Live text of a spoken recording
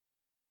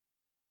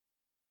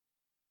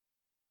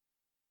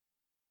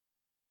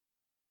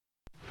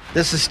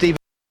This is Steve.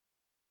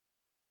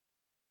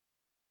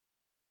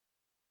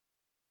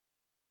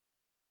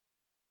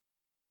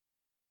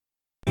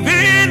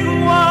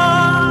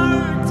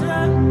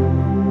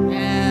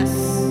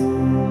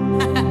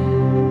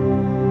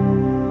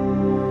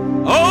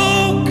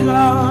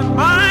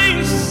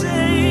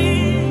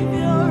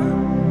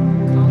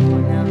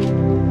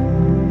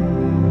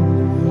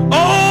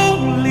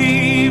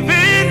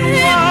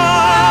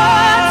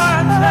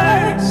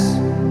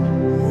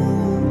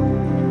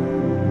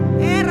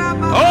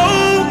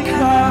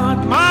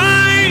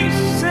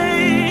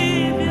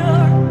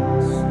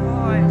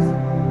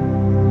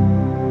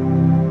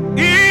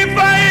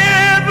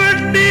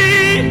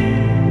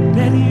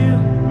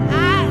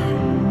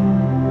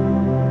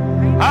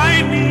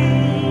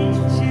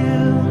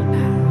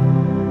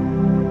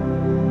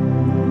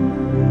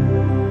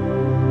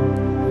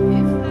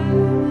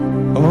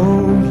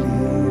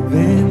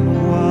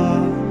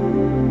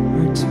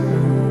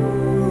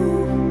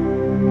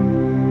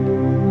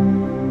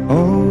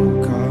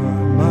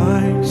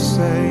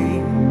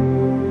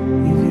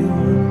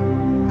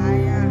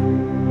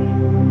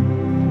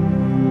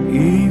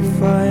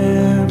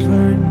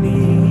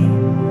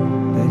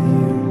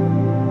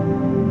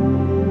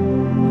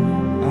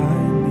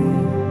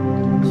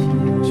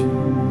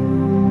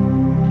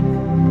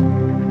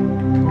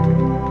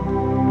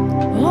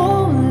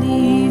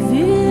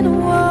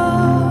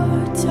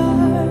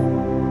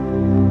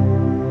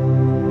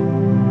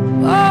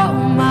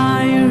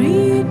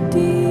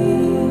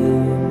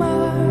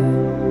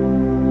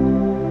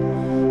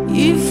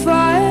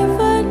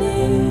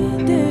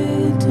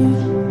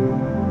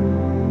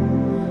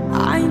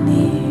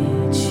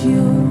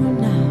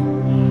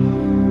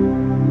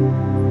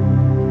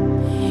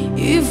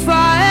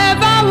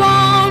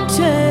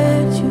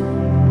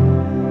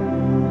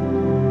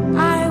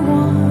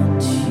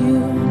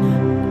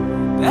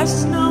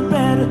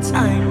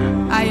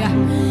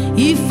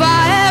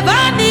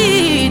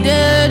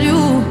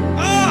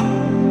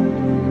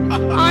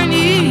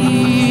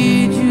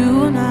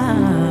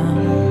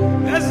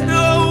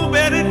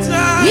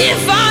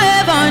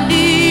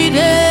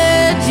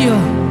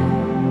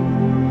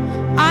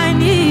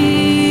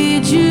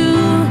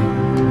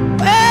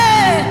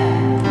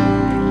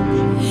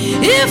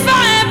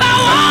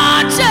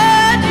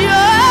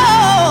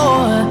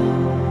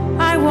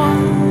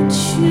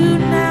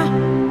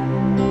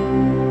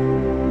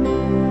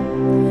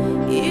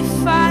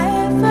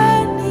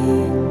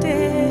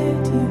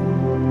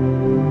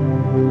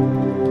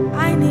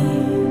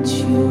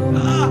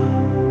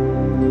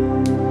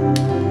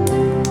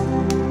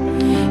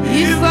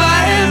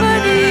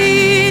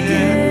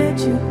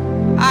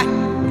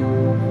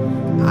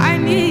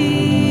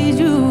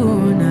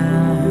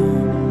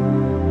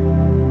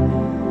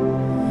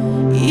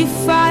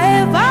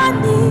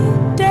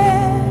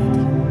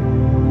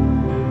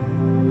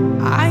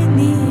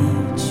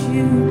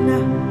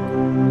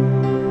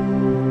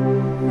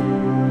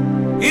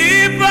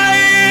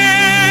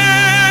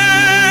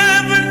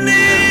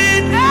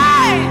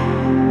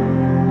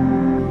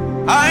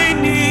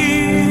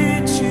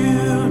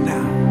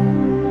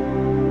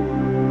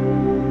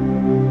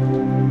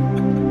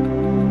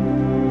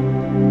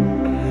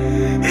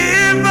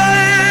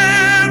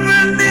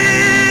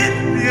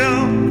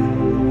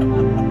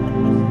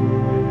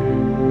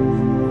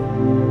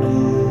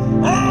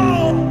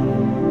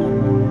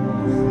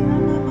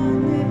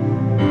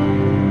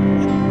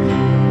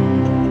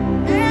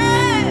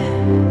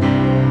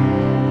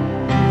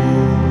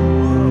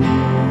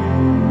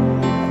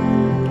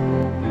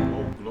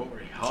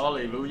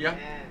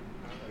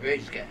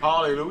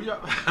 Hallelujah.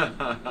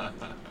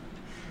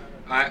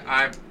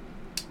 I'm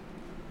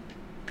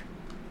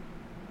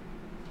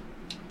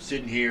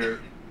sitting here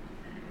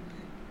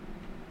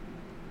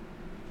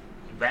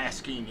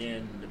basking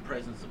in the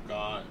presence of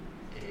God.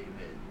 Amen.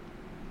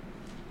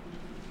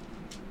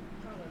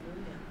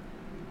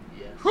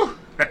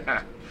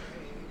 Hallelujah.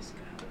 Yes.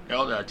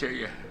 Elder, I tell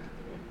you,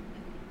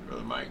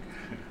 Brother Mike,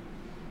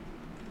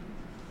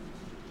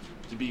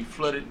 to be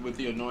flooded with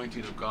the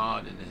anointing of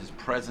God and His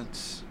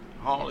presence.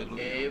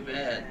 Hallelujah.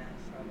 Amen.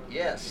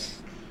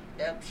 Yes,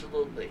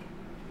 absolutely.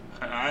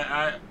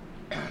 I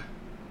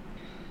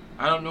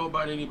don't know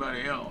about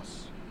anybody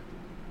else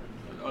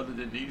other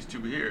than these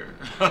two here.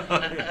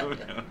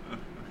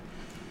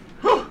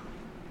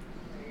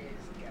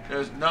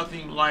 There's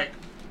nothing like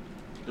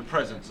the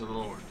presence of the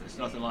Lord. There's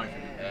nothing like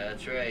it.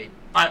 That's right.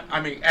 I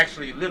mean,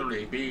 actually,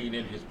 literally being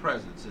in His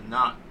presence and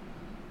not,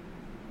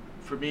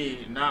 for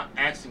me, not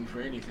asking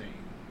for anything.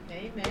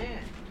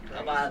 Amen.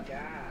 How about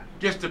God?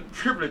 Just the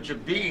privilege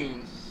of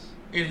being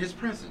in His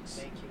presence.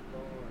 Thank you,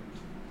 Lord.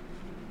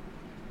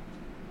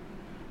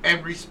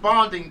 And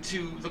responding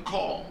to the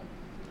call.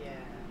 Yes.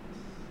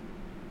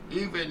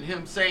 Even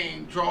Him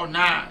saying, draw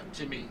nigh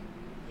to me.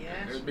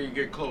 Yes. Let me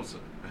get closer.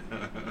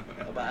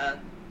 How about?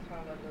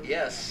 Hallelujah.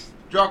 Yes.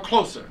 Draw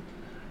closer.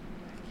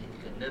 You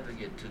can never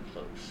get too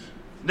close.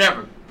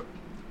 Never.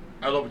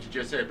 I love what you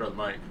just said, Brother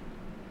Mike.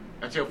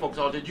 I tell folks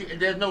all that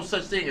there's no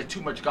such thing as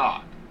too much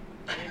God.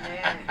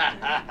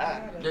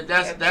 Amen.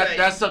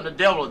 That's something the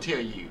devil will tell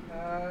you.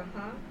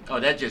 Uh-huh. Oh,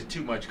 that's just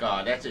too much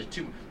God. That's just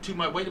too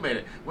much. Wait a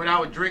minute. When I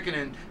was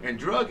drinking and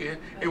drugging,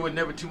 it was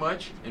never too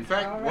much. In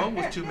fact, All one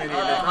right. was too many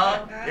at a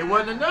time. It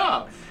wasn't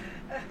enough.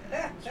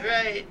 That's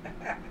right.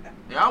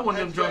 Yeah, I wasn't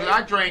them That's drunk.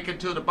 right. I drank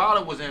until the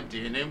bottle was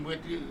empty, and then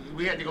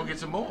we had to go get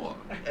some more.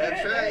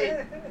 That's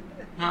right.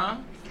 Huh?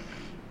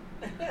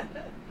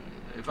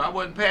 If I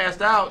wasn't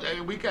passed out,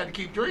 we got to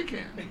keep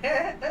drinking.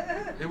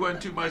 It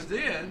wasn't too much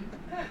then.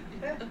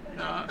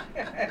 Nah.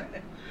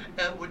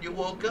 And when you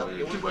woke up, you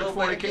Too was much go back in.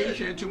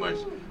 fornication, too much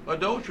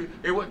adultery.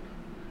 It wasn't.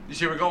 You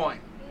see where we're going?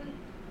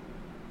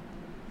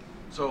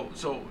 So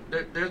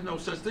there's no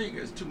such thing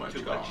as too much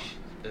Too God. much.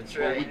 That's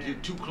Or we right.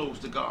 get too close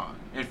to God.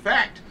 In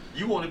fact,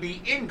 you want to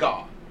be in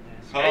God.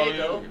 There you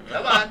go.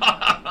 Come on.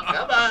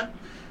 Come on.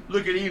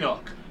 Look at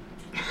Enoch.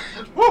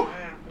 Woo!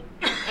 Wow.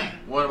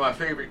 One of my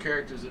favorite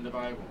characters in the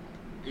Bible,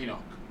 Enoch.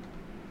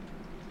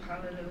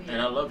 Hallelujah.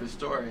 And I love his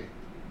story.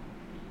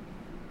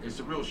 It's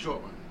a real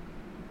short one.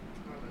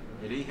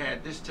 Hallelujah. And he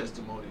had this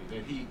testimony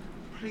that he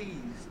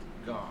pleased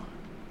God.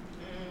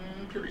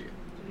 Period.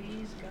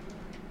 Please,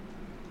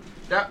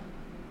 God.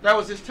 That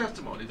was his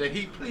testimony, that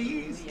he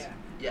pleased Yeah.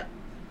 Yeah.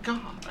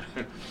 God.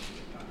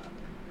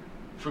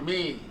 For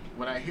me,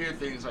 when I hear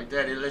things like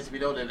that, it lets me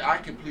know that I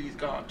can please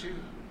God too.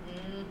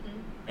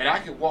 And I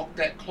can walk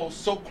that close,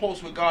 so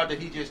close with God that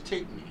he just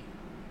take me.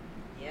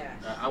 Yes.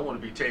 I want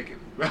to be taken.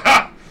 Thank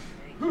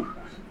you,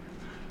 Father.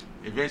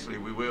 Eventually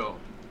we will.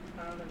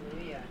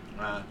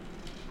 Hallelujah.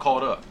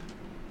 Caught up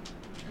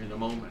in the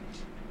moment.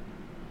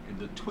 In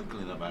the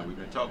twinkling of an eye. We've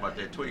been talking about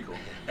that twinkle.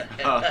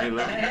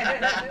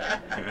 Hallelujah.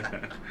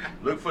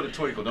 Look for the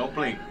twinkle, don't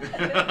blink.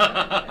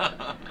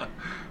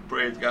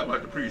 Praise God. I'm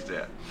about to preach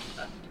that.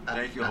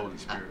 Thank you, Holy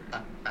Spirit.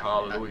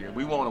 Hallelujah.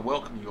 We want to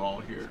welcome you all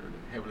here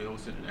to Heavenly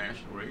Host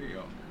International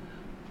Radio.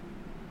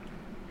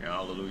 Yeah,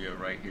 hallelujah,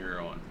 right here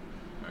on,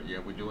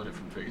 we're doing it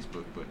from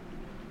Facebook, but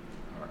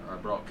our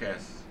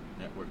broadcast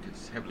network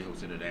is Heavenly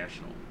Host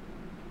International.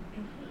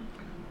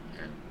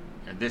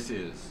 And this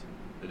is,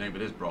 the name of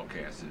this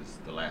broadcast is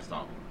The Last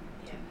Hour.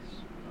 Yes.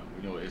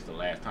 We know it's the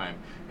last time.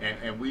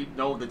 And we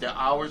know that the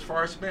hour is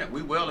far spent.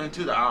 We well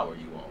into the hour,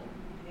 you all.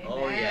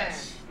 Oh, Amen.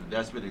 yes.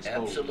 That's been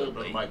exposed. Absolutely.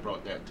 Brother Mike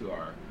brought that to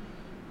our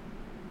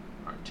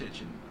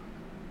attention.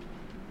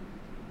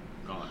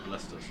 God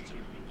blessed us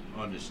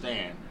to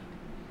understand.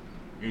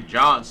 And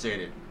John said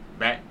it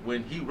back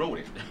when he wrote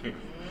it.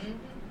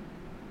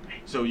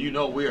 So you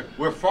know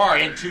we're far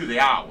into the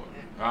hour.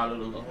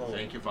 Hallelujah. Oh.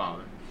 Thank you,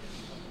 Father.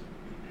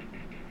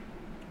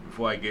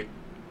 Before I get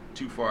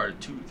too far,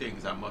 two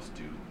things I must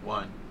do.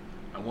 One,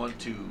 I want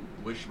to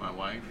wish my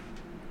wife,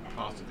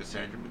 Apostle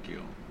Cassandra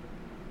McGill,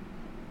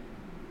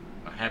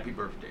 a happy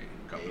birthday.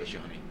 God bless you,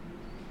 honey.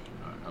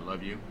 I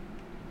love you.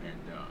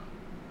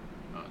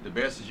 And the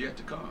best is yet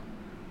to come.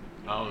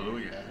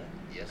 Hallelujah.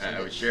 Yes, I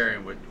it was is.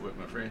 sharing with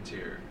my friends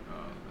here,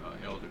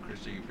 Elder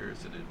Christine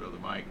Pearson and Brother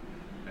Mike,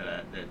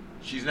 that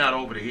she's not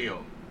over the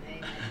hill.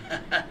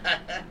 Amen.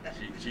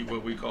 She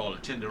what we call a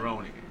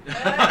tenderoni.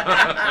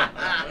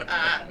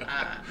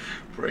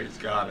 Praise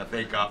God. I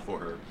thank God for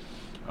her.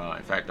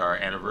 In fact, our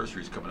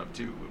anniversary is coming up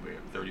too. We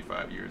have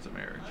 35 years of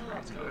marriage. Oh,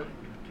 Praise God.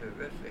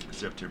 terrific.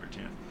 September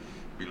 10th.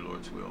 Be the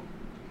Lord's will.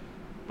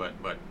 But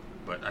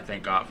I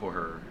thank God for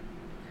her.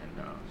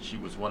 And she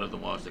was one of the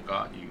ones that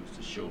God used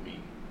to show me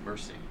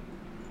mercy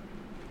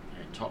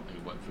and taught me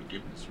what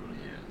forgiveness really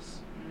is.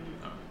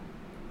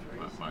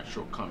 My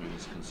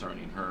shortcomings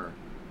concerning her,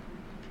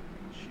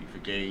 she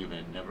forgave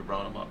and never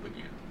brought them up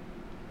again.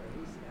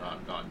 Praise God.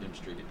 God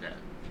demonstrated that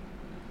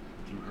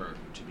through her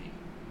to me.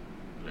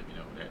 Let me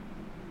know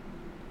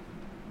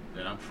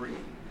that I'm free.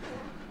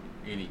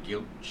 Any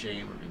guilt,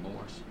 shame, or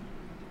remorse.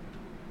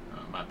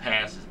 My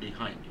past is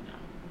behind me now.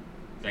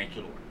 Thank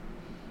you, Lord.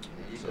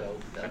 There you So go.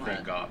 I Come thank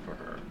on. God for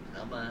her.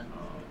 Come on.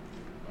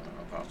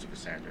 Apostle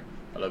Cassandra.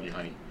 I love you,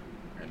 honey.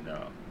 And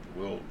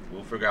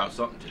we'll figure out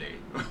something today.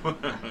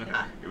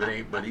 If it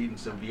ain't but eating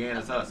some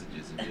Vienna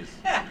sausages and just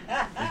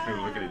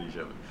looking at each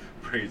other.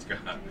 Praise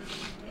God.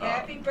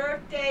 Happy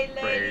birthday,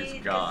 ladies.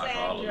 praise God.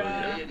 Cassandra.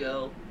 There you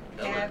go.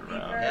 Happy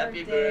Around. birthday,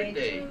 Happy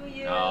birthday. to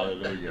you.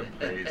 Hallelujah.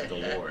 Praise the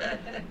Lord.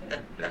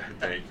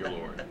 Thank you,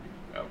 Lord.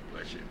 God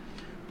bless you.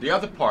 The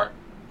other part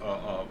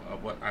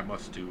of what I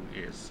must do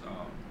is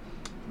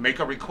make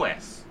a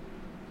request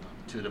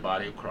to the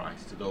body of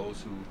Christ, to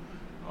those who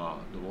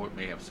the Lord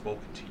may have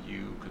spoken to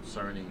you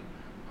concerning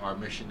our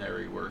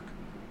missionary work,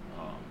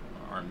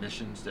 our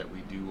missions that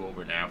we do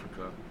over in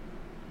Africa.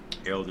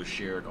 Elder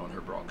shared on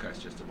her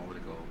broadcast just a moment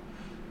ago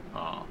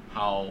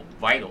how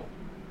vital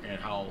and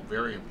how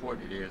very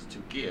important it is to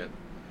give,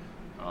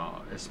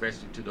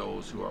 especially to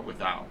those who are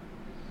without.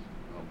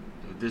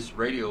 This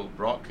radio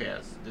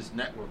broadcast, this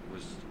network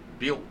was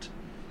built,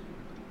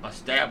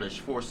 established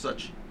for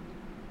such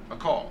a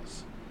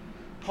cause.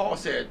 Paul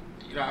said,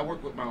 I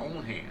work with my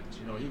own hands.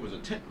 He was a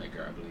tent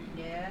maker, I believe.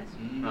 Yes.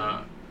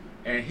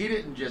 And he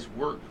didn't just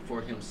work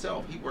for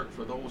himself. He worked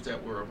for those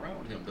that were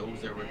around him,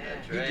 those that were.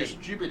 That's He right.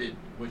 distributed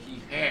what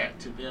he had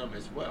to them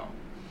as well.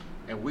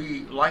 And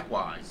we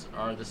likewise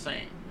are the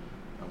same.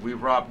 We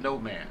rob no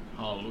man.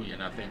 Hallelujah.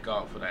 And I thank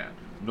God for that.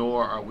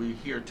 nor are we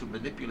here to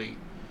manipulate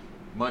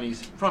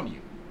monies from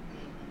you.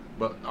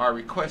 But our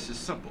request is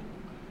simple,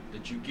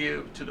 that you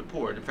give to the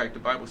poor. In fact, the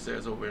Bible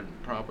says over in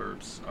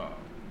Proverbs, I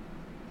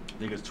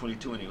think it's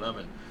 22 and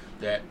 11,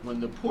 that when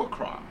the poor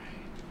cry,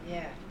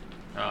 Yeah.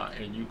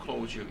 and you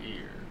close your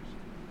ears,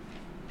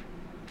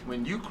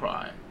 when you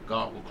cry,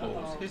 God will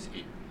close Uh-oh. his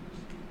ears.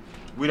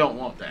 We don't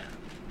want that.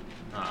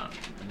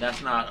 And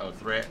that's not a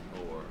threat,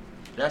 or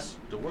that's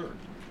the word.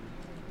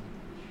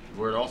 The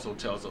word also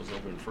tells us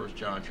over in 1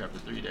 John chapter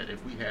 3 that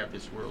if we have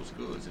this world's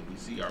goods and we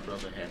see our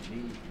brother have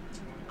need,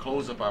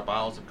 close up our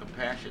bowels of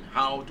compassion,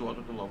 how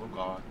dwelleth the love of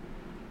God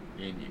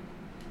in you?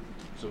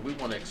 So we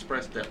want to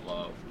express that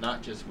love,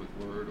 not just with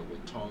word or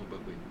with tongue, but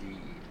with deed.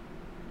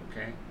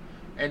 Okay?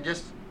 And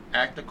just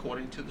act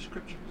according to the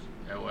scriptures,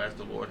 as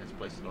the Lord has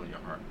placed it on your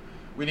heart.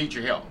 We need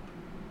your help.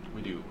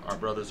 We do. Our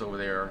brothers over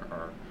there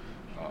are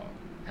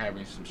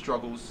having some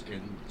struggles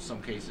in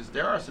some cases.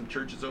 There are some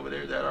churches over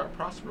there that are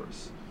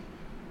prosperous,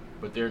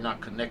 but they're not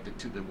connected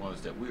to the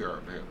ones that we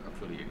are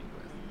affiliated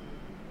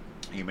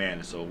with. Amen.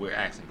 And so we're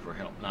asking for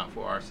help, not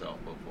for ourselves,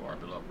 but for our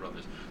beloved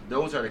brothers.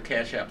 Those are the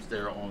cash apps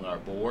there on our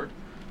board.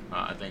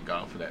 I thank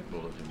God for that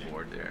bulletin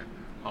board there.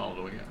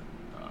 Hallelujah.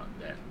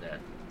 That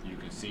you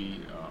can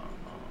see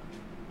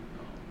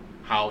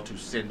how to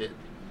send it.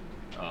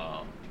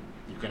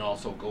 You can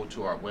also go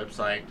to our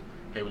website,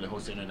 Heavenly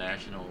Host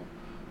International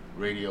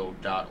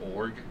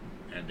Radio.org,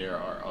 and there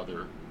are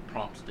other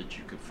prompts that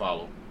you can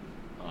follow.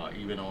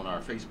 Even on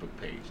our Facebook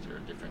page, there are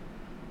different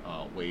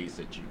ways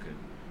that you can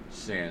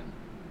send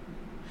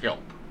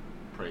help.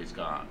 Praise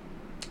God.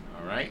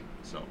 All right?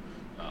 So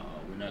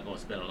we're not going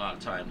to spend a lot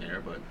of time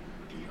there, but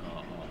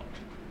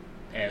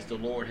as the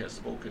Lord has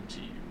spoken to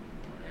you,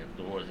 as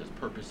the Lord has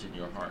purpose in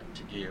your heart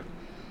to give,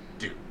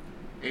 do.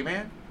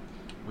 Amen?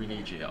 We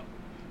need your help.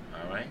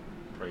 All right?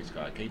 Praise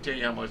God. Can't tell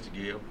you how much to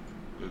give.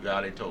 Good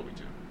God ain't told me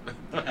to.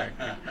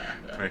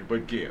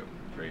 But give.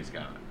 Praise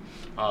God.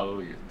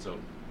 Hallelujah. So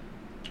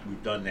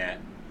we've done that.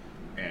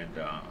 And,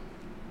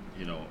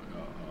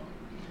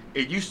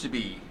 it used to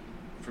be,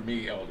 for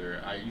me,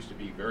 Elder, I used to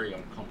be very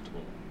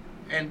uncomfortable.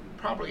 And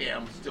probably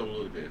am still a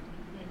little bit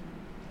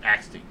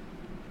asking.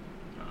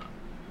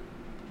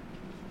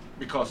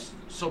 Because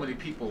so many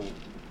people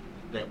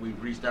that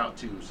we've reached out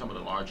to, some of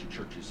the larger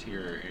churches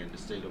here in the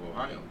state of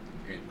Ohio,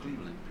 in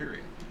Cleveland,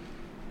 period,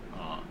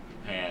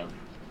 have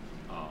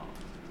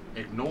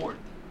ignored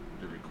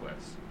the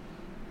request.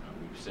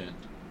 We've sent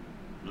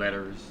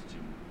letters to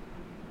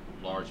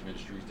large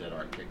ministries that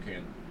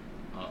can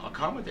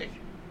accommodate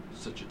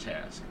such a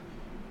task,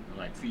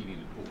 like feeding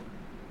the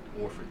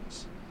poor,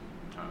 orphans,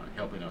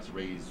 helping us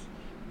raise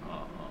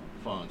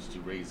funds to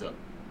raise up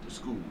the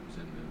schools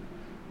and the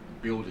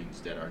buildings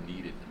that are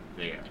needed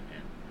there,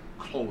 and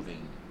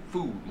clothing,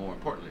 food, more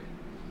importantly.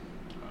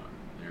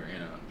 They're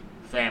in a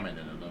famine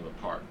in another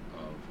part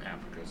of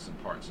Africa, some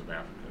parts of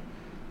Africa.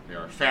 There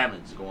are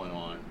famines going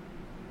on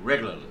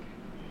regularly,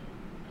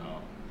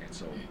 and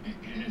so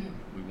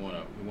we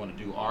want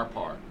to do our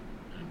part,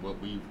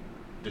 and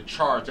the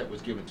charge that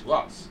was given to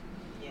us.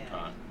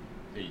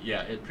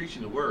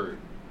 Preaching the word.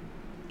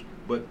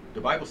 But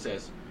the Bible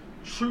says,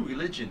 true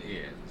religion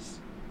is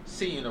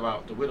seeing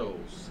about the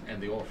widows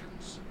and the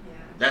orphans. Yeah.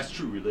 That's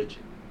true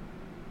religion.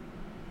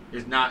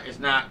 It's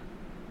not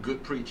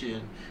good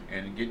preaching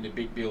and getting the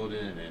big building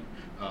and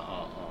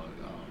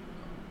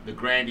the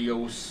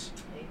grandiose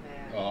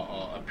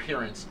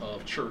appearance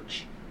of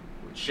church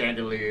with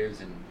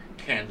chandeliers and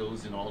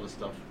candles and all this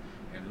stuff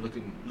and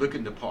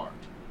looking the part.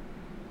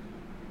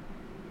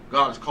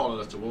 God is calling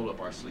us to roll up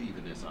our sleeve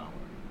in this hour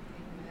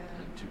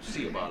and to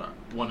see about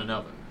one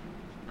another.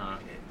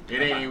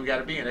 It ain't even got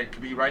to be in it. It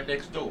could be right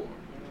next door.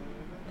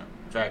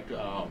 In fact,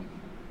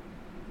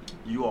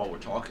 you all were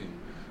talking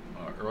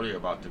earlier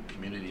about the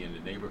community and the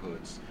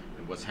neighborhoods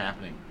and what's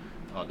happening.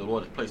 The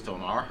Lord has placed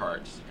on our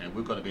hearts, and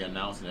we're going to be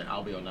announcing it.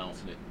 I'll be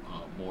announcing it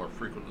more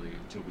frequently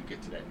until we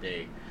get to that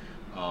day.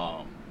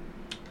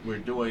 We're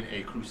doing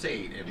a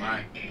crusade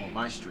on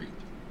my street,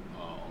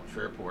 on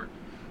Fairport,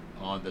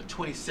 on the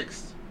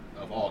 26th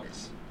of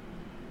August,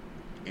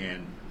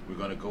 and we're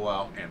going to go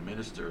out and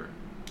minister.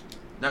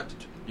 The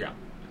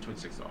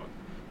 26th of August.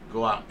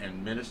 Go out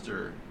and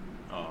minister,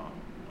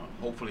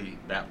 hopefully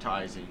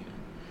baptizing, and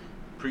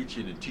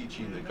preaching and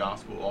teaching the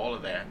gospel, all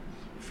of that,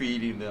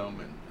 feeding them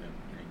and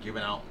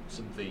giving out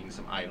some things,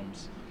 some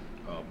items,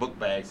 book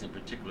bags in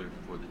particular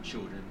for the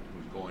children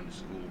who's going to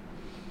school,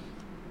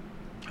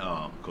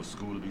 because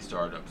school will be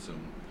started up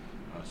soon.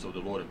 So the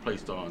Lord had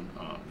placed on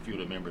a few of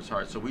the members'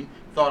 hearts. So we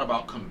thought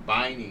about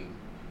combining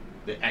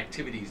the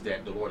activities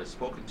that the Lord has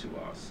spoken to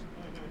us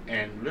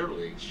and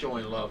literally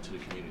showing love to the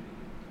community,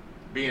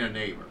 being a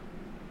neighbor,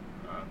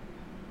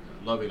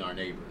 loving our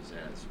neighbors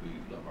as we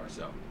love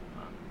ourselves.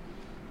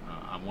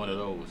 I'm one of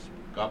those.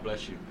 God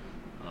bless you,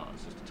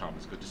 Sister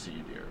Thomas. Good to see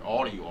you, dear.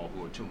 All of you all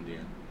who are tuned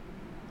in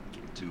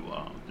to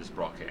this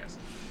broadcast.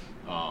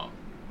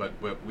 But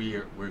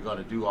we're going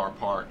to do our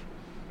part.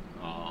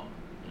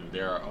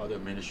 There are other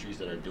ministries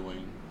that are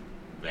doing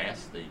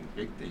vast things,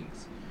 big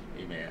things.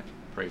 Amen.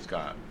 Praise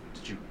God.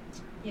 Did you?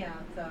 Yeah,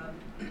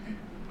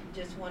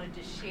 just wanted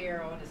to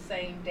share on the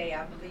same day,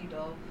 I believe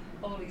the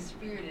Holy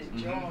Spirit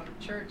is joined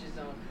churches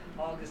on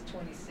August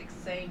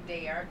 26th, same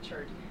day our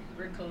church,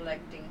 we're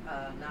collecting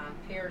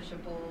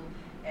non-perishable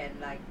and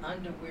like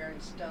underwear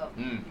and stuff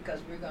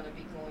because we're going to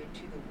be going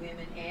to the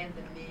women and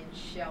the men's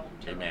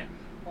shelter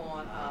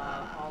on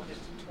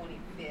August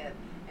 25th,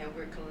 and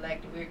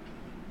we've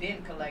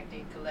been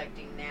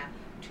collecting now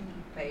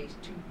toothpaste,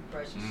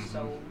 toothbrushes,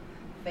 soap,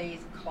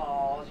 face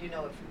cloths, if you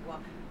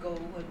want, go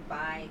and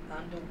buy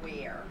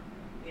underwear,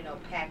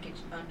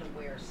 packaged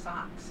underwear,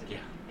 socks,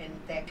 and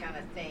that kind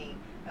of thing.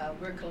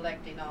 We're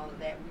collecting all of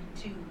that.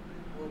 We too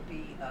will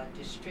be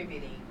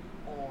distributing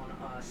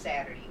on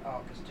Saturday,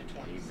 August the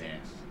 26th. Amen.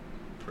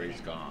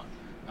 Praise God.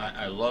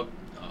 I love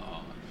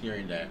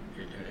hearing that.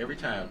 Every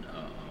time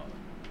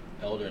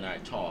Elder and I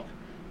talk,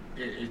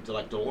 it's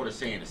like the Lord is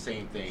saying the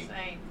same thing.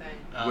 Same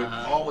thing. Which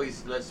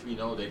always lets me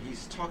know that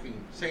He's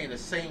saying the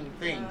same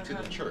thing to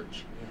the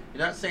church.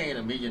 You're not saying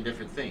a million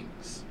different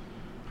things.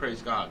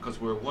 Praise God,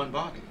 because we're one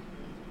body,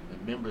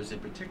 and members in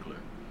particular.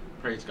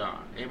 Praise God.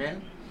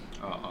 Amen.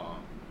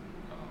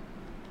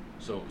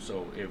 So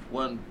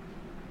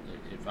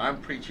if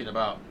I'm preaching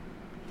about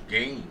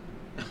gain,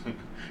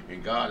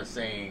 and God is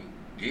saying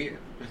give,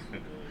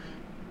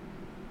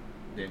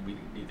 then we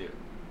need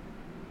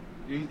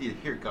to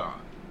hear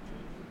God.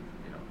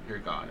 Hear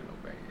God and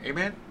obey.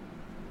 Amen.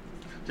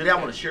 Today I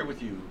want to share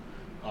with you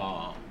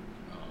some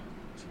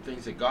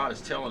things that God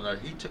is telling us.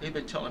 He's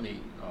been telling me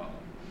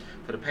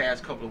for the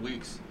past couple of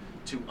weeks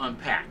to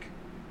unpack.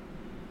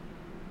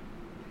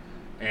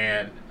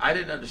 And I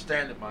didn't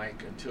understand it,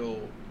 Mike,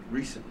 until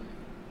recently.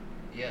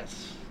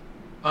 Yes.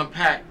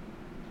 Unpack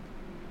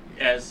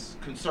as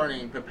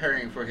concerning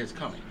preparing for His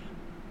coming.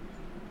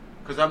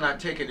 Because I'm not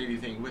taking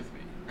anything with me.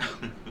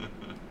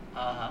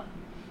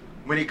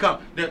 When He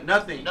comes,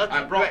 nothing.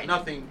 I brought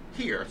nothing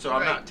here, so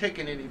I'm not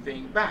taking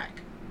anything back.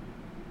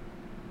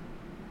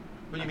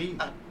 What do you mean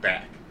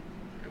back?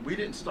 We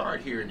didn't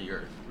start here in the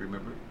earth,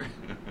 remember?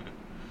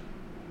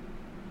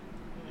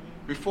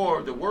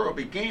 Before the world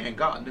began,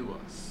 God knew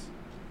us.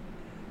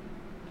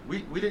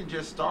 We didn't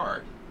just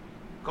start.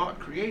 God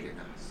created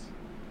us.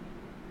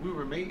 We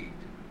were made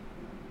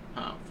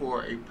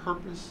for a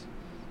purpose,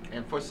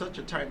 and for such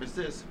a time as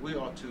this, we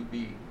ought to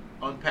be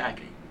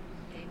unpacking,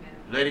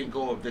 letting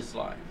go of this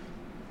life,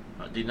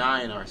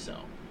 denying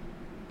ourselves,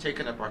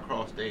 taking up our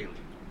cross daily,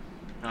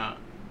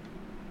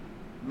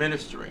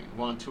 ministering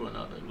one to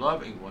another,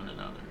 loving one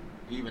another,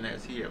 even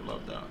as He had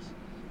loved us.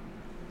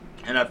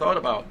 And I thought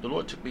about, the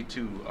Lord took me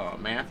to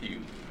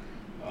Matthew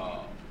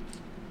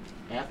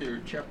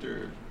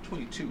chapter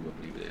 22,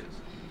 I believe it is.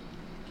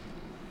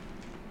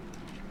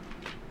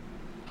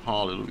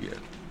 Hallelujah.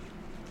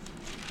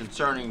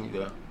 Concerning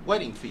the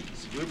wedding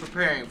feast. We're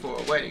preparing for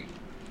a wedding.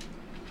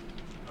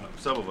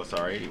 Some of us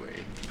are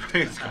anyway.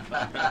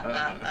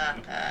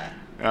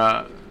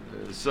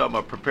 Some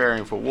are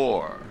preparing for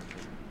war.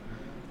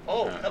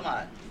 Oh, come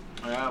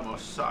on.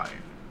 Messiah.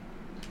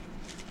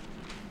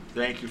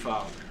 Thank you,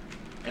 Father.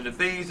 And the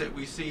things that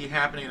we see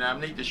happening, and I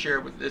need to share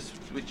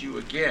with you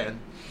again,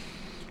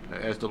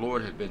 as the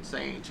Lord has been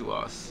saying to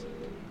us,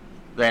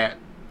 that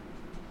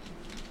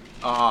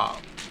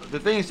the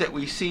things that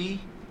we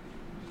see,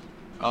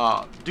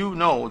 do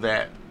know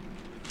that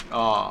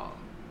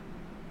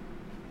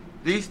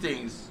these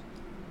things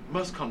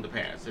must come to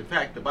pass. In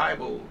fact, the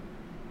Bible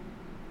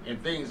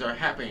and things are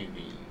happening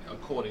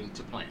according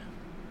to plan.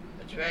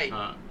 That's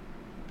right.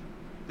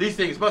 These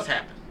things must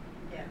happen.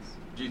 Yes.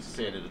 Jesus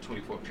said in the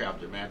 24th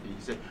chapter of Matthew,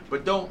 He said,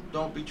 but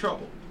don't be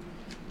troubled.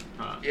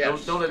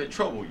 Yes. Don't let it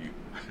trouble you.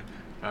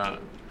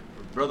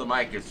 Brother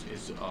Mike is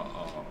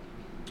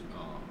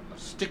a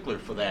stickler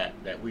for that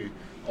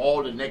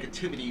all the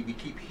negativity we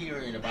keep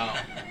hearing about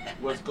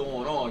what's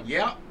going on.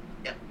 Yep.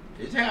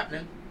 It's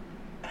happening.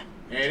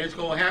 And it's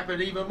going to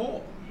happen even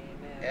more.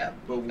 Amen. Yep.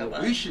 But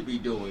what we should be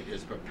doing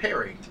is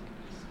preparing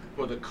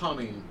for the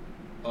coming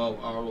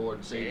of our Lord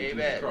and Savior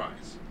Jesus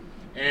Christ.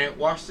 And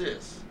watch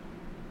this.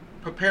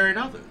 Preparing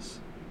others.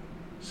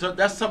 So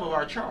that's some of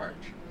our charge.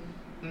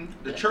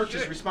 The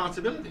church's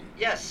responsibility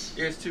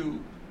is to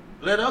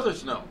let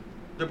others know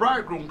the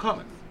bridegroom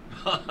cometh.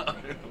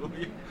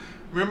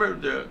 Remember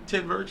the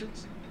 10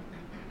 virgins?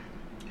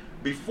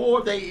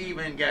 Before they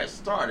even got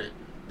started,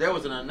 there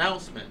was an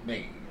announcement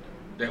made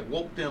that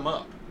woke them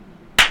up.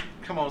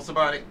 Come on,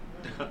 somebody.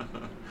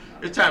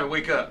 It's time to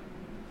wake up.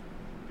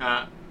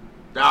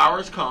 The hour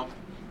has come.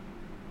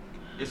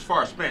 It's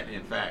far spent,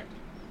 in fact.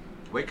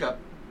 Wake up.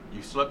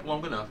 You slept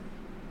long enough.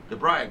 The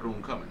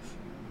bridegroom cometh.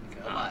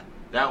 Come on.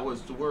 That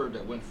was the word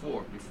that went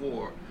forth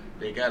before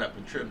they got up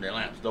and trimmed their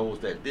lamps. Those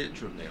that did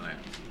trim their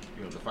lamps.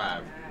 The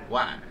 5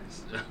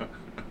 wise.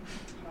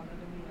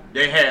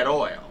 They had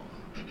oil.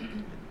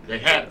 They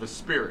had the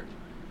Spirit.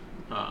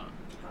 Hallelujah.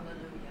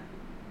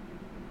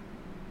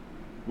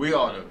 We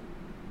ought to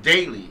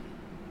daily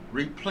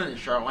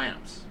replenish our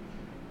lamps.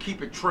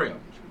 Keep it trimmed.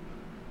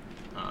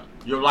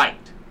 Your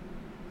light.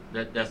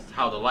 That's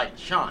how the light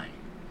shines.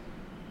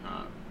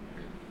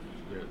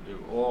 the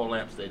oil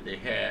lamps that they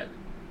had,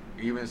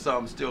 even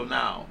some still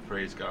now,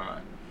 praise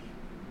God,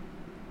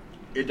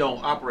 it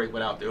don't operate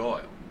without the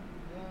oil.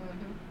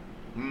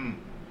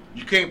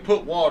 You can't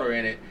put water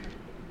in it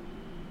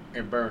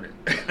and burn it.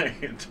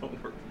 It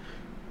don't work.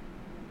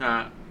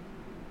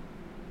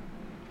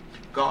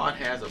 God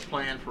has a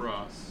plan for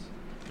us,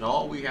 and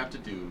all we have to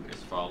do is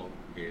follow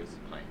His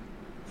plan,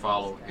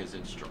 follow His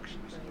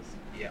instructions.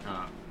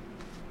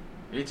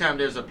 Anytime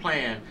there's a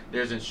plan,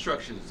 there's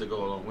instructions to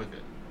go along with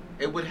it.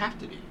 It would have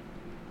to be.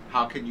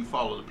 How can you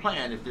follow the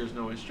plan if there's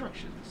no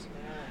instructions?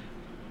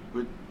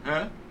 But,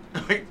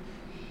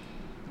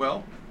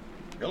 well,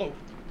 hello.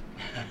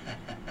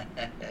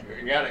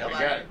 You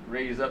gotta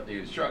raise up the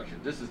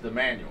instructions. This is the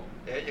manual.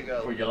 There you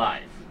go. For your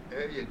life.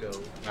 There you go.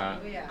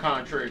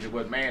 Contrary to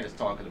what man is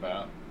talking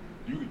about,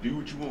 you can do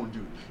what you want to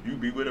do. You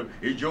be with him.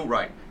 It's your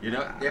right. You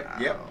know.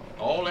 Yep.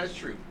 All that's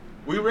true.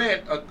 We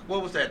read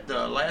what was that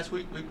last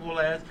week before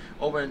last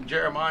over in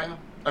Jeremiah.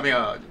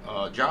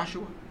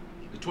 Joshua,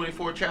 the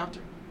 24th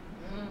chapter.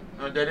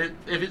 That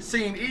if it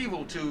seemed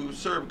evil to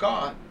serve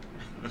God,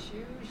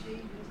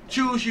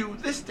 choose you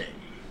this day.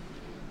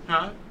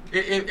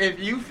 If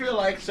you feel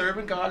like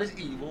serving God is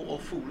evil or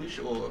foolish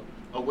or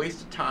a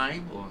waste of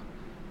time or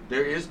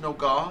there is no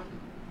God,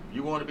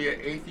 you want to be an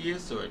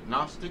atheist or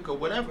agnostic or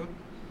whatever,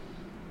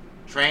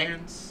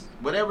 trans,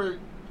 whatever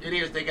it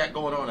is they got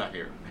going on out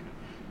here,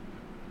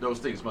 those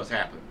things must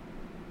happen.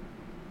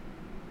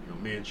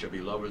 Men shall be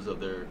lovers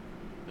of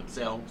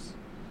themselves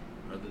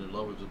rather than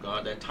lovers of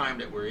God. That time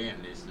that we're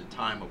in is the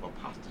time of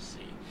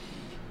apostasy,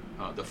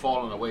 the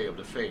falling away of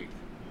the faith.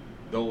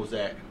 Those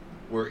that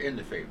were in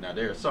the faith. Now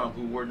there are some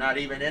who were not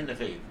even in the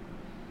faith.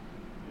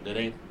 You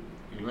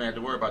don't have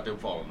to worry about them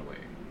falling away.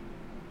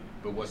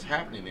 But what's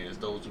happening is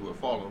those who are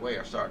falling away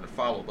are starting to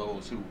follow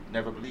those who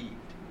never believed.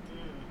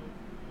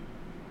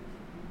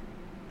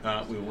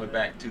 We went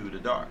back to the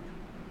dark.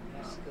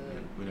 That's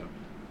good. We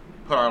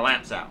put our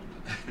lamps out,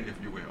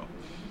 if you will.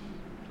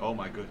 Oh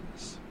my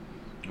goodness.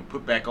 And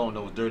put back on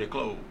those dirty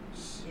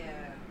clothes.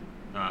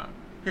 Yeah.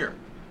 Here,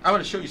 I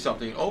want to show you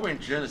something over in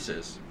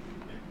Genesis,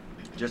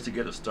 just to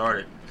get us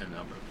started, and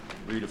I'm going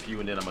to read a few,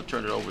 and then I'm going to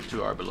turn it over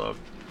to our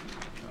beloved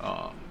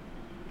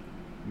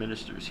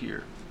ministers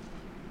here.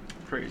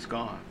 Praise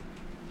God.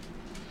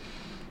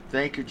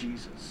 Thank you,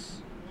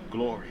 Jesus.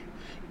 Glory.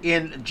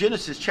 In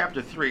Genesis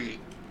chapter 3,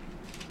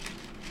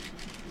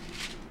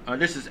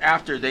 this is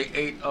after they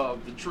ate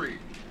of the tree.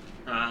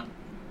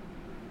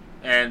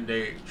 And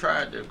they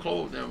tried to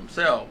clothe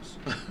themselves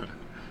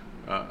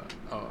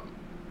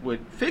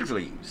with fig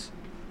leaves.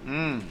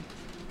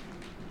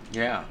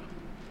 Yeah.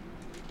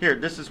 Here,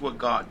 this is what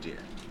God did.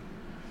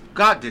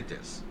 God did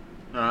this.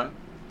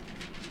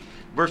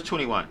 Verse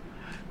 21.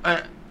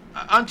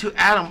 Unto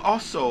Adam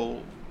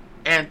also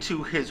and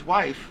to his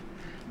wife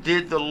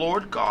did the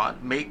Lord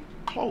God make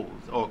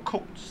clothes or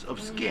coats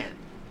of skin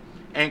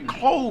and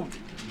clothed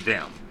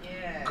them.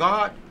 Yeah.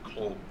 God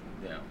clothed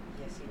them.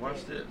 Yes, He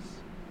Watch did. this.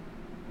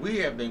 We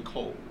have been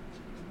clothed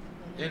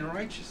in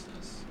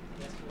righteousness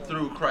Yes,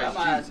 through Christ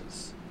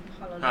Jesus.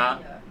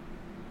 Hallelujah.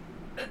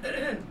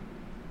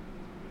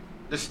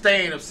 The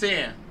stain of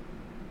sin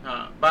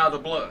by the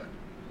blood,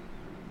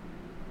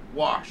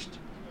 washed,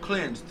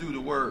 cleansed through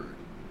the word,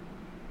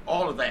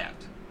 all of that.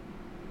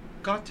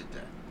 God did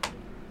that.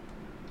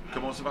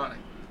 Come on, somebody.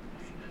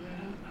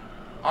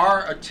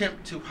 Our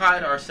attempt to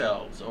hide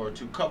ourselves or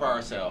to cover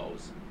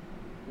ourselves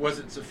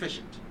wasn't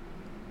sufficient,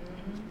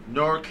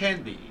 nor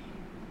can be.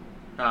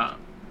 Hallelujah.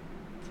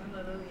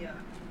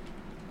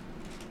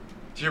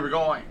 Here we're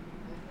going.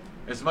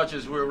 As much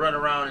as we're running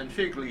around in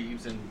fig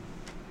leaves and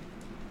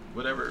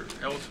whatever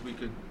else we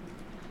could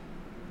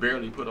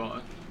barely put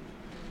on,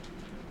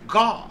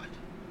 God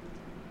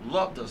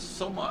loved us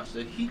so much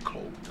that He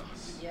clothed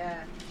us.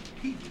 Yeah.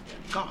 He did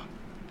that. God.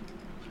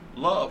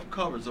 Love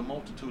covers a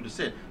multitude of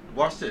sin.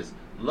 Watch this.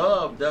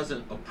 Love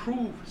doesn't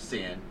approve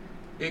sin.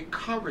 It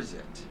covers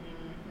it.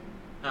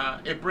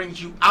 It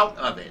brings you out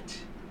of it.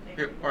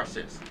 Here, watch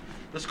this.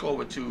 Let's go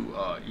over to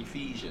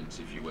Ephesians,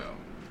 if you will.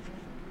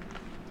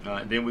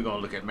 And then we're going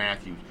to look at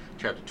Matthew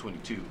chapter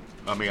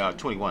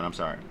 21, I'm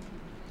sorry.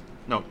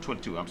 No,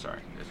 22, I'm sorry.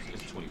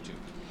 It's 22.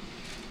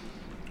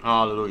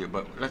 Hallelujah.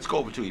 But let's go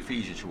over to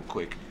Ephesians real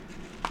quick.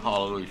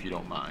 Hallelujah, if you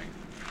don't mind.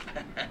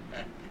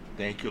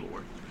 Thank you,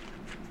 Lord.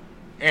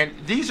 And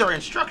these are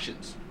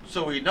instructions,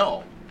 so we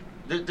know.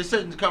 This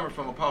isn't coming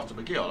from Apostle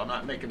McGill. I'm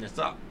not making this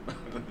up.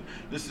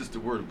 This is the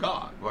Word of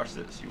God. Watch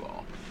this, you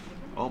all.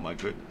 Oh, my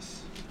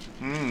goodness.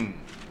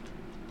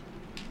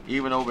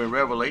 Even over in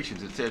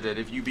Revelations, it said that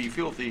if you be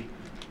filthy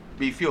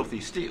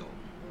still.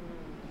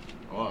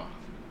 Oh.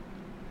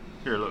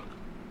 Here, look.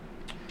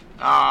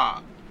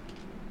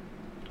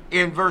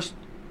 In verse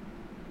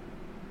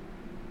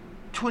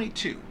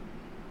 22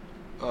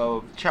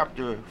 of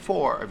chapter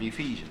 4 of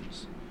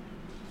Ephesians.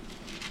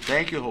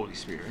 Thank you, Holy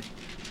Spirit.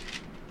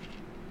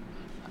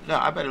 No,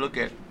 I better look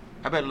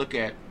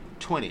at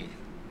 20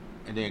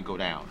 and then go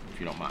down, if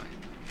you don't mind.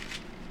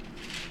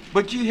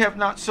 But ye have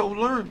not so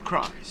learned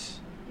Christ.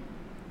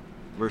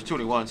 Verse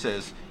 21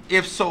 says,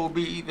 if so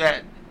be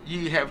that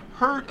ye have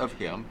heard of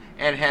him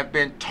and have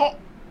been taught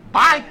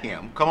by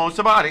him. Come on,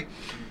 somebody.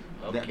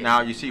 Okay.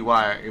 Now you see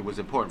why it was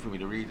important for me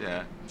to read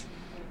that.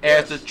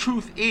 Yes. As the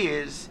truth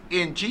is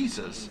in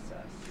Jesus,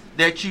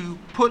 that you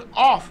put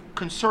off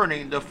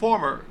concerning the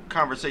former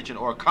conversation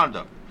or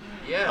conduct.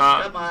 Yes,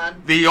 come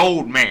on. The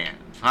old man,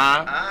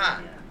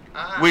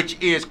 which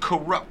Which is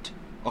corrupt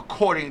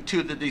according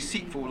to the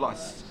deceitful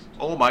lusts.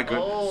 Oh my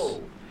goodness.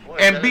 Oh, boy,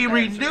 And be better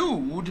answer.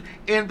 renewed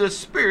in the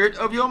spirit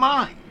of your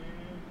mind.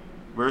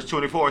 Verse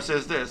 24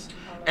 says this,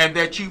 and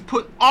that you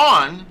put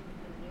on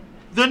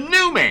the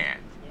new man,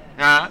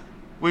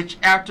 which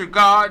after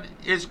God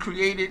is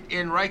created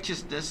in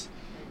righteousness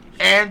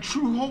and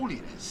true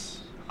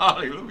holiness.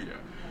 Hallelujah.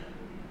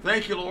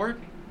 Thank you,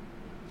 Lord.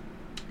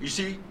 You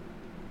see,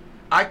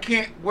 I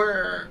can't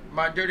wear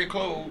my dirty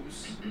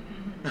clothes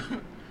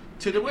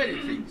to the wedding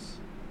feast.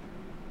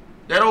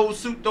 That old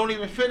suit don't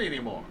even fit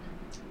anymore.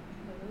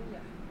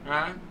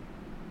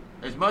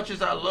 As much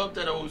as I love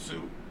that old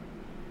suit,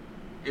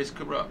 it's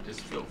corrupt, it's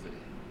filthy,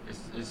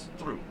 it's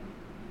through,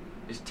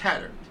 it's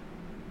tattered.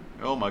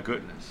 Oh my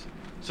goodness.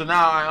 So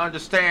now I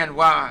understand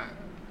why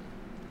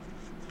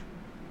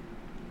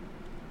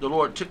the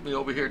Lord took me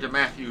over here to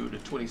Matthew, the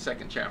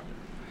 22nd chapter.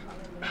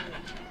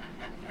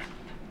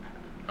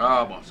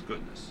 Oh my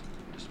goodness.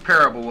 This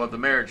parable of the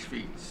marriage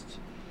feast.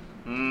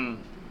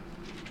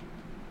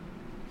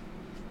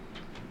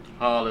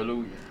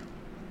 Hallelujah.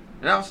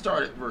 And I'll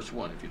start at verse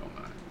 1 if you don't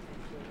mind.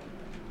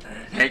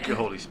 Thank you,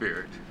 Holy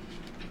Spirit.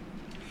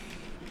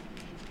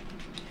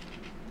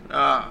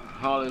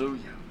 Hallelujah.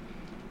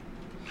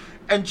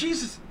 And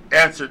Jesus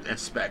answered and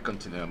spake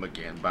unto them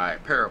again by a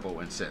parable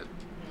and said,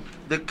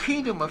 the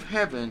kingdom of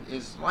heaven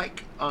is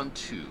like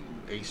unto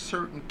a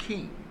certain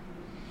king,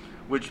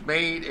 which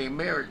made a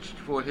marriage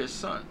for his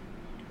son.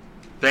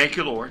 Thank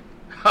you, Lord.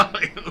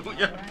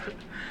 Hallelujah. Right.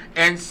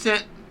 And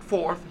sent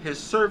forth his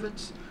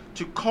servants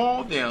to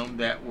call them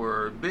that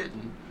were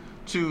bidden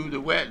to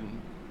the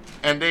wedding,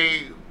 and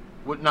they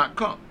would not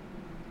come.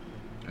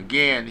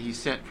 Again he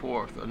sent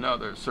forth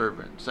another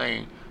servant,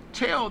 saying,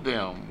 tell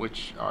them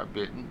which are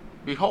bidden,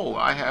 behold,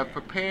 I have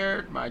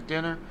prepared my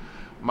dinner,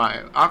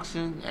 my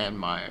oxen and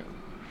my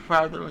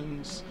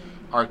fatherlings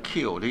are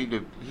killed. He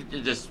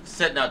just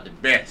setting out the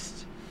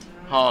best.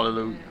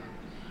 Hallelujah.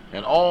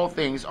 And all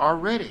things are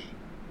ready.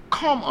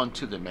 Come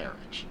unto the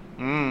marriage.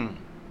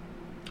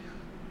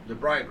 The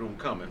bridegroom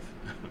cometh.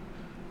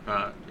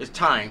 It's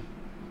time.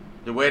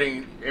 The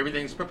wedding,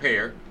 everything's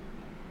prepared.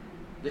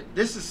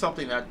 This is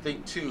something I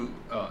think too,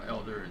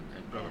 Elder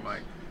and Brother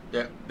Mike,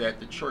 that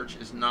the church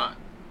is not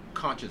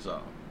conscious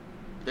of.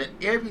 That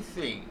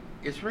everything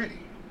is ready.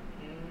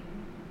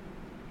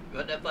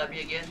 Run that by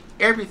me again.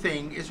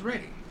 Everything is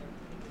ready.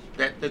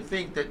 That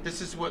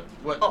this is what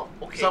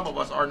okay. Some of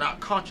us are not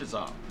conscious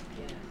of.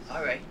 Yes.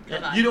 All right.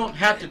 You don't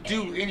have to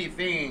do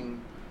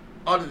anything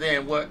other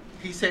than what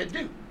he said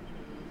do.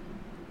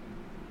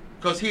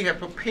 Because he had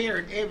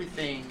prepared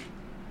everything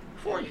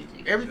for you.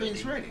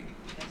 Everything's ready.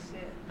 That's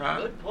it.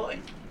 Good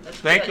point.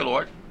 Thank you,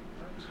 Lord.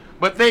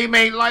 But they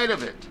made light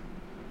of it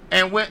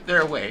and went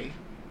their way.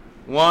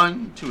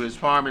 One to his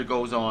farm. It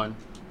goes on.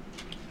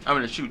 I'm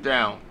going to shoot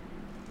down.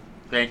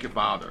 Thank you,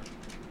 Father.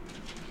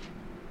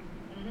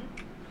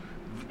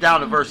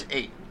 Down to verse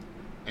 8.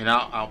 And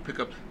I'll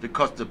pick up,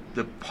 because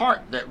the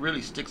part that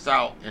really sticks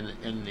out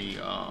in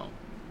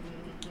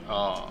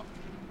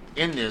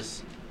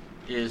this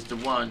is the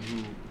one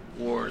who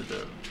wore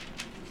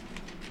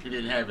he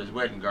didn't have his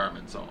wedding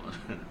garments on.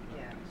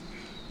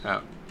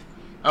 I'm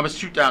going to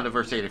shoot down to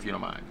verse 8 if you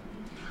don't mind.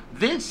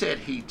 Then said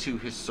he to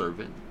his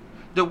servant,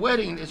 the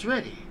wedding is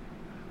ready,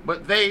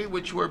 but they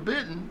which were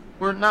bidden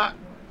were not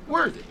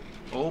worthy.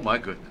 Oh my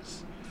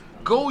goodness.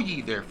 Go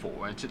ye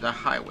therefore into the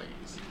highways,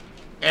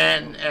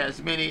 and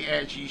as many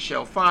as ye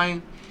shall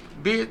find,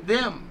 bid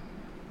them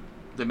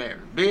the marriage,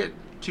 bid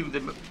to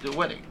the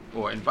wedding,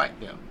 or invite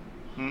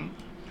them.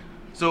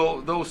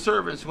 So those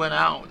servants went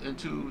out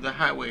into the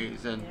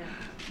highways and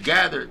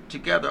gathered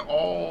together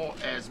all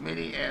as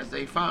many as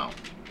they found,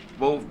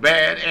 both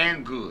bad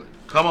and good.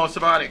 Come on,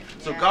 somebody.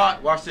 So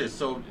God, watch this.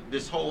 So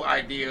this whole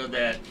idea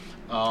that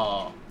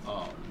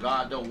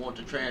God don't want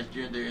the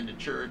transgender in the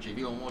church, and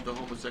he don't want the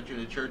homosexual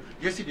in the church.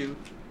 Yes, he do.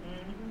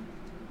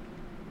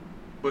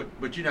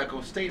 But you're not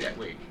going to stay that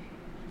way.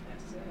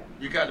 That's it.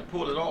 You got to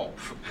pull it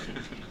off.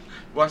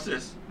 Watch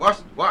this.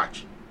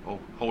 Watch. Oh,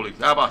 Holy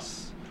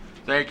Abbas.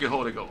 Thank you,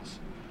 Holy Ghost.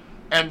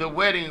 And the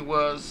wedding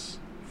was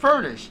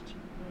furnished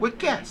with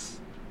guests.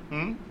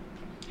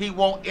 He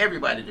want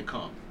everybody to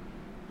come.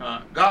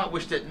 God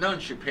wished that none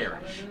should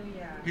perish.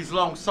 Hallelujah. He's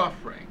long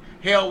suffering.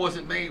 Hell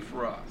wasn't made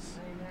for us.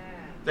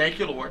 Amen. Thank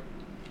you, Lord.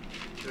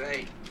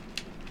 Right.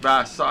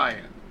 By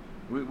Zion.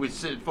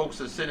 Folks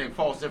are sending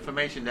false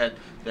information that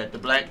the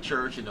black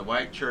church and the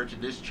white church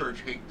and this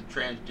church hate the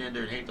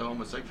transgender and hate the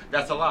homosexual.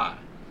 That's a lie.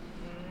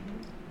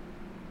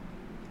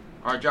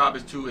 Our job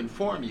is to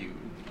inform you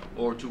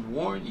or to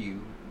warn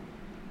you.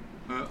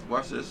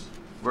 Watch this.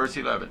 Verse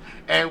 11.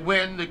 And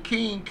when the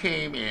king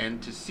came in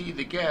to see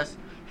the guests,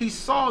 he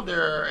saw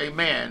there a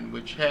man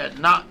which had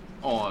not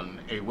on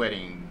a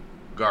wedding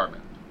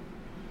garment.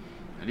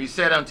 And he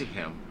said unto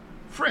him,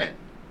 friend.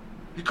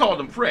 He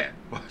called him friend.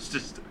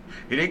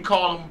 He didn't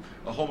call him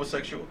a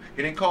homosexual.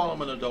 He didn't call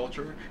him an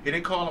adulterer. He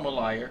didn't call him a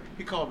liar.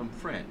 He called him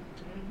friend.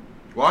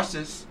 Watch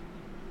this.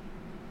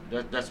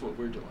 That's what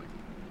we're doing.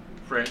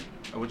 Friend,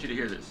 I want you to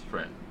hear this,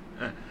 friend.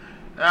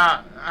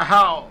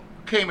 How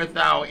camest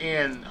thou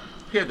in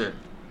hither,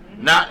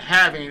 not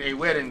having a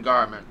wedding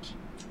garment?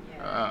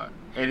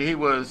 And he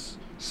was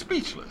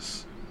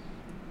speechless.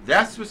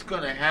 That's what's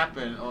going to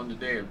happen on the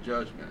day of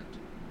judgment.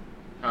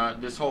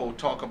 This whole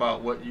talk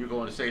about what you're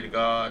going to say to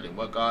God and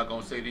what God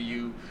going to say to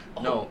you.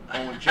 No,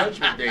 on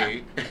Judgment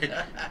Day,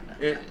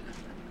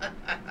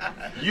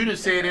 you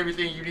just said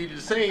everything you needed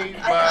to say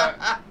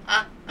by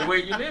the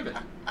way you live it.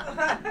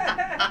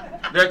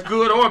 That's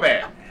good or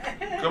bad.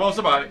 Come on,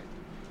 somebody.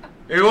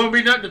 There won't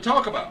be nothing to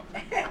talk about.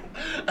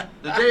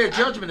 The day of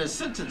judgment is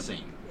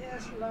sentencing.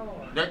 Yes,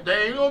 Lord.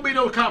 There ain't gonna be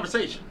no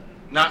conversation.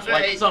 Not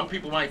like some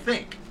people might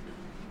think.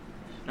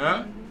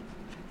 Huh?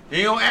 He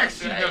ain't gonna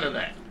ask you none of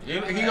that.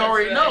 He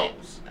already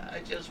knows. I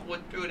just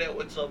went through that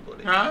with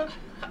somebody. Huh?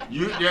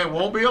 There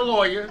won't be a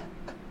lawyer.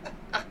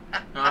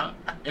 Huh?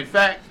 In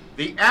fact,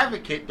 the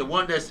advocate, the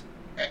one that's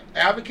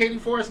advocating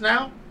for us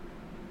now,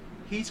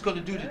 he's going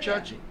to do the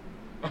judging.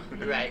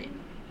 Right.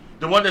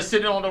 The one that's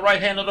sitting on the right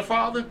hand of the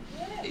Father,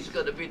 he's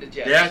going to be the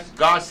judge. yes,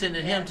 God's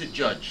sending him to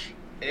judge.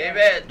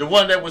 Amen. The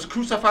one that was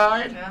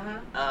crucified.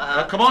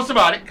 Come on,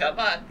 somebody. Come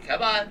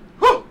on.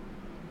 Whew.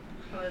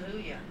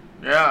 Hallelujah.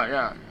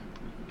 Yeah.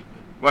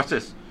 Watch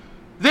this.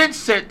 Then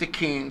said the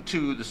king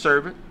to the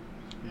servant,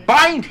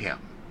 bind him,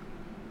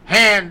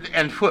 hand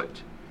and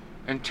foot,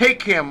 and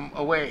take him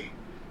away,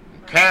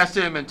 and cast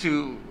him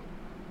into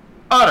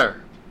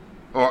outer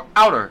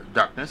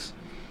darkness.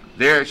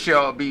 There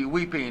shall be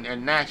weeping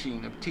and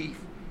gnashing of teeth,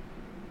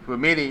 for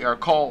many are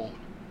called,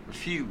 but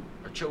few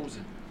are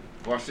chosen.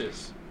 Watch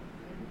this.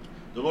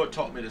 The Lord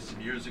taught me this some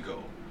years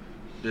ago.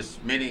 This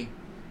many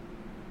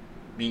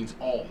means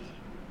all.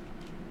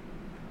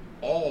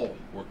 All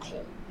were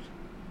called.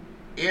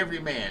 Every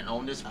man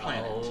on this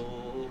planet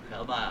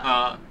come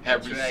on.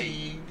 have That's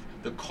received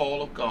the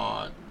call of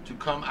God to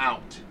come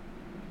out,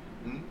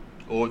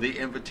 or the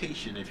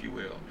invitation, if you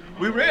will.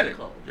 We read it.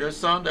 There's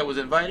some that was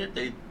invited.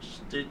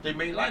 They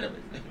made light of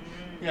it.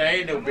 Yeah,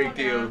 ain't no big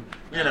deal.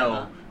 You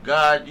know,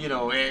 God.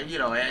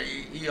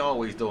 He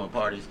always throwing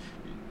parties.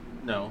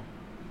 No,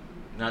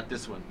 not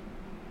this one.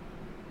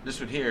 This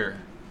one here.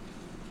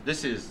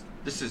 This is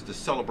the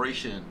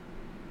celebration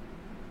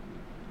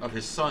of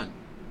His Son,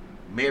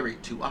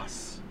 married to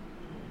us,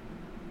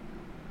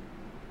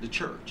 the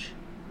church.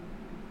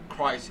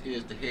 Christ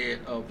is the head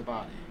of the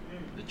body,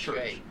 the church.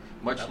 Right.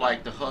 Much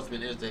like the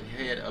husband is the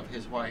head of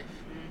his wife.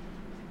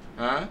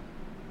 Huh?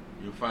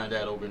 You'll find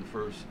that over in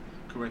 1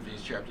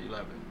 Corinthians chapter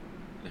 11.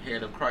 The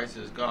head of Christ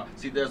is God.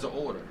 See, there's an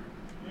order.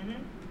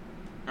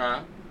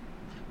 Huh?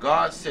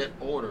 God set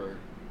order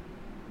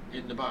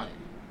in the body.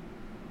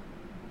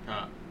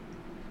 Huh?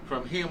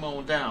 From Him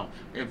on down,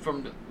 and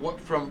from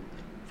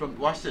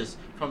watch this,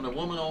 from the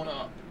woman on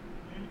up.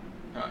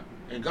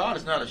 And God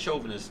is not a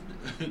chauvinist.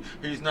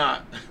 He's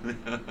not.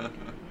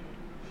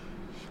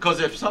 Because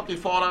if something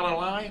fall out of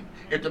line,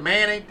 if the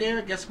man ain't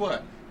there, guess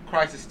what?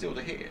 Christ is still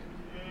the head.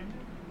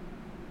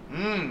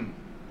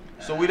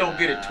 So we don't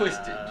get it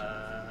twisted.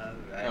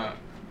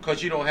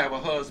 Because you don't have a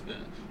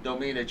husband, don't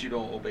mean that you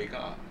don't obey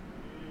God.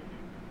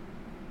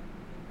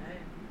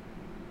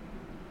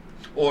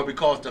 Or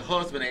because the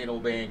husband ain't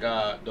obeying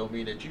God, don't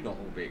mean that you don't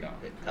obey God.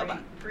 Come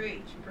on.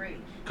 Preach.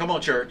 Come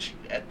on, church.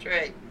 That's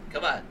right.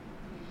 Come on.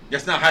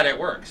 That's not how that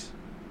works.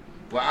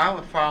 Well, I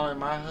was following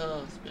my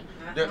husband.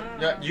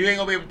 You ain't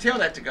gonna be able to tell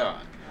that to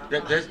God.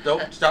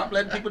 Don't stop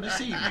letting people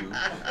deceive you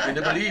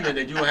into believing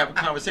that you will have a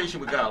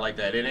conversation with God like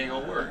that. It ain't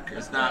gonna work.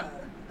 It's not.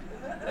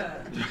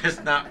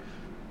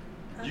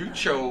 You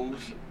chose.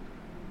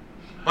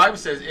 Bible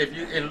says if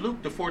you in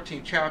Luke the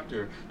 14th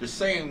chapter, the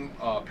same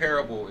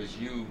parable is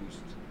used.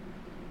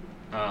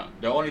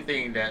 The only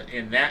thing that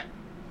in that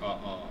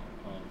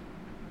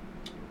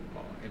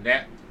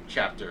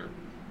chapter,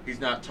 he's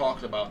not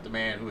talking about the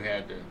man who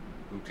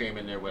came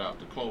in there without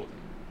the clothing.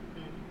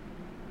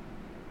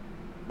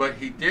 But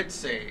he did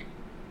say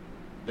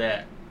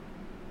that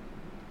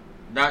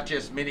not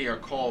just many are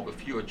called, but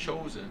few are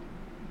chosen.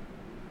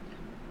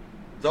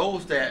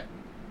 Those that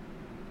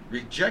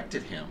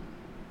rejected him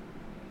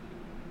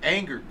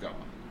angered God.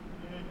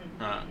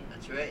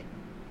 That's right.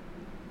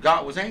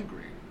 God was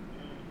angry.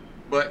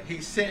 But he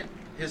sent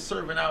his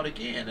servant out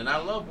again. And I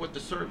love what the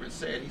servant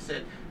said. He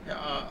said,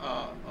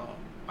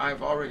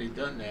 I've already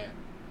done that.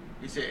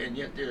 He said, and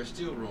yet there's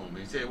still room.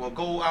 He said, well,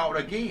 go out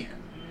again.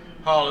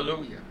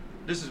 Hallelujah.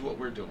 This is what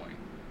we're doing.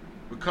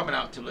 We're coming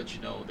out to let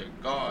you know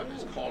that God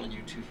is calling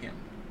you to Him.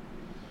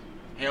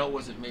 Hell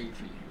wasn't made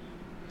for you.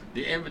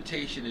 The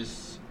invitation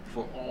is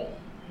for all.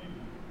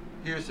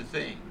 Here's the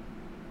thing.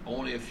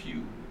 Only a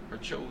few are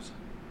chosen.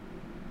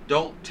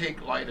 Don't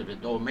take light of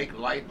it. Don't make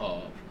light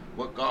of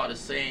what God is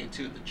saying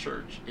to the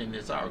church in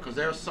this hour. Because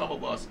there are some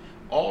of us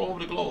all over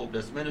the globe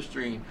that's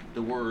ministering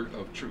the word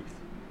of truth.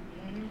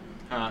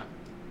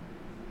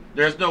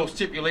 There's no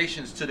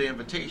stipulations to the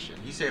invitation.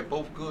 He said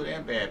both good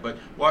and bad. But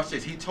watch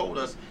this. He told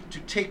us to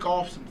take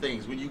off some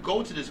things. When you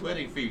go to this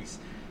wedding feast,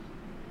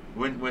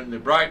 when the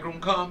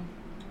bridegroom come,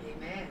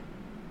 Amen.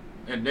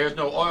 and there's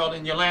no oil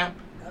in your lamp,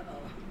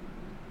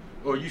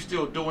 Uh-oh. or you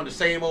still doing the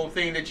same old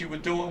thing that you were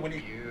doing when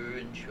he... You're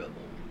in trouble.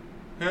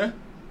 Huh?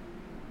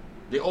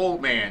 The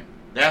old man,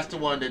 that's the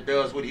one that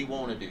does what he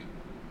want to do.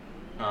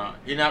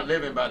 He's not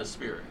living by the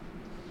Spirit.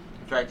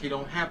 In fact, he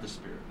don't have the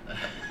Spirit.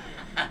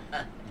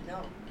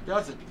 No. He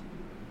doesn't.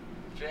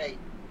 That's right.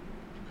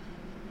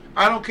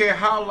 I don't care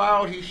how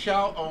loud he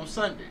shout on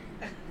Sunday.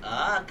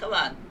 Come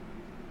on.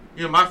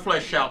 You know, my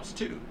flesh shouts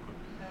too.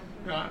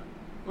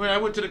 When I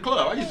went to the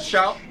club, I used to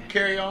shout,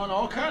 carry on,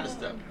 all kind of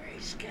stuff.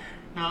 Praise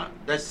God.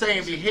 That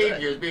same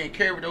behavior is being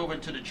carried over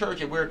into the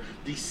church, and we're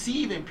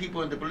deceiving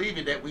people into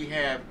believing that we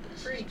have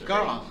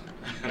God.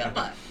 Come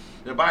on.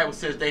 The Bible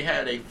says they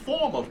had a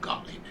form of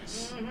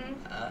godliness,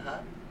 Uh-huh.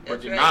 but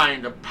That's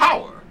denying the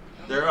power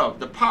thereof.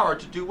 The power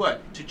to do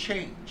what? To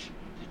change.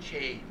 To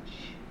change.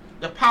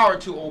 The power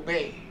to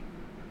obey.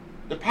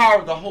 The power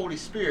of the Holy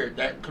Spirit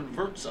that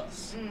converts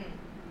us.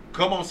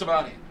 Come on,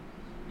 somebody.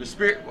 The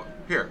Spirit,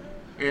 here,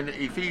 in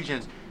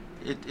Ephesians,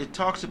 it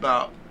talks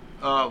about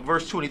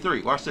verse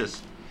 23. Watch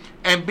this.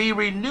 And be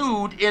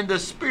renewed in the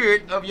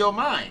spirit of your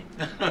mind.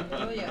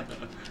 Hallelujah.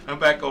 I'm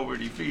back over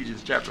to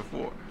Ephesians chapter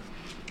 4,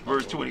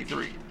 verse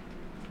 23.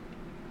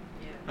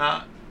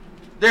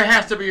 There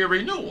has to be a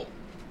renewal.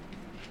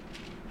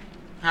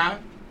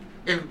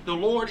 If the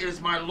Lord is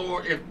my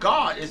Lord, if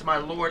God is my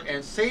Lord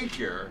and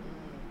Savior,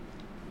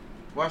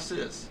 watch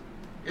this.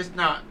 It's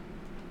not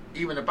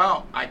even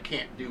about I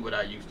can't do what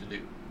I used to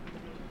do.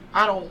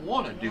 I don't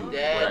want to do what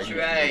I used to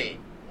do.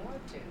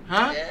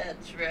 Huh?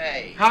 That's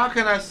right. How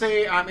can I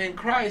say I'm in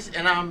Christ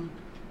and I'm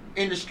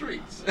in the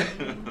streets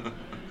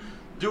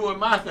doing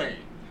my thing?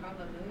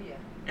 Hallelujah.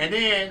 And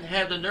then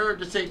have the nerve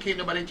to say, can't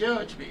nobody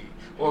judge me?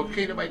 Or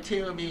can't nobody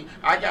tell me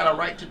I got a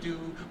right to do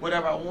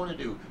whatever I want to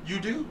do? You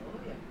do?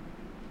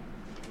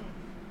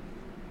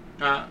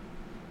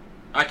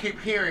 I keep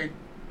hearing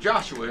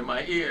Joshua in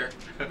my ear.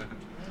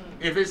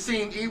 If it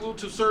seemed evil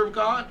to serve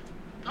God,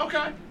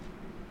 okay.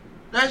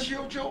 That's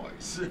your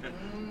choice.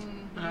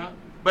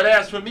 But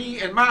as for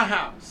me and my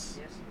house,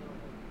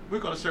 we're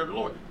going to serve the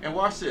Lord. And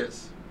watch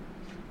this.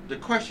 The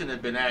question has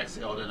been asked,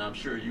 Elder, and I'm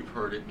sure you've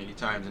heard it many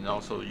times, and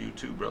also you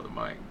too, Brother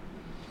Mike,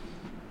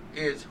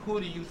 is who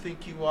do you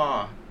think you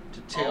are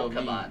to tell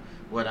me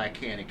what I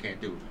can and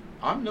can't do?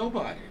 I'm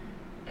nobody.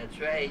 That's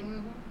right.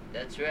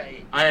 That's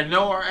right. I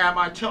know, or am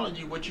I telling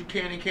you what you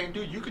can and can't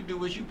do? You can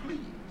do as you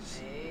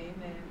please.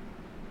 Amen.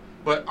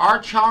 But our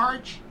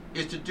charge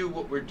is to do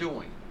what we're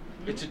doing.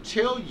 It's to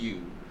tell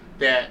you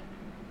that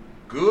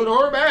good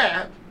or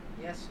bad,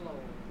 yes, Lord,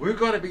 we're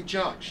going to be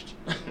judged.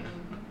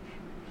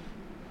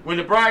 When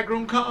the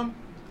bridegroom comes,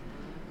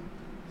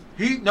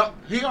 he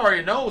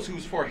already knows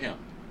who's for him.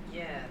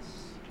 yes.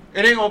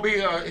 It ain't going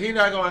to be, he's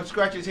not going to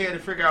scratch his head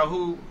and figure out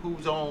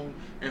who's on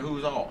and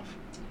who's off.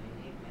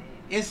 Amen.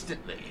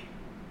 Instantly.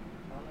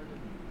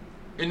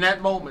 Hallelujah. In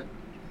that moment,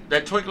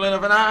 that twinkling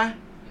of an eye,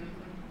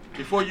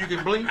 before you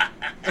can blink.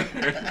 So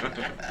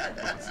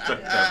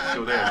there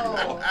you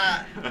go.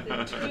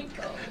 The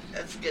twinkle.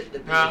 That's getting to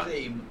be a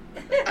theme.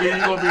 Either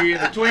you're going to be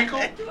in the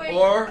twinkle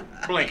or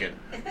blinking.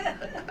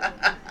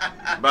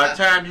 By the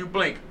time you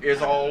blink,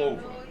 it's all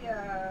over.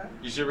 Hallelujah.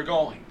 You see where we're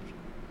going.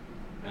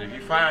 And if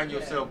you find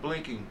yourself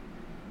blinking,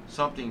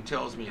 something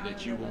tells me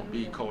that you won't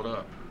be caught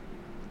up.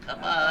 Come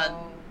on.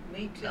 Oh,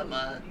 me too. Come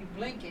on. You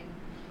blinking.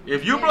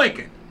 If you're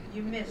blinking,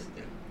 You missed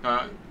it.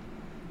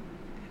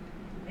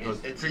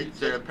 because It's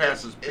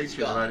pastors it's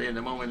preaching gone. right in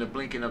the moment of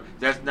blinking up.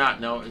 It's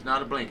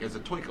not a blink, it's a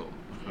twinkle.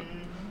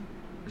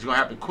 It's going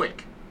to happen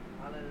quick.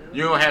 Hallelujah.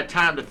 You don't have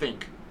time to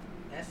think.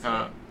 That's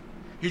it.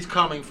 He's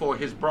coming for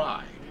his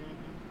bride.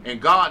 And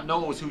God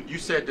knows who, you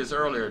said this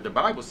earlier, the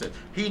Bible says,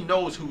 he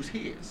knows who's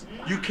his.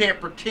 You can't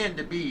pretend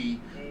to be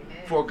Amen.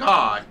 for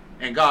God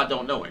and God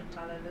don't know it.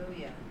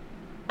 Hallelujah.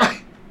 That's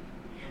good.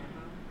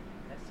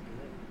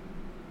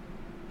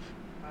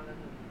 Hallelujah.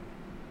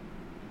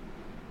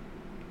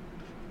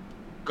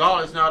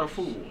 God is not a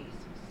fool. Jesus.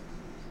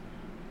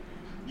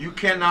 You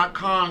cannot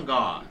con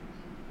God.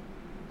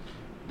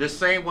 The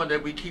same one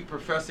that we keep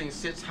professing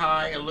sits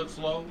high and looks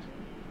low,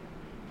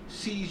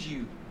 sees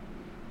you.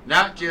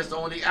 Not just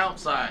on the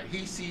outside.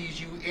 He sees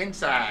you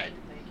inside.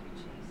 Thank you,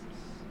 Jesus.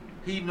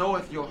 He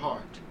knoweth your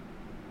heart.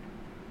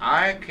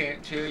 I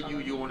can't tell you,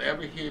 you won't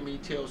ever hear me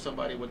tell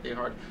somebody what their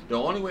heart. The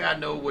only way I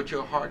know what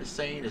your heart is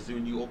saying is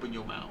when you open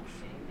your mouth.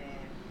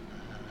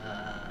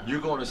 Amen.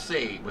 You're going to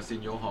say what's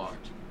in your heart.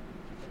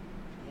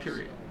 Yes,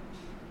 Period. Lord.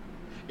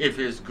 If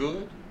it's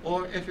good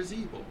or if it's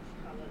evil.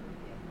 Hallelujah.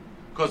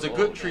 Because a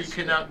good Oh, tree that's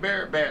cannot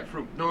bear bad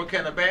fruit, nor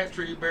can a bad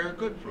tree bear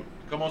good fruit.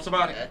 Come on,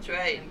 somebody. That's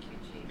right. Thank you,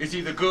 Jesus. It's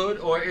either good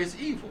or it's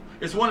evil.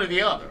 It's one or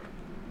the other.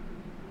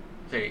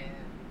 See, Amen.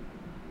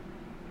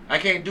 I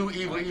can't do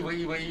evil,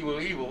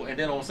 and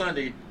then on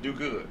Sunday do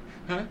good.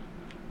 Huh?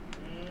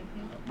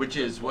 Which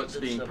is what's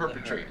That's being something to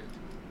perpetrated.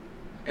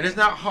 And it's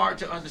not hard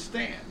to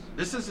understand.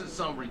 This isn't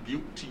some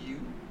rebuke to you.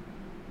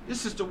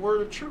 This is the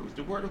word of truth,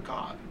 the word of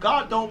God.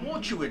 God don't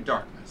want you in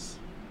darkness.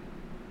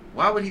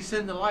 Why would he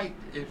send the light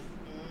if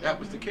that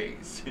was the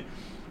case?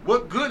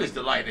 What good is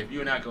the light if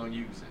you're not going to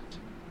use it?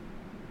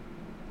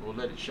 Or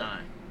let it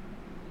shine?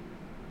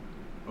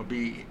 Or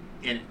be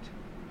in it?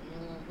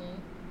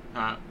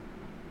 Huh?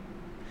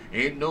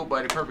 Ain't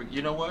nobody perfect.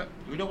 You know what?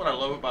 You know what I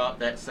love about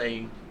that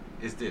saying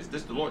is this.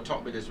 The Lord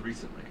taught me this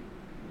recently.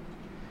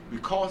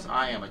 Because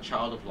I am a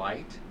child of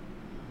light,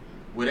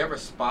 whatever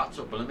spots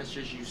or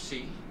blemishes you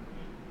see,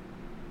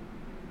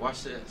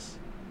 watch this.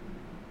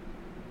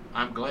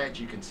 I'm glad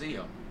you can see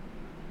them,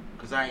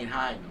 because I ain't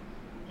hiding them.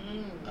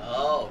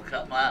 Oh,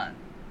 come on.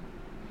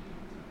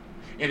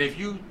 And if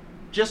you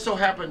just so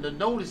happen to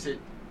notice it,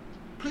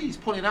 please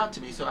point it out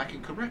to me so I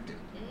can correct it.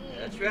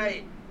 That's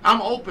right.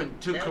 I'm open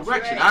to That's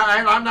correction.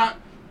 right. I'm not.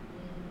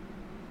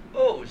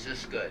 Oh, is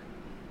this good?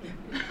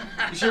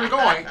 You see where we're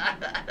going?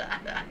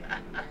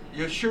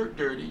 Your shirt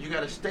dirty. You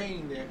got a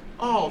stain there.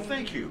 Oh,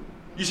 thank you.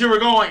 You see where we're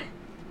going?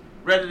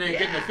 Rather than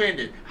getting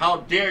offended. How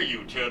dare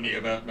you tell me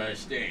about my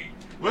stain?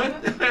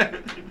 What?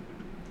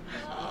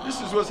 This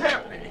is what's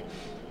happening.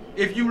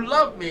 If you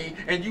love me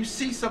and you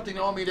see something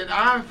on me that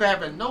I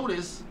haven't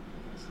noticed,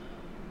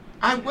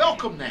 I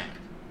welcome that.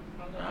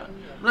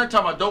 I'm not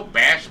talking about don't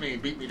bash me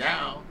and beat me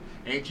down.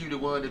 Ain't you the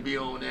one to be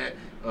on that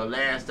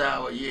last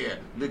hour? Yeah,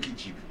 look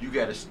at you. You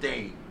got a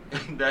stain.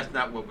 That's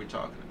not what we're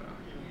talking about.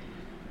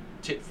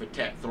 Tit for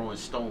tat, throwing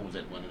stones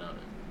at one another.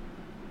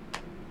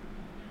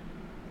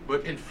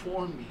 But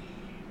inform me.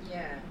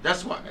 Yeah.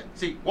 That's why.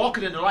 See,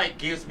 walking in the light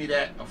gives me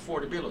that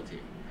affordability.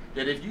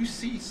 That if you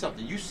see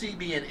something, you see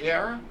me in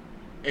error,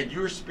 and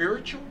you're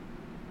spiritual,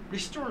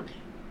 restore me.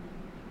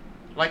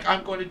 Like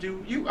I'm going to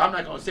do you. I'm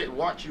not going to sit and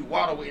watch you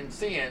wallow in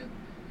sin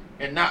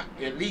and not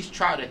at least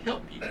try to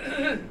help you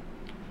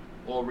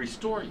or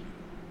restore you.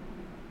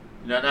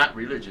 No, not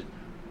religious,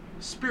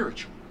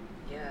 spiritual.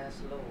 Yes,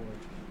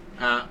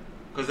 Lord.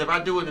 Because if I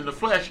do it in the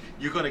flesh,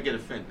 you're going to get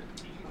offended.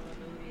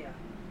 Hallelujah.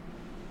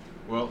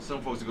 Well,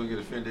 some folks are going to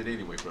get offended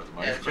anyway, Brother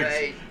Mike. That's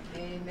right.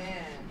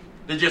 Amen.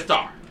 They just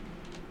are.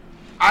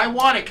 I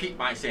want to keep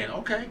my sin.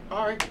 Okay,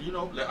 all right. You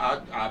know,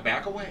 I'll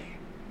back away.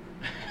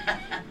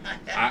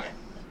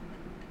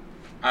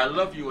 I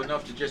love you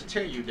enough to just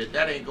tell you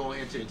that ain't going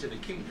to enter into the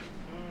kingdom.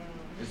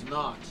 It's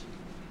not.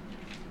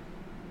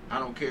 I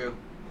don't care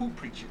who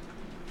preaches.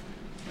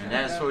 And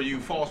as for you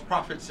false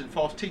prophets and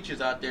false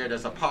teachers out there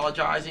that's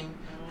apologizing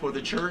for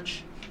the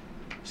church,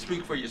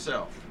 speak for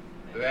yourself.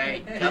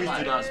 Right. Please Come on.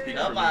 do not speak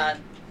Come for on.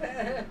 me.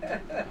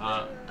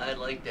 I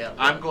like that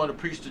one. I'm going to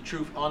preach the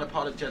truth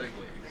unapologetically.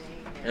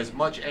 As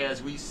much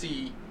as we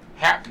see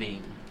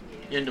happening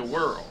in the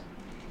world.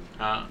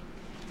 Thank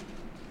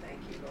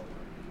you,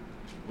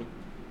 Lord.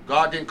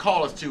 God didn't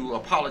call us to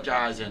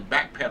apologize and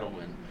backpedal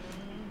and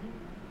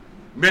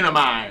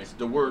minimize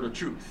the word of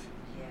truth.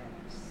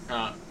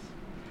 Yes.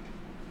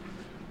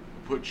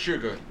 Put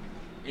sugar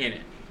in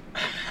it.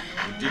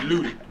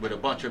 Dilute it with a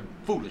bunch of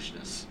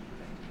foolishness.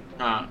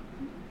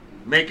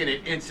 Making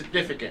it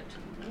insignificant.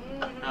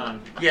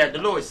 Yeah, the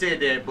Lord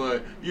said that,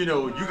 but you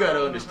got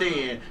to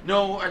understand.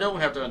 No, I don't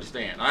have to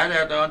understand. I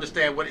have to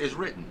understand what is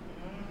written.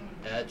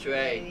 That's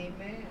right.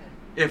 Amen.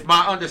 If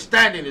my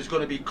understanding is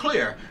going to be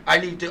clear, I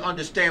need to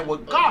understand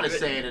what God is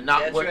saying and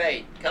not That's what. That's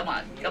right. Come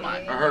on. Come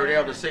on. I heard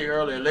Elder say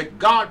earlier, let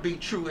God be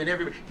true in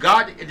every.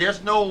 God,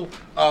 there's no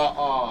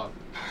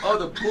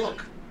other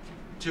book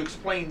to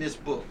explain this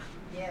book.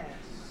 Yes.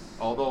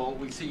 Although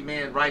we see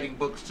men writing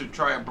books to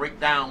try and break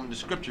down the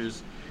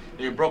scriptures,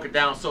 they broke it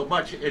down so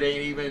much it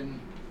ain't even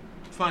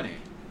funny.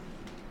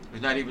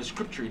 It's not even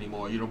scripture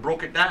anymore.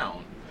 Broke it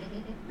down.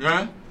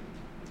 Huh?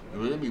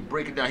 Well, let me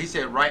break it down. He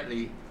said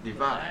rightly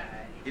divide.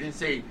 He didn't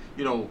say,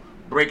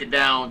 break it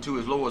down to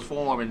its lowest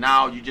form and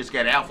now you just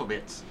got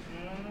alphabets.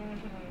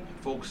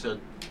 Folks are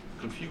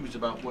confused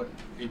about what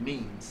it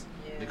means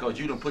because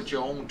you don't put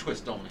your own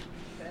twist on it.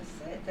 That's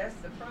it. That's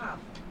the problem.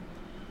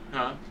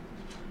 Huh?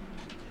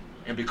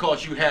 And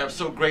because you have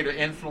so great an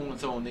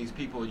influence on these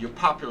people, you're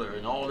popular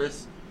and all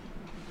this,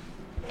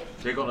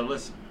 they're going to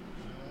listen.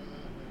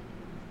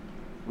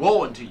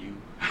 Woe unto you.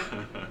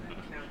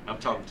 I'm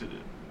talking to the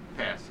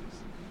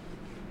pastors,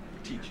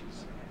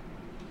 teachers,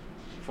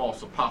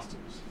 false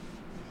apostles,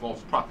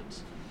 false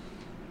prophets,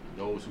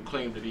 those who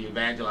claim to be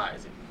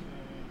evangelizing.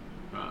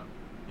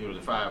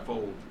 The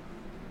fivefold.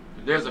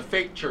 There's a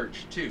fake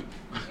church too.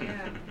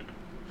 Yeah.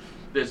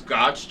 There's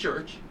God's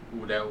church,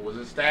 that was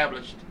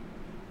established.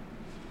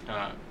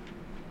 And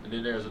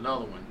then there's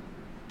another one,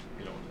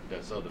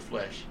 that's of the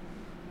flesh.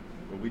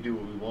 But we do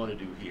what we want to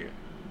do here.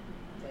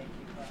 Thank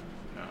you,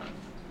 Father.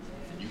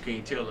 And you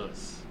can't tell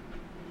us.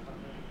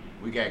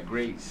 We got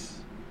grace.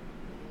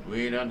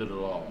 We ain't under the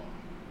law.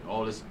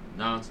 All this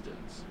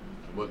nonsense.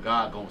 What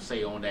God gonna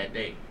say on that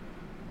day.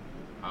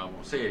 I'm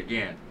gonna say it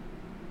again.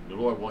 The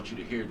Lord wants you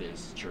to hear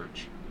this,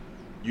 church.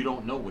 You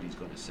don't know what He's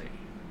gonna say.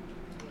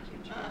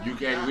 You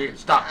can't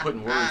stop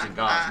putting words in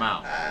God's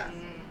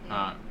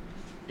mouth.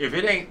 If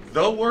it ain't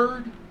the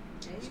word,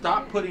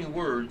 stop putting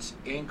words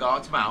in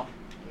God's mouth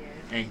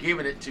and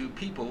giving it to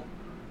people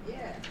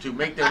Yeah. to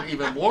make them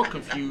even more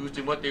confused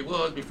than what they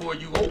was before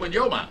you opened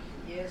your mouth.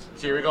 Yes.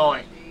 See, we're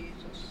going.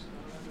 Jesus.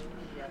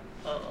 Hallelujah.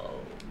 Oh.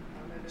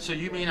 So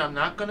you mean I'm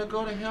not gonna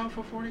go to hell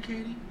for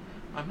fornicating?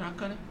 I'm not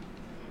gonna.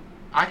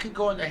 I can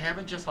go into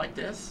heaven just like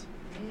this.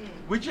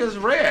 We just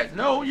read.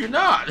 No, you're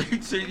not.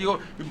 He said you're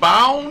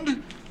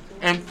bound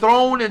and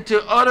thrown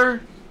into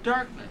utter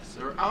darkness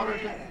or outer.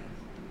 Yeah.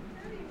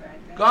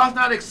 God's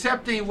not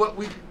accepting what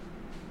we. Come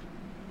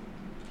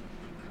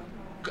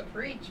on.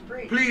 Preach,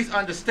 preach. Please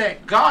understand.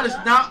 God is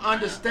not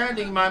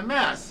understanding my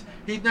mess.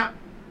 He's not.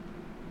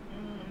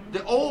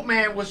 The old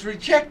man was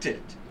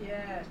rejected.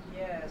 Yes,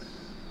 yes.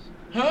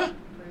 Huh?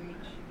 Preach.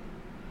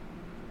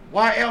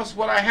 Why else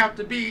would I have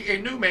to be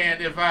a new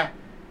man if I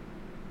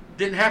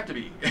didn't have to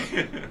be?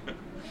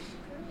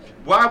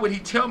 Why would he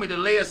tell me to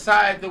lay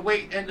aside the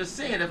weight and the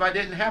sin if I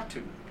didn't have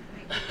to?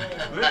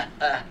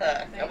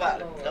 Come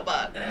on, come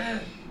on.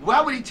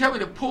 Why would he tell me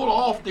to pull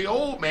off the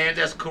old man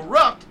that's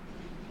corrupt?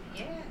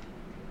 Yeah.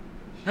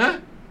 Huh?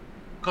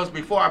 Because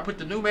before I put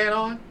the new man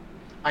on,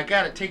 I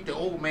got to take the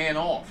old man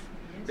off.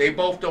 They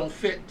both don't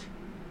fit.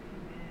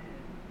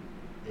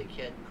 They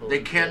can't They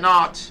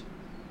cannot.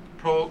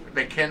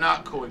 They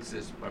cannot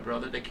coexist, my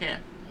brother. They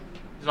can't.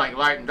 It's like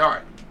light and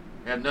dark.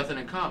 They have nothing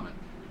in common.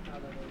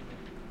 Hallelujah.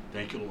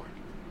 Thank you, Lord.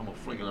 I'm gonna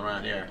fling it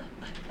around there.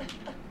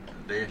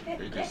 They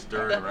just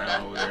stirring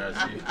around over there.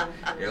 I see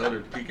the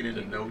elder peeking in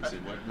the notes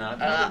and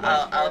whatnot.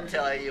 I'll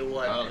tell you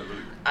what. Hallelujah.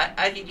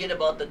 I can get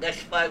about the next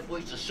 5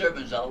 weeks of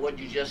sermons on what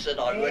you just said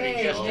already.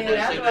 Hey, Just in man,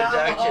 this that's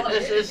what I'm-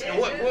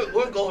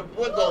 introduction.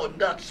 We're going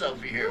nuts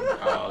over here.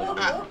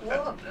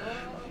 Hallelujah.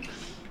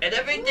 And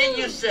everything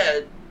you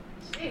said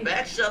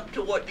backs up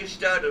to what you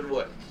started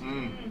with.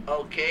 Mm.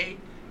 Okay,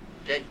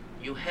 that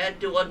you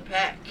had to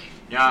unpack.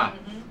 Yeah.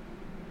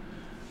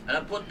 And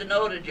I put the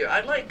note in here.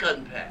 I like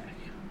unpack.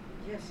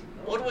 Yes.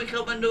 What do we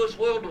come into this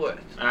world with?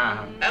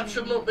 Uh-huh.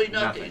 Absolutely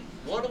nothing. Nothing.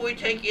 What are we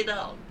taking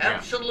out? Yeah.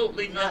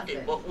 Absolutely nothing.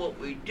 Nothing. But what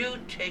we do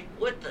take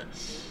with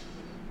us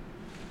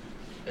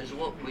is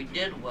what we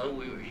did while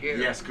we were here.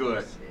 Yes,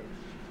 good.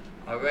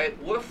 All right?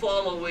 We're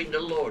following the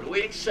Lord.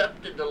 We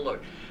accepted the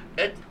Lord.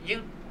 And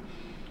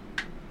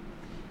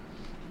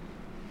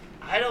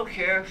I don't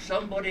care if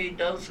somebody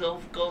goes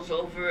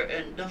over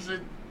and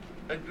doesn't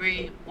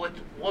agree with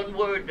one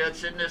word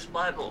that's in this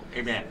Bible.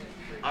 Amen.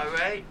 All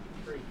right?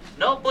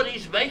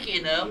 Nobody's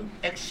making them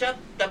accept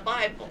the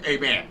Bible.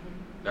 Amen.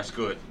 That's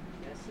good.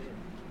 That's it.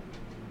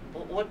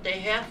 But what they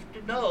have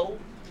to know,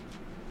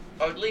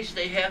 or at least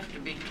they have to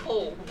be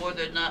told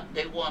whether or not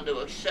they want to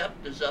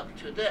accept, is up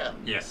to them.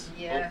 Yes.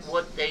 Yes. But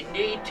what they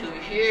need to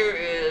hear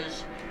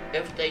is,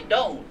 if they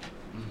don't,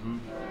 Mm-hmm.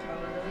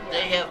 Hallelujah.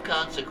 they have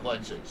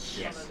consequences.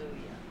 Yes. Hallelujah.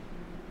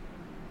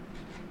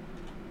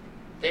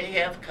 They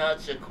have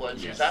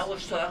consequences. Yes. I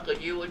was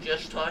talking. You were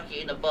just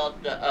talking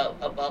about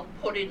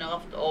putting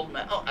off the old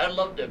man. Oh, I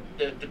love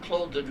the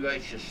clothed in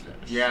righteousness.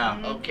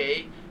 Yeah.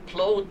 Okay,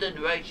 clothed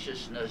in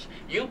righteousness.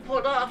 You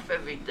put off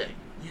everything.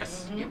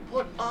 Yes. You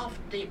put off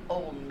the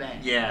old man.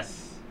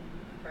 Yes.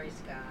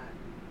 Praise God.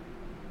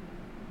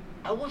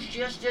 I was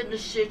just in a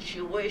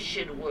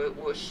situation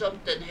where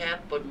something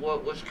happened where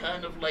it was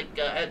kind of like,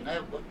 and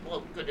I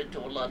won't get into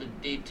a lot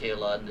of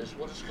detail on this,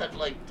 but it's kind of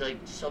like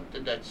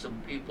something that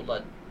some people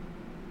that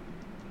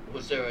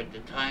was there at the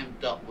time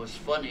thought was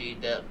funny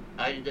that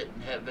I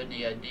didn't have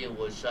any idea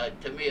was,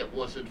 to me it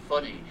wasn't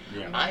funny.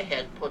 Yeah. I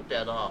had put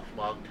that off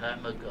a long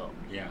time ago,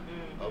 Yeah.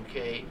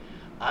 okay?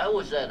 I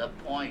was at a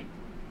point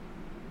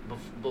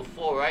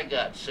before I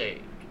got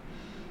saved.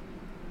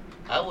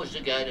 I was the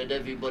guy that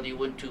everybody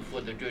went to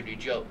for the dirty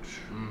jokes,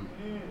 Mm.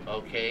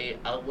 okay?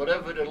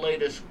 Whatever the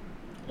latest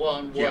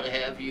one, what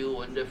Yeah. have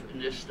you, and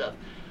this stuff.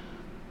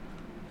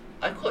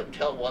 I couldn't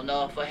tell one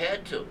off. I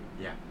had to.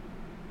 Yeah.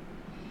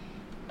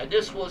 And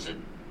this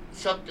wasn't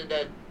something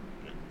that,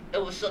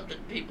 it was something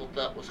people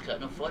thought was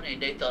kind of funny.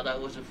 They thought I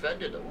was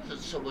offended. I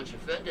wasn't so much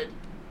offended.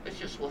 It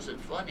just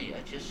wasn't funny.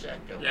 I just sat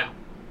there. Yeah.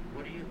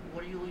 What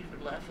are you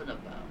even laughing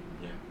about?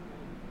 Yeah.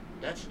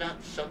 That's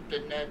not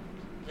something that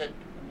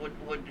would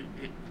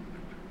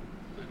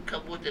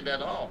come with it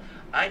at all.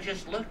 I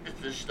just looked at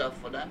this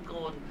stuff and I'm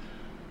going,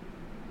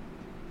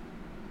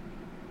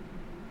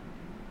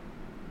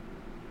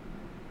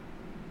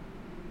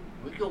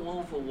 we go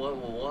over while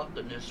we're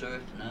walking this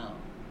earth now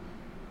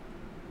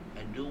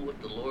and do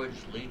what the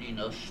Lord's leading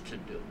us to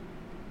do.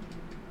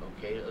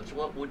 Okay, that's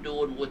what we're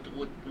doing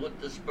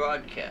with this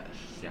broadcast.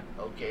 Yeah.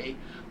 Okay,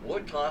 we're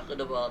talking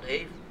about,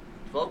 hey,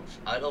 folks,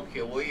 I don't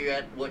care where you're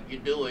at, what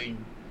you're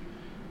doing.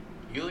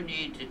 You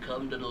need to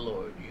come to the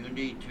Lord. You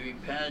need to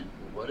repent,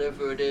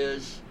 whatever it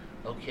is.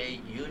 Okay,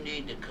 you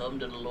need to come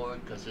to the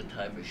Lord because the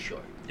time is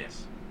short.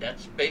 Yes.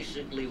 That's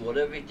basically what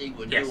everything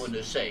we're Yes. doing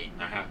is saying.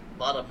 Uh-huh.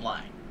 Bottom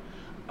line.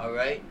 All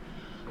right?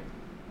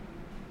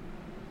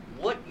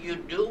 What you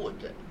do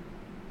with it,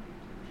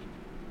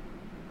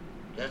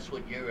 that's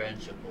what you're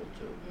answerable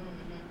to.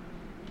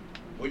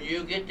 When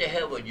you get to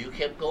heaven, you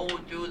kept going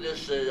through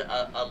this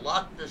a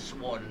lot this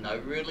morning. I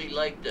really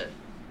liked it.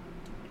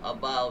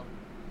 About,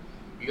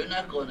 you're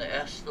not going to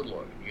ask the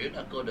Lord. You're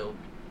not going to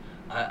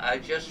I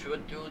just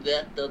went through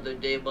that the other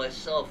day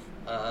myself,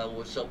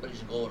 where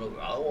somebody's going over,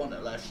 I want to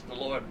bless the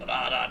Lord, but you're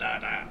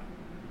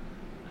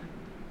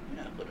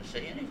not going to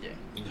say anything.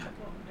 Yeah.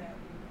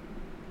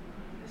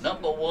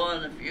 Number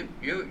one,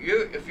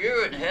 if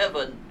you're in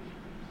heaven,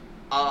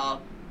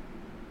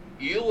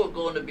 you are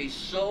going to be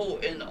so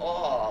in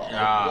awe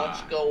of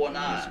what's going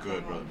on. That's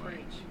good, Brother Mike.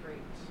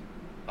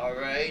 All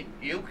right,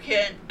 you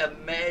can't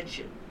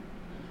imagine.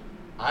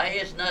 Eye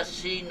has not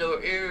seen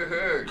nor ear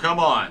heard Come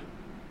on.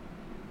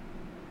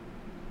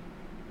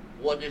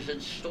 what is in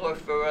store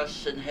for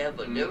us in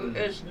heaven. Mhm.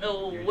 There is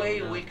no You way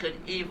don't know. we could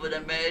even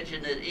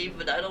imagine it.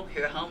 Even I don't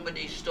care how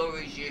many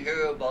stories you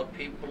hear about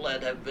people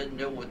that have been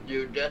there with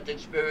near-death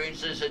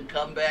experiences and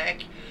come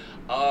back,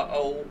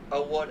 or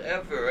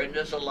whatever. And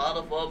there's a lot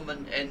of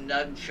them, and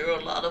I'm sure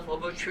a lot of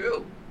them are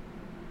true.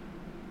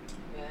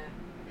 Yeah.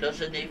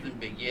 Doesn't even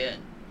begin.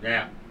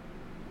 Yeah.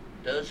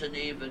 Doesn't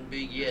even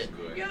begin. That's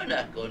good. You're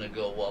not going to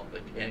go up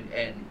and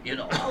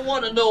I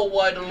want to know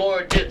why the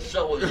Lord did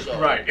so and so.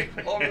 Right.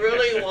 Oh,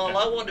 really? Well,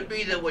 I want to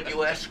be there when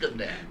you ask him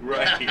that.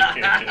 Right.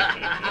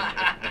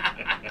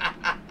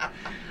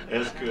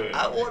 That's good.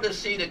 I want to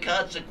see the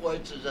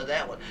consequences of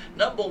that one.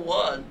 Number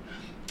one,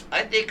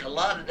 I think a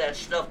lot of that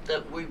stuff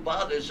that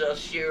bothers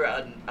us here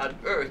on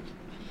earth,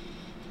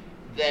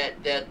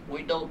 that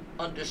we don't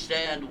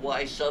understand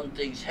why some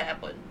things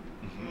happen.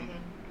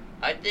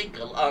 I think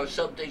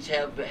some things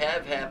have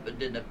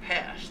happened in the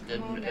past,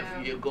 Come on and now.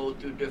 if you go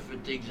through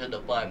different things in the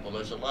Bible,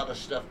 there's a lot of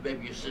stuff.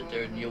 Maybe you sit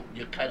there and you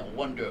kind of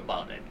wonder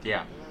about it.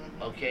 Yeah.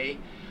 Okay,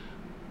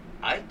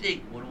 I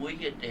think when we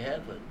get to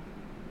heaven,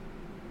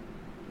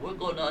 we're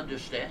going to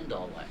understand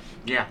all that.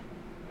 Yeah.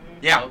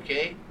 Yeah.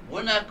 Okay,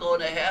 we're not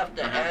going to have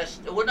to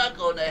ask. We're not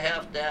going to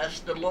have to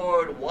ask the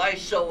Lord why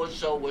so and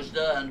so was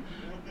done.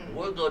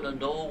 We're going to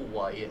know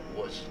why it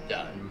was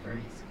done. Praise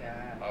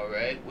God. All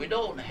right, we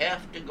don't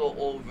have to go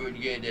over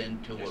and get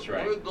into That's it.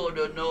 right. We're going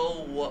to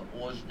know what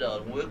was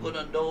done. We're going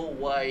to know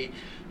why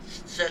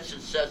such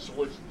and such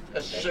was a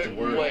That's the certain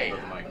word, way.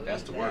 Brother Mike. believe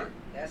That's the that. word.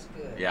 That's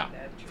good. Yeah.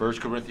 That's true. 1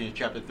 Corinthians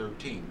chapter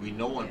 13. We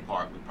know in Yeah.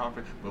 part, we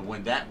profit, but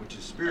when that which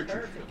is spiritual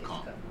Perfect shall is come,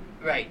 coming.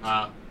 Right.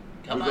 we're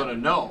Come on. going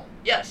to know.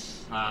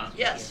 Yes.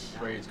 Yes.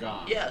 Praise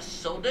God. Yes.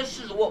 So this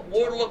is what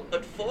we're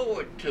looking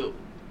forward to.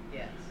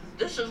 Yes.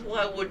 This is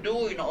why we're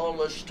doing all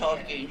this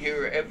talking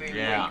here every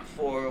Yeah. week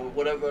for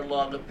whatever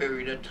long a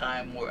period of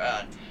time we're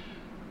on.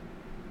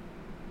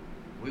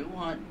 We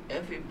want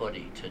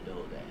everybody to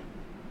know that.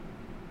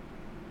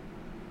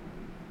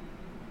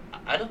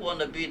 I don't want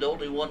to be the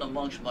only one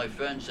amongst my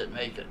friends that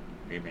make it.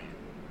 Amen.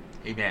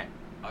 Amen.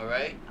 All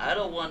right? I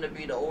don't want to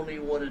be the only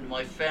one in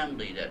my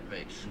family that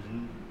makes it.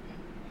 Mm-hmm.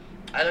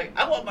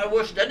 I want my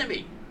worst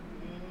enemy.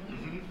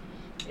 Mm-hmm.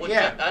 Which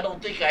Yeah. I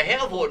don't think I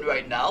have one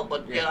right now,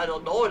 but Yeah. I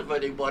don't know of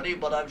anybody,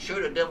 but I'm sure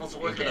the devil's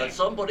working Okay. on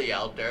somebody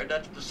out there.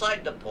 That's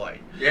beside the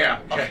point. Yeah.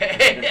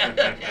 Okay.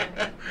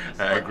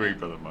 I agree,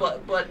 Brother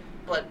Mike.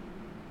 But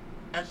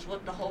that's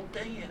what the whole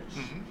thing is.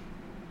 Mhm.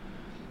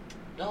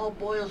 It all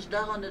boils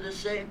down to the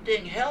same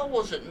thing. Hell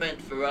wasn't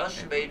meant for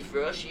us, made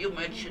for us. You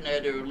mentioned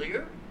that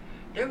earlier.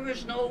 There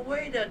is no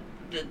way that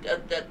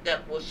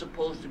was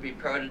supposed to be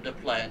part of the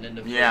plan in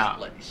the Yeah. first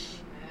place.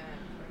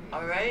 Yeah,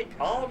 All right.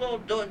 All you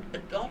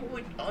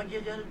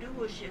gotta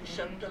do is you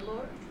accept the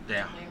Lord.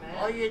 Yeah.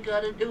 All you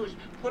gotta do is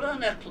put on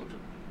the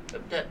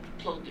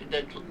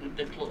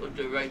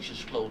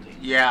righteous clothing.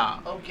 Yeah.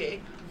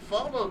 Okay.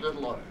 Follow the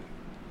Lord.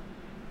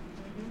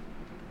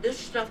 This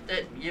stuff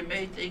that you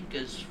may think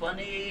is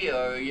funny,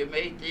 or you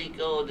may think,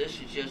 oh, this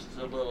is just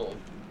a little.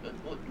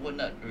 We're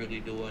not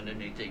really doing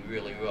anything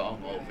really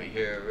wrong over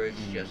here.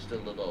 It's just a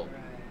little.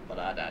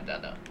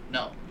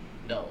 No.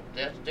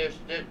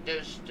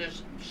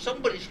 There's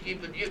somebody's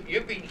keeping you.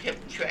 You're being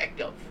kept track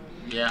of.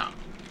 Yeah.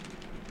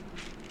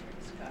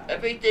 Praise God.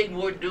 Everything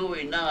we're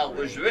doing now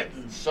was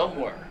written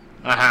somewhere.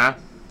 Uh-huh.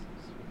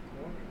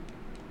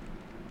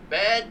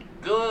 Bad,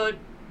 good,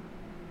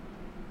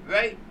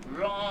 right,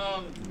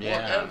 wrong,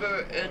 Yeah.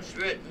 whatever. It's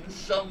written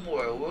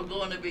somewhere. We're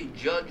going to be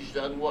judged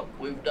on what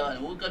we've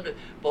done.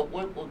 But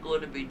what we're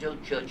going to be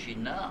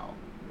judging now.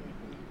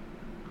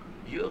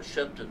 You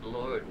accepted the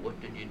Lord. What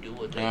did you do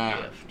with that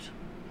Yeah. gift?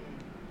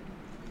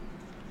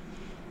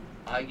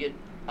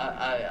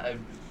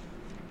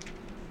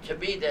 To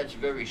me, that's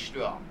very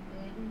strong.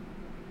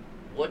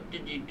 What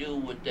did you do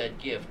with that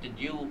gift?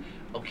 You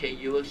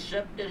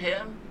accepted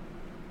Him?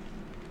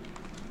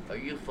 Are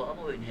you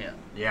following Him?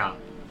 Yeah.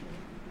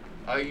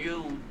 Are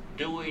you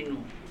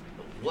doing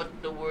what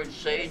the Word's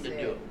saying That's to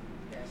it. do?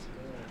 That's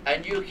good.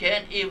 And you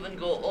can't even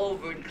go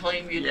over and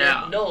claim you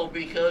Yeah. didn't know,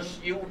 because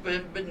you've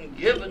been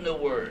given the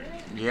Word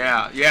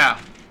Yeah. Yeah.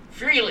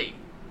 freely.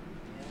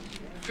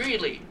 Yeah.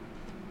 Freely.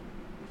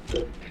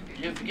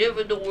 You've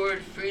given the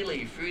Word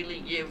freely. Freely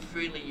give,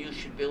 freely you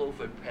should be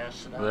over and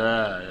pass it on.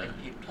 Yeah.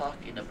 And keep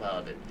talking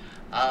about it.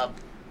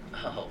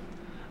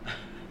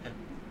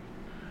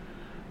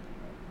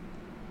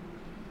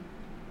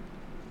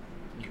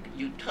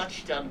 You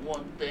touched on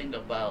one thing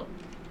about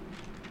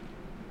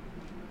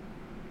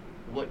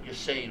what you're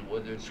saying,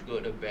 whether it's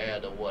good or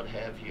bad or what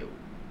have you.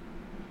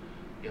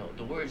 You know,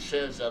 the word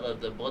says, out of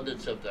the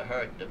abundance of the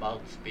heart, the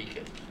mouth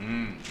speaketh.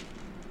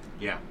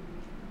 Yeah.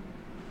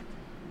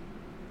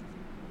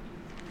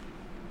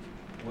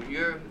 When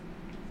you're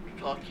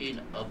talking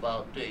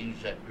about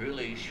things that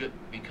really should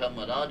be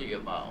coming out of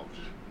your mouth,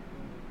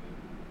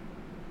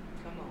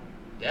 Come on.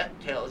 that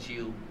tells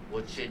you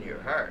what's in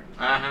your heart.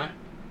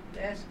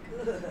 That's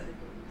good.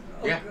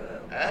 Oh, Yeah.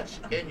 good. That's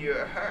in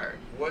your heart,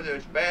 whether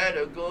it's bad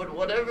or good,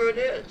 whatever it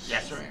is.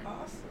 That's right.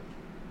 Awesome.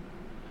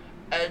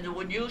 And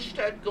when you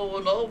start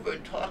going over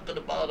and talking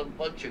about a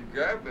bunch of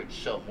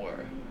garbage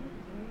somewhere,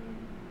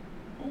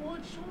 who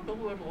in the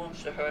world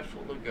wants a heart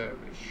full of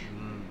garbage?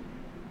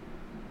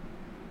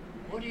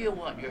 What do you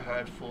want your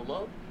heart full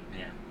of?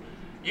 Yeah.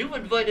 You've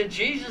invited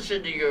Jesus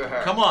into your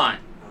heart. Come on.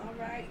 All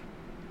right.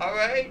 All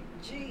right?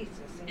 Jesus.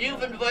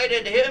 You've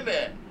invited him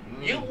in.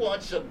 You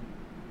want some...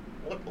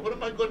 What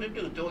am I going to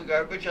do? Throw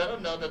garbage on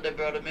him now that they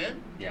brought him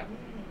in? Yeah.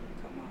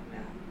 Come on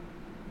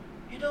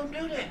now. You don't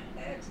do that.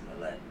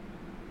 Excellent.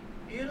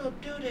 You don't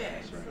do that.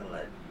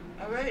 Excellent.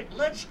 All right?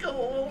 Let's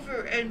go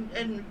over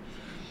and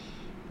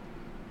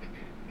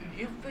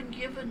you've been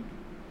given...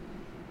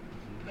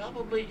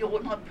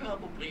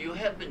 you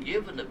have been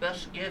given the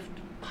best gift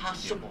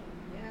possible.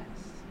 Yes.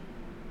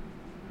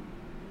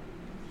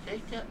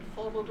 Take that and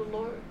follow the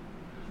Lord.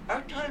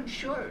 Our time's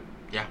short.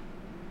 Yeah.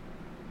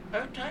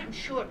 Our time's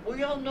short.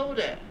 We all know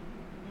that.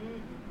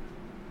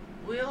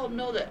 We all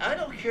know that. I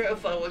don't care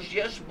if I was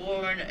just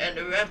born and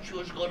the rapture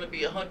was going to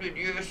be 100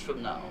 years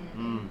from now.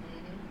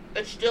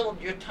 It's still,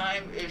 your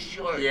time is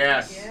short.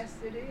 Yes. Yes,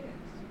 it is.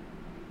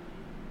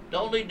 The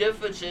only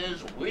difference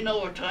is we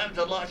know our time's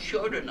a lot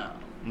shorter now.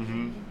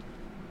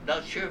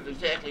 Not sure of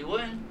exactly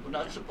when. We're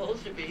not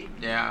supposed to be.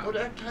 Yeah. But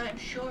our time's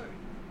short.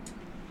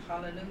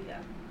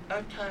 Hallelujah.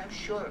 Our time's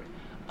short.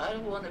 I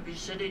don't want to be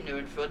sitting there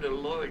in front of the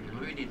Lord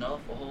reading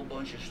off a whole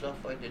bunch of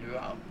stuff I did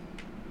wrong.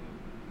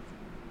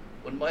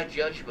 When my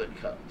judgment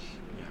comes,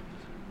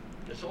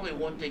 there's only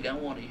one thing I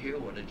want to hear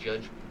when the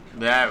judgment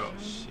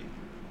comes.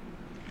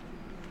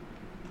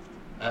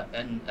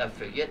 And I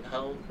forget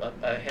how,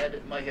 I had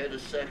it in my head a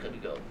second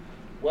ago.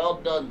 Well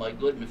done, my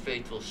good and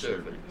faithful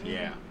servant.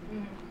 Yeah.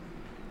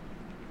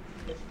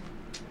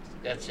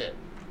 That's it.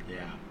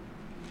 Yeah.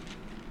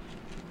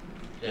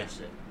 That's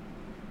it.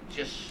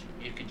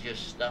 You could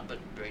just stop it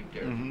right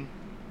there.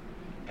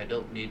 I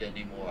don't need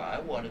any more. I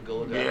want to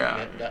go there.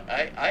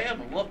 Yeah. I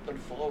am looking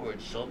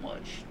forward so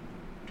much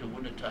to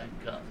when the time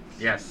comes.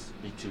 Yes,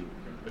 me too.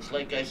 It's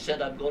like I said,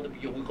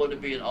 we're going to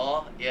be in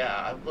awe.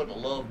 Yeah, I'm going to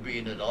love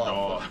being in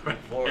awe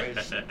for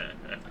his.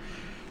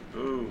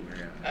 Ooh,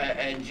 yeah.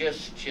 And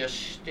just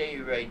stay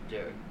right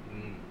there.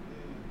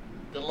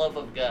 The love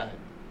of God.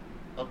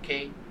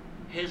 Okay?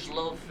 His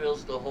love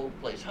fills the whole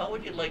place. How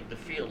would you like to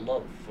feel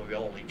love for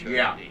all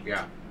eternity?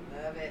 Yeah.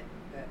 Love it.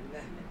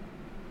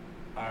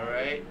 All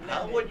right?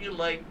 How would you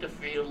like to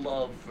feel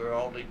love for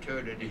all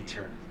eternity?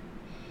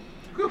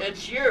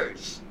 It's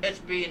yours. It's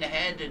being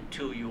handed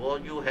to you. All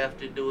you have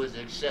to do is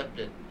accept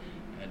it.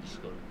 And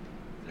just go.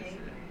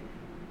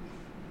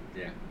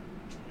 Yeah.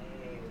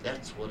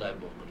 That's what I'm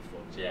looking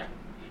for. Yeah.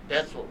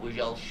 That's what we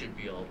all should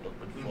be all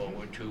looking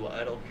forward to.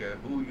 I don't care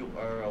who you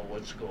are or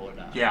what's going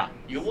on. Yeah.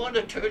 You want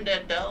to turn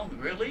that down?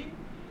 Really?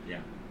 Yeah.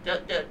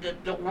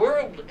 The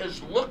world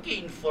is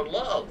looking for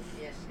love.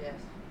 Yes.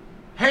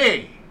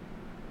 Hey.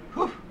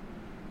 Whew.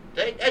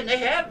 They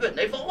have been.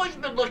 They've always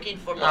been looking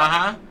for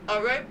love.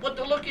 All right? But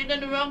they're looking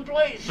in the wrong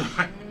place.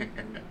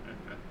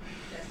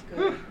 That's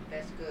good.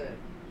 That's good.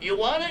 You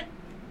want it?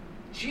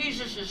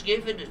 Jesus has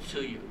given it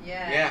to you.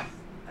 Yes. Yeah.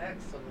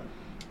 Excellent.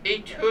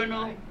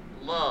 Eternal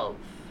love.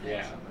 Yeah.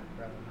 Excellent,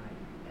 Brother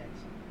Mike.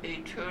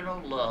 Excellent.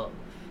 Eternal love.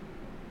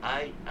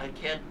 I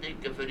can't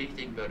think of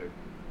anything better.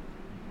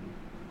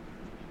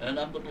 And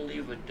I'm going to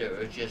leave it there.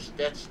 It's just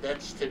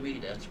that's to me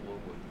that's where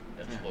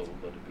we're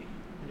going to be.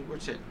 And the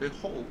word said,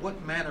 "Behold, what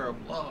manner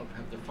of love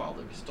have the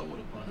Father bestowed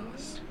upon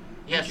us."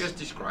 Yes. You just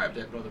described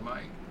that, Brother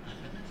Mike.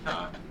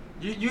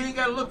 You ain't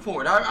got to look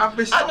for it. I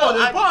bestowed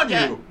it upon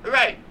you.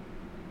 Right.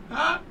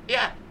 Huh?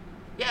 Yeah.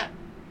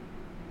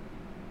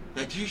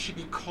 That you should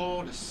be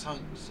called the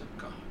sons of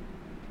God.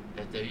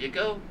 There you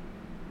go.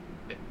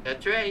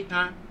 That's right.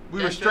 Huh? We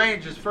were That's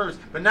strangers first,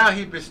 but now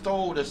He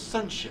bestowed a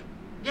sonship,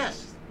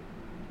 Yes.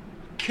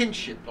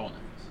 kinship on us.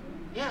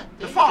 Yeah. The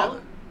there you Father.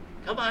 go.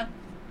 Come on.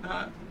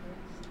 Huh?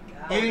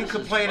 God. He didn't this is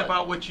complain fun.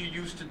 about what you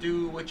used to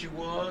do, what you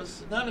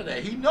was. None of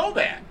that. He know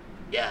that.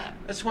 Yeah.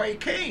 That's why He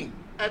came.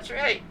 That's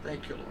right.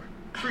 Thank you, Lord.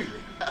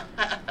 Freely.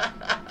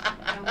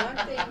 And one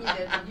thing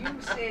that you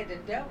said, the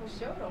devil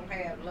sure don't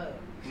have love.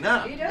 No.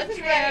 He doesn't That's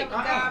have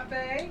right.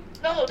 agape.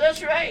 No,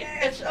 that's right.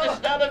 Yes.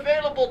 It's not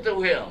available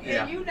to him.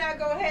 Yeah. And you're not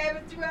going to have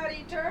it throughout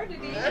eternity.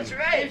 That's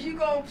right. If you're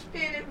going to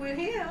spend it with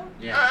him,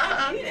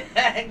 Uh-huh. you're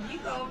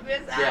going to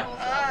miss Yeah. out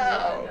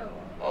on something.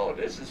 Oh,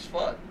 this is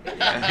fun.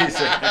 Yeah, he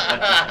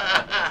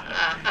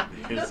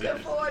said- Looking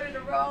forward in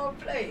the wrong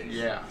place.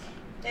 Yeah.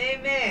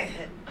 Amen.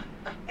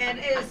 And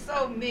there's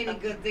so many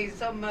good things,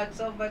 so much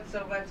that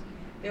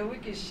we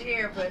can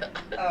share. But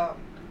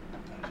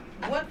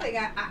one thing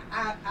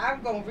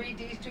I'm going to read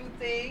these two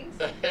things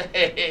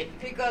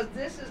because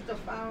this is the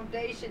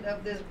foundation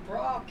of this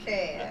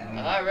broadcast.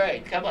 All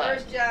right, come on. 1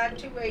 John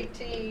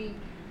 2:18,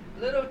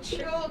 little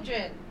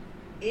children,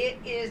 it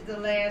is the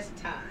last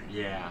time.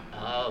 Yeah.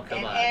 Oh, come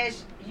and on.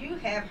 as you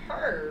have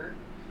heard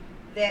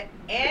that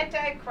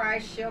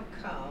Antichrist shall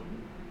come,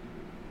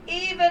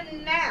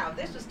 even now,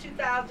 this was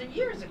 2,000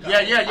 years ago.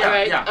 Yeah, yeah, yeah, All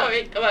right, yeah. all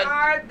right, come on.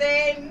 Are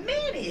they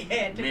many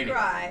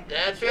Antichrist?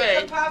 That's Because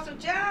right. Apostle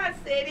John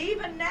said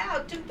even now,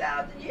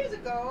 2,000 years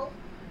ago,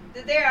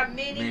 that there are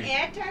many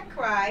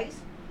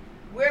Antichrists,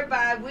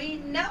 whereby we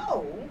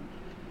know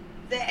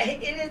that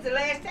it is the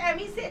last time.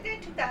 He said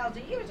that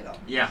 2,000 years ago.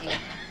 Yeah.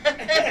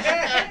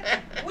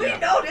 We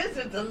know this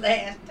is the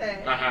last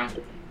time. Uh-huh.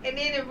 And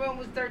then in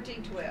Romans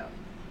 13:12,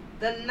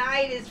 the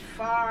night is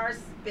far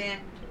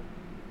spent,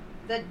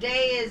 the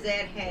day is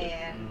at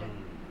hand.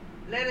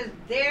 Let us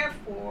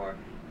therefore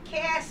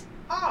cast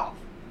off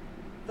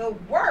the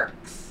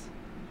works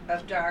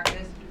of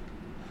darkness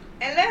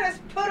and let us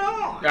put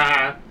on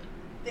Uh-huh.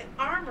 the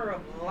armor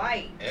of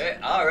light.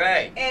 All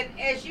right. And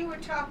as you were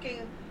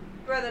talking,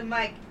 Brother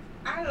Mike,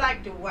 I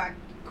like to watch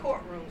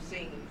courtroom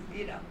scenes,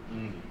 you know.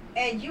 Mm.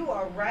 And you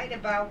are right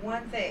about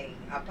one thing,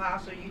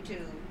 Apostle, you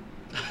too.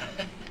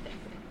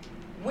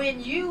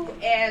 When you,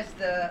 as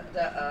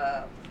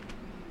the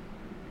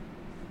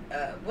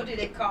what do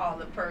they call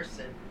the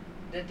person?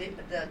 The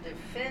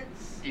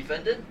defense?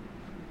 Defendant?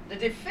 The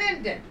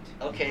defendant.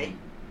 Okay.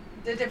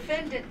 The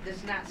defendant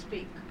does not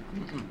speak.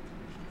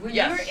 When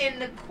Yes. you're in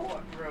the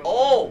courtroom,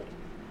 Oh,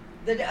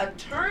 the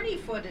attorney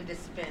for the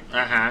defense,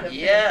 Uh-huh.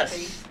 Yes.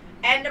 speaks,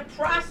 and the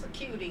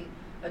prosecuting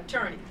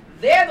attorney,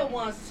 they're the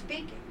ones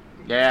speaking.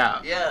 Yeah.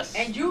 yes.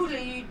 And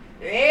usually,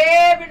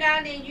 every now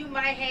and then, you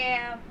might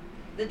have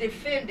the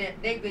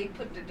defendant. They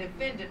put the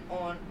defendant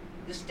on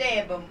the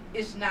stand, but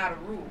it's not a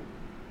rule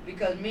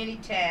because many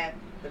times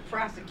the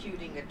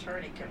prosecuting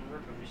attorney can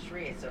rip them to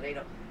shreds, so they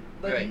don't.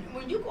 But Right.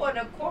 when you go in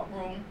a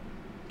courtroom,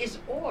 it's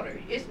order.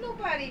 It's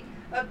nobody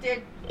up there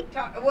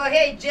talking. Well,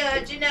 hey,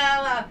 judge, you know,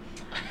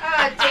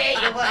 I'll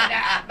tell you what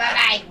my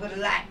life was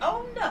like.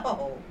 Oh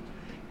no,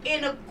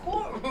 in a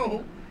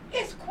courtroom,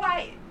 it's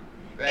quiet.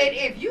 Right. And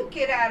if you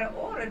get out of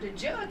order, the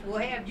judge will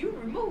have you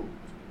removed.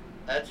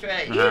 That's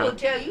right. He Uh-huh. will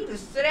tell you to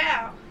sit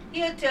down.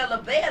 He'll tell the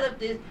bailiff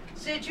to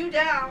sit you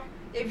down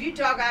if you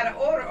talk out of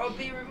order or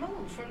be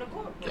removed from the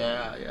courtroom.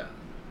 Yeah, yeah.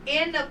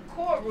 In the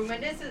courtroom,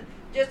 and this is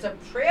just a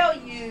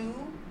prelude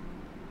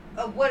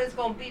of what it's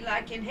going to be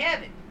like in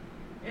heaven.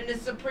 In the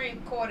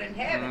Supreme Court in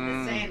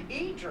heaven, the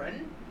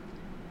Sanhedrin,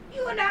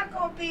 you are not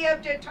going to be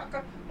up there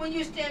talking when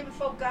you stand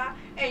before God.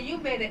 And you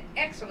made an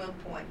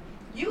excellent point.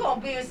 You're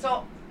going to be in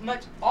so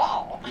much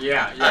awe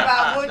Yeah, yeah.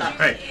 about what you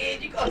Right.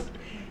 said.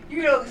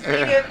 You don't see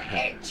them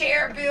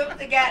cherubims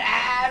that got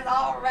eyes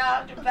all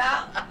around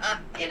about.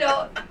 You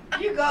know,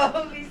 you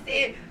gonna be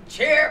seeing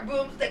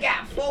cherubims that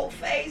got full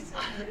faces.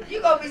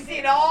 You gonna be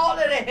seeing all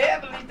of the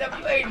heavenly stuff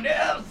you ain't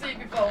never seen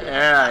before.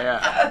 Yeah,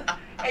 yeah.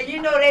 And you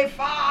know they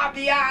far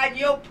beyond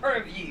your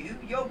purview,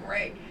 your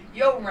rank.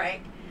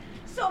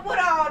 So what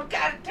all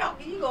kind of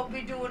talking you gonna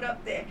be doing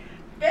up there?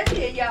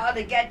 Especially y'all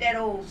that got that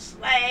old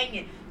slang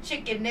and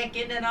chicken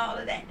necking and all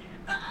of that.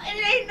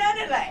 It ain't none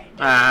of that.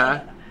 Uh-huh.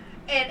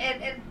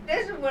 And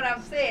this is what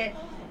I'm saying.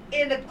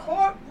 In the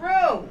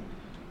courtroom,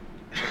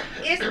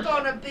 it's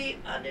gonna be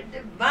under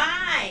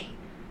divine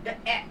the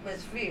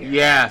atmosphere.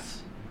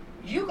 Yes.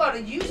 You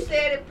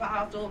said it,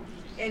 Apostle,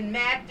 in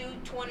Matthew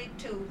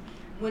 22,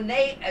 when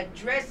they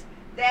addressed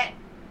that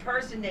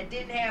person that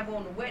didn't have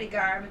on the wedding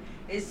garment,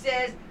 it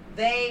says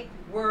they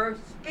were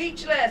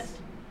speechless.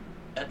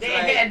 That's They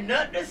right. had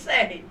nothing to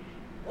say.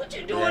 What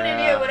you doing in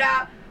Yeah. here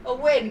without a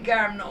wedding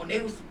garment on? They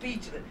were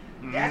speechless.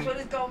 That's Mhm. what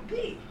it's gonna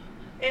be.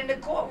 In the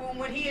courtroom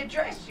when he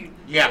addressed you.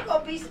 Yeah. You're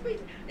gonna be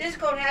speechless. It's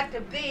gonna have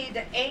to be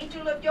the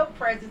angel of your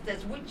presence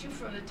that's with you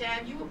from the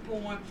time you were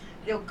born.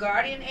 Your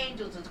guardian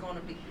angels is gonna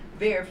be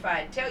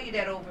verified. Tell you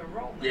that over in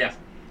Romans. Yeah.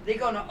 They're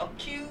gonna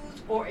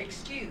accuse or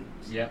excuse.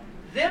 Yeah.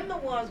 Them the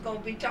ones gonna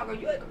be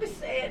talking. You ain't gonna be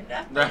saying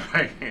nothing.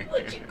 Right.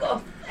 What you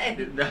gonna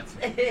say?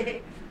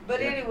 Nothing. But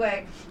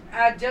anyway,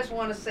 I just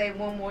want to say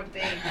one more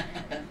thing.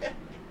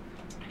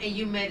 And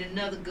you made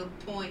another good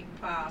point,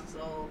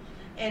 Apostle.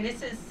 And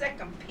it's in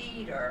 2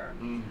 Peter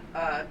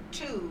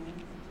 2.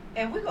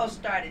 And we're going to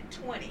start at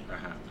 20.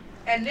 Uh-huh.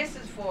 And this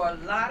is for a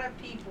lot of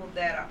people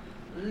that are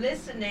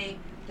listening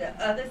to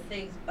other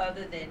things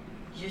other than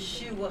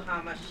Yeshua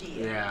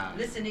HaMashiach. Yeah.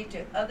 Listening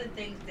to other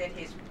things than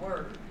his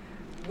word.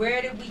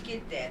 Where did we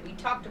get that? We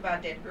talked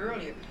about that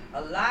earlier.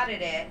 A lot of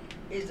that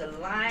is a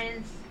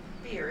lying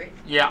spirit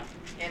Yeah.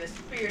 and a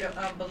spirit of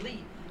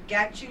unbelief.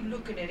 Got you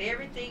looking at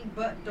everything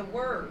but the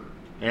word.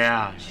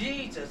 Yeah.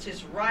 Jesus,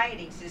 his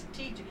writings, his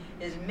teaching,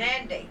 his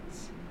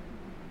mandates.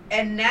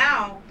 And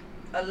now,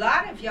 a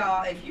lot of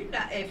y'all,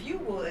 if you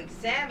will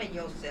examine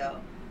yourself,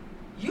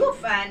 you'll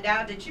find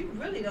out that you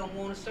really don't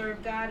want to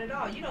serve God at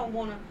all. You don't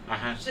want to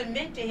Uh-huh.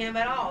 submit to him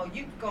at all.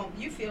 You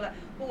feel like,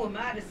 who am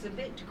I to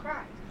submit to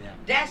Christ? Yeah.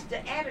 That's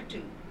the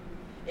attitude.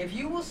 If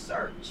you will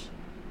search,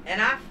 and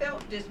I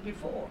felt this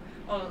before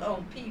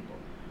on people,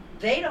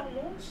 they don't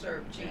want to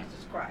serve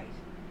Jesus Christ.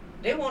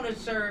 They want to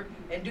serve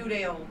and do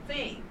their own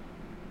thing,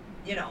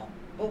 you know.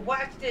 But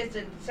watch this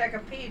in 2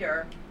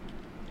 Peter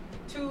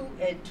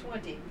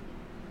 2:20.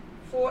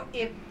 For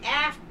if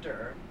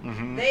after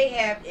they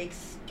have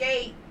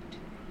escaped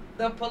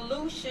the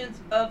pollutions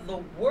of the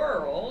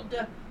world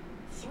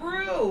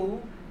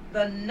through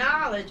the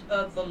knowledge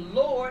of the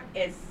Lord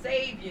and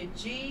Savior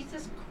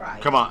Jesus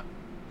Christ. Come on.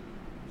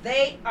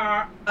 They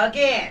are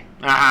again.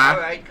 All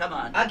right, come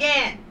on.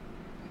 Again.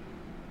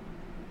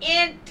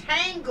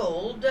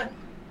 Entangled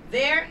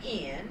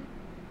therein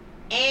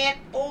and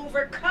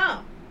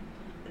overcome.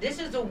 This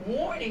is a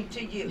warning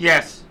to you.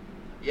 Yes.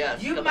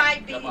 Yes. You come might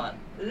on, be come on.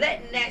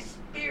 letting that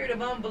spirit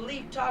of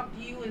unbelief talk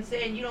to you and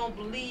saying you don't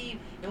believe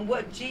in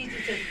what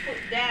Jesus has put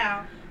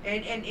down,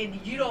 and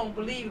you don't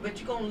believe it, but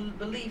you're going to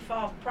believe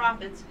false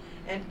prophets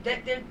and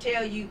let them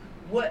tell you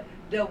what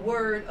the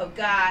word of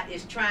God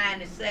is trying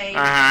to say.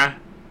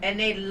 And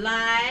they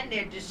lying,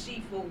 they're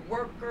deceitful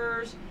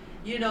workers,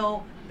 you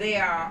know, they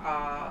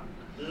are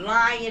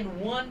lying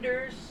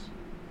wonders.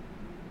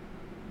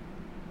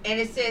 And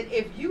it says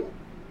if you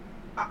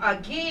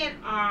again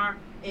are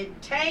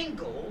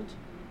entangled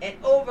and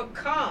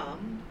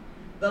overcome,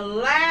 the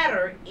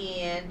latter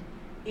end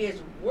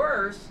is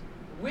worse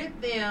with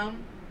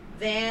them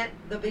than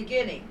the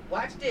beginning.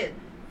 Watch this.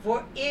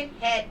 For it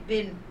had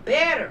been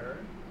better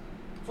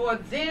for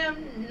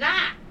them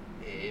not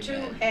Amen.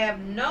 to have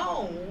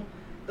known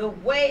the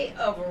way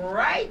of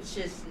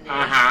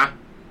righteousness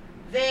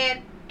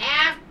than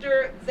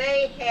after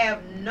they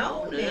have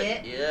known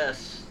it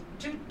Yes.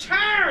 to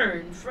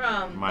turn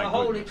from My the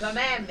holy goodness.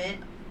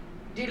 commandment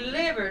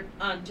delivered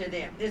unto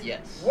them. It's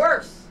Yes.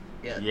 worse.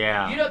 Yes.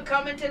 Yeah. You don't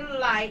come into the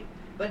light,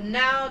 but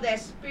now that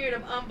spirit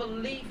of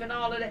unbelief and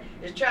all of that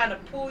is trying to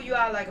pull you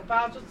out, like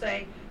Apostle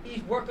say.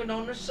 He's working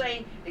on the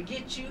saint to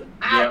get you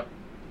out,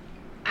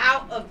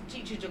 out of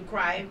teachings of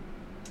Christ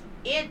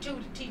into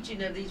the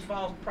teaching of these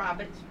false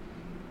prophets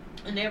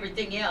and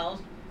everything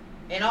else.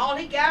 And all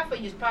he got for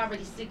you is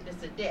poverty, sickness,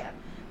 and death.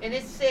 And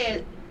it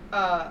says,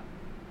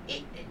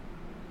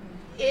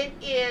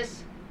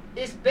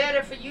 it's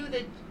better for you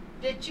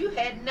that you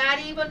had not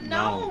even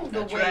known the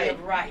That's way right.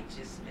 of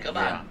righteousness. Come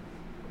Yeah. on.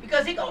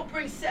 Because he gonna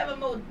bring 7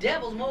 more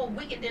devils, more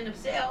wicked than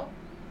himself,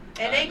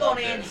 and they love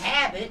gonna this.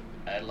 inhabit.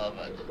 I love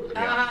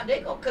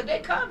it. Cause they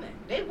coming.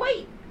 They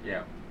wait.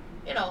 Yeah.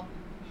 You know,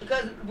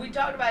 because we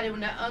talked about it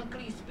when that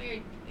unclean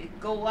spirit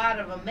go out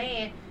of a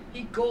man,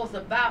 he goes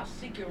about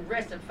seeking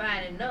rest and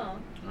finding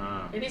none.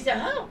 And he said,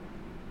 I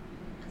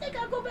think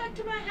I'll go back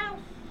to my house.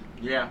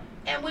 Yeah.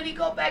 And when he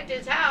go back to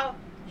his house,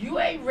 you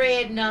ain't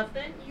read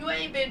nothing. You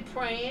ain't been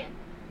praying.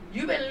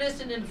 You been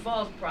listening to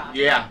false prophets.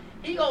 Yeah.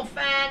 He gonna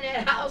find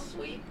that house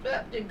swept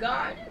up the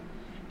garden,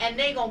 and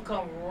they gonna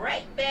come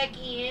right back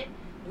in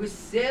with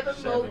 7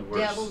 more Seven worse.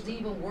 devils,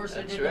 even worse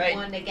That's than right. the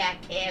one that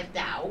got cast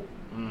out.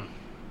 Mm.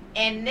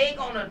 And they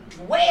gonna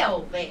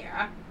dwell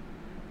there,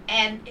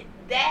 and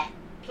that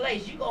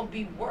place you gonna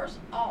be worse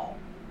off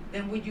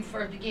than when you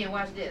first began.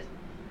 Watch this.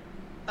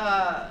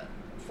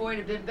 For it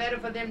had been better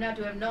for them not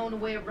to have known the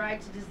way of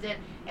righteousness than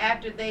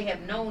after they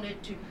have known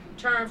it to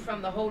turn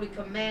from the holy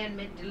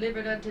commandment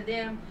delivered unto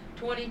them.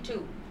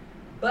 22.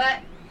 But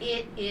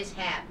it is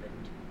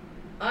happened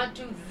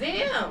unto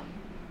them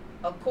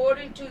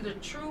according to the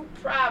true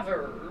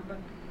proverb,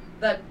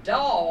 the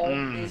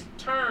dog is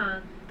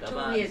turned Come to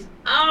on. his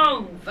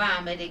own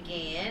vomit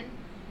again,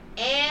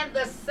 and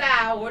the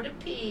sow or the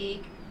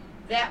pig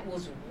that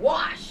was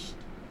washed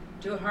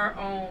to her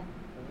own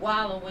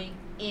wallowing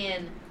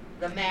in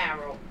the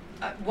marrow,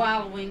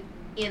 wallowing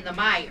in the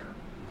mire.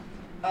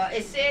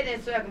 It said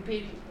in 2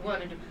 Peter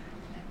 1 and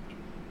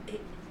 2,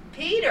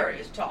 Peter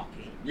is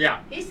talking.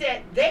 Yeah. He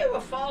said they were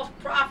false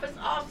prophets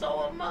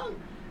also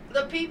among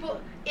the people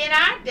in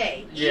our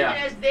day, Yeah.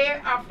 even as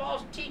there are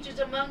false teachers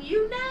among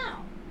you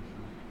now.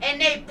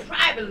 And they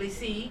privately,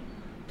 see,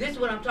 this is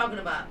what I'm talking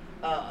about.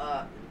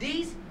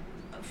 These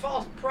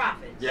false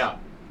prophets, Yeah.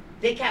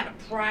 they kind of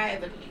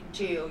privately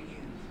tell you,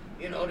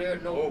 you know, there are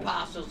no Oh.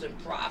 apostles and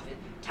prophets,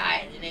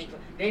 tithes and angels.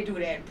 They do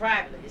that in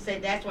privately. They say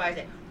that's why I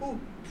said, who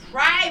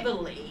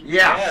privately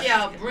Yeah.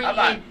 shall bring How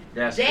about- in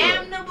That's good.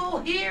 damnable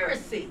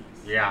heresies.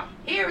 Yeah.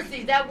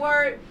 Heresies, that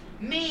word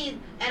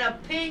means an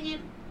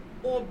opinion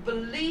or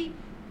belief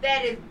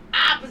that is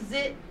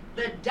opposite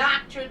the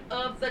doctrine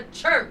of the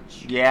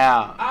church.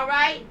 Yeah. All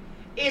right?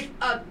 It's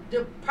a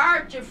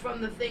departure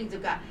from the things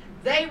of God.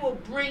 They will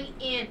bring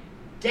in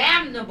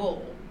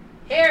damnable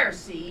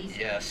heresies.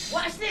 Yes.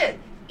 Watch this.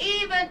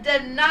 Even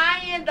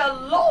denying the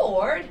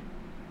Lord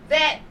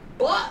that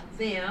bought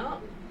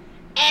them,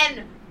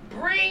 and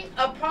bring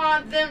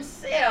upon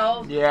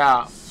themselves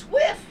Yeah.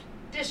 swift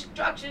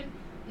destruction.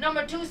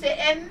 Number 2 said,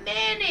 and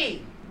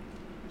many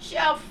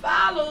shall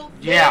follow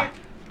their Yeah.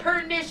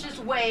 pernicious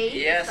ways.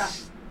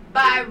 Yes.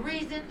 By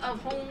reason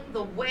of whom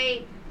the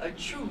way of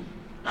truth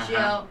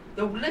shall,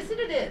 listen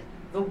to this,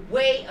 the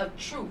way of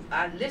truth,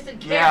 I listen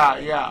Yeah.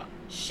 carefully, Yeah.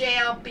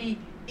 shall be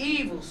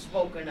evil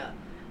spoken of.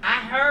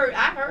 I've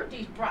heard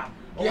these prophets.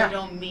 Oh, Yeah. I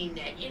don't mean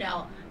that, you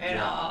know. And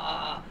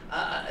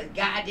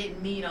God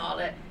didn't mean all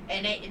that.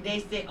 And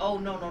they say, oh,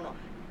 no.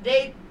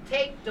 They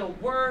take the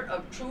word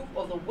of truth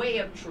or the way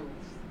of truth,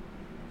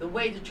 the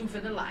way, the truth,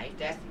 and the life.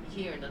 That's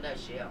here in a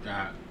nutshell.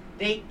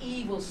 They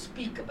evil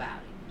speak about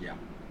it. Yeah.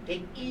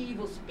 They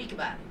evil speak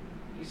about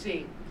it. You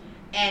see?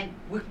 And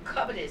with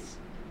covetous,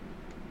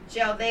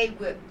 shall they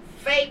with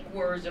fake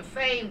words or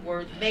feigned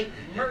words make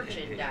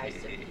merchandise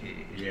of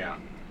you, Yeah.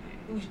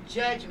 whose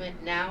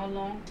judgment now a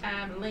long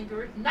time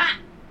lingereth not,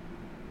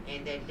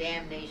 and their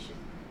damnation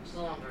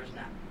slumbers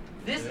not.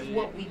 This is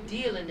what we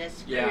deal in, that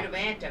spirit of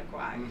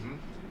Antichrist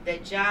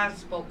that John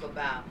spoke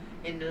about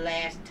in the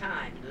last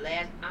time, in the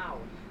last hour.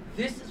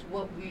 This is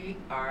what we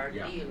are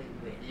dealing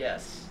with.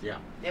 Yes. Yeah.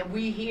 And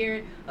we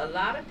hear a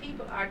lot of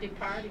people are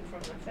departing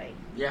from the faith.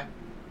 Yeah.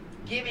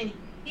 Giving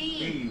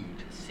heed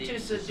to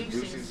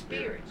seducing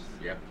spirits.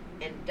 Yeah.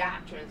 And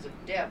doctrines of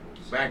devils.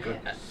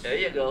 There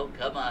you go.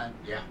 Come on.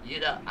 Yeah. You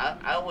know,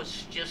 I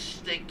was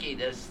just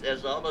thinking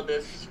as all of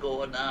this is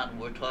going on,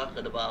 we're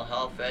talking about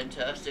how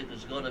fantastic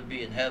it's going to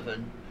be in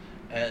heaven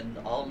and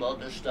all the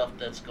other stuff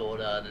that's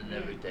going on and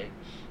everything.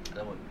 And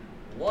I went,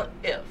 what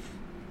if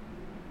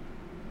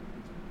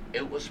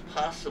it was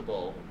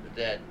possible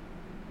that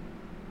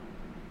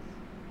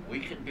we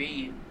could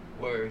be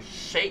where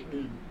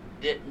Satan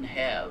didn't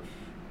have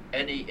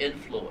any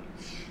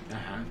influence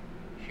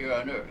here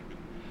on earth,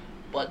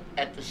 but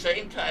at the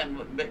same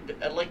time,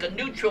 like a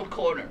neutral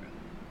corner.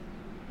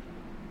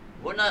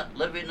 We're not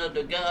living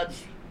under God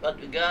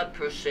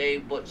per se,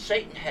 but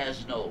Satan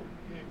has no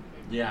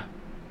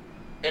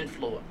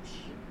influence.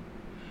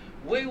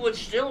 We would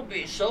still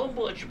be so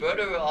much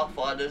better off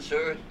on this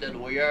earth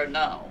than we are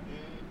now.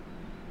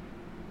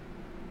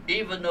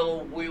 Even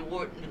though we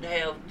wouldn't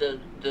have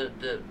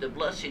the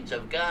blessings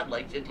of God,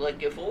 like if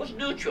it was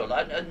neutral,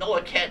 I know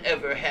it can't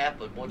ever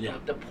happen, but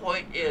the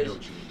point is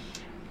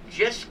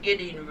just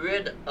getting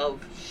rid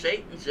of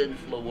Satan's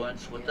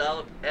influence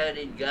without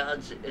adding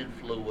God's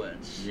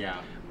influence.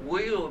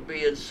 We would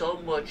be in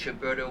so much a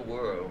better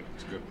world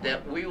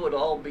that we would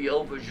all be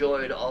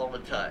overjoyed all the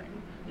time.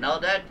 Now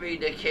that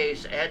being the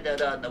case, add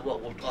that on to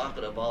what we're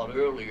talking about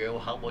earlier,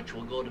 how much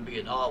we're going to be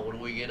in awe when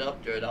we get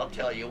up there, and I'll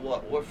tell you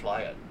what, we're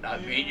flying. I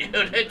mean,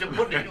 that's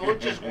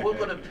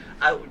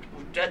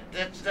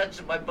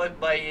my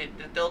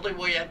the only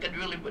way I can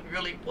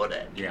really put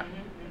it. Yeah.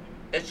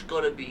 It's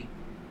going to be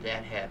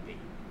that happy.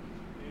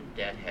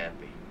 That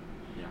happy.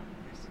 Yeah.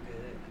 That's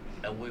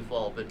good. And we've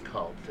all been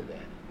called to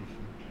that.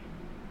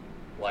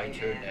 Why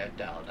turn that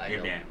down? I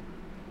know.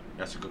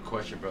 That's a good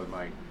question, Brother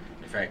Mike.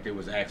 In fact, it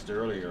was asked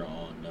earlier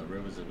on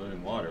Rivers of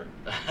Living Water,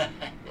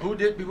 who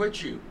did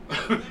bewitch you?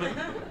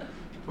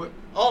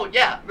 Oh,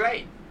 yeah,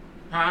 right.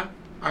 Huh?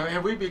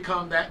 Have we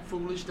become that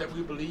foolish that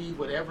we believe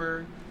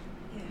whatever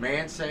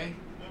man say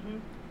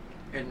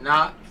and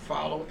not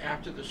follow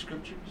after the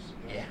scriptures?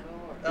 Yeah.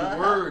 The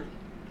word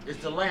is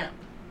the lamp.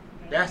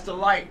 That's the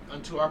light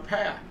unto our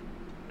path.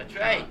 That's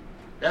right.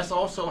 That's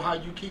also how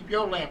you keep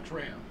your lamp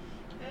trimmed.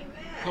 Amen.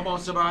 Come on,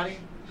 somebody.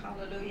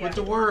 Hallelujah. With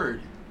the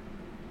word.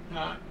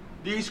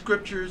 These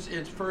scriptures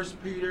in 1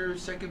 Peter,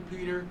 2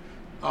 Peter,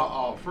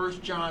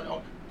 1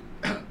 John,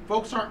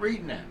 folks aren't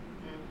reading that.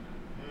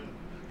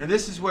 And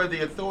this is where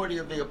the authority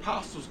of the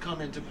apostles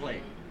come into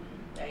play.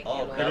 Thank Oh,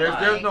 you, Lord. And if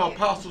there's no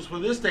apostles for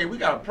this day, we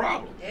got a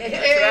problem.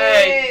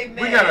 Amen.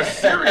 We got a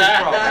serious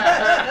problem.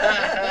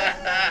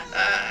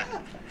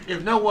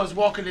 If no one's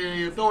walking in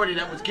the authority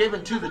that was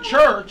given to the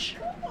church,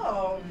 Come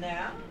on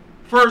now.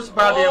 first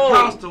by the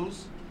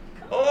apostles.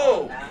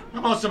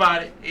 Come on,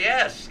 somebody.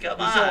 Yes, come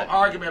This on. whole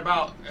argument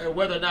about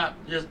whether or not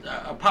just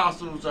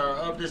apostles are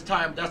of this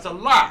time, that's a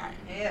lie.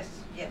 Yes.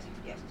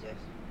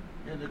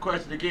 And the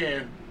question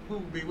again, who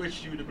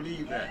bewitched you to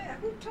believe that? Yeah,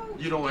 who told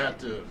you? You don't have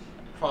to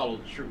follow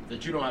the truth,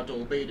 that you don't have to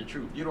obey the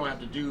truth. You don't have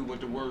to do what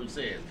the word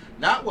says.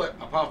 Not what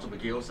Apostle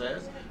McGill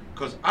says,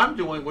 because I'm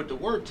doing what the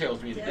word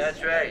tells me to do.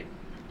 That's right.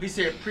 He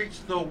said,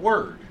 preach the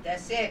word.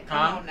 That's it.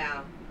 Come on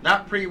now.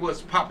 Not pre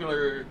what's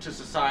popular to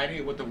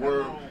society, what the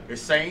word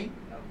is saying.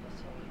 Help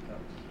us, Holy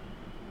Ghost.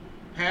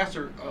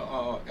 Pastor,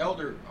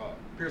 Elder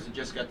Pearson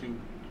just got through,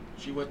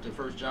 she went to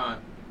 1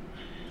 John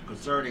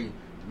concerning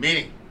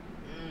many.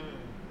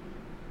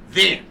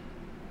 Then.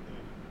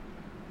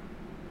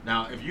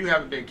 Now, if you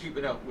haven't been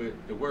keeping up with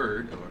the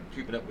word or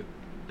keeping up with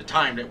the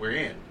time that we're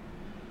in,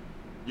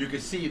 you can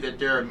see that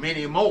there are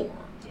many more.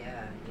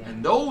 Yeah.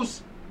 And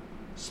those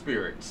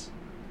spirits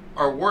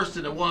are worse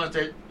than the ones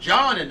that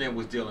John and them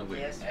was dealing with.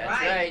 Yes, That's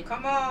right. right.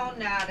 Come on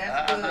now.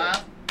 That's good.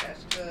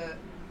 That's good.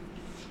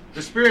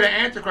 The spirit of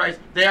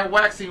Antichrist, they are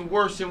waxing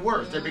worse and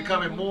worse. They're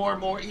becoming more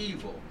and more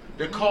evil.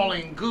 They're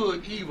calling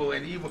good evil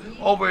and evil.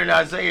 Over in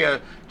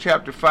Isaiah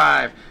chapter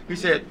 5, he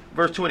said,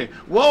 verse 20,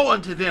 woe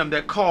unto them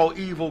that call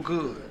evil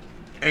good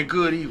and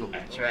good evil.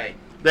 That's right.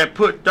 That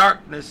put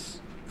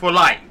darkness for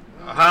light.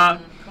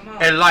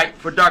 And light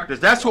for darkness.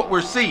 That's what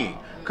we're seeing.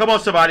 Come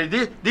on, somebody.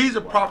 These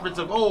are prophets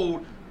of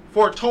old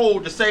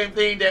foretold the same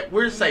thing that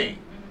we're saying.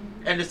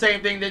 And the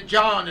same thing that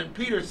John and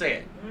Peter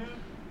said.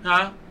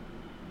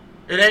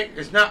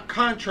 It's not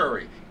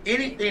contrary.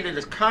 anything that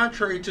is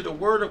contrary to the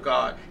word of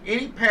God,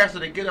 any pastor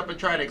that get up and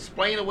try to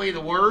explain away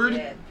the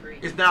word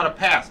is not a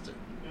pastor.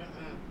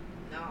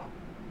 No.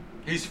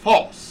 He's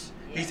false.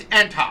 Yes. He's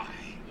anti.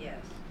 Yes.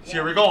 See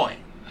where we're going.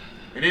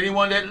 And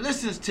anyone that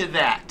listens to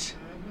that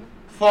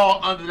fall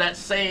under that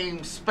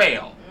same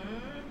spell.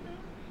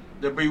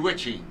 The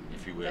bewitching,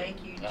 if you will.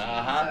 Thank you, Jesus.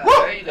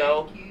 There you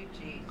go. Thank you,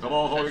 Jesus. Come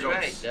on, Holy That's Ghost.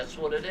 right. That's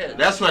what it is.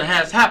 That's what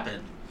has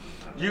happened.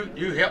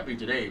 You help me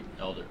today,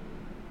 Elder.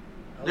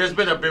 There's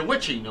been a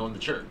bewitching on the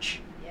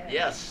church.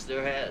 Yes,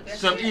 there has.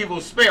 Some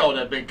evil spell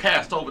that's been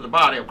cast over the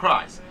body of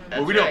Christ.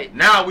 That's But right.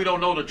 now we don't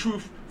know the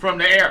truth from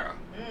the error.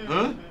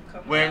 Huh?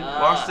 When,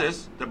 on. watch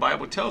this, the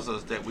Bible tells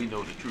us that we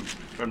know the truth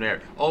from the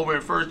error. Over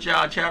in 1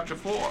 John chapter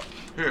 4.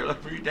 Here,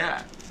 let's read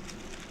that.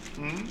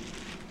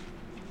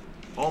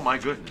 Oh my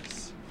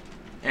goodness.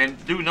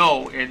 And do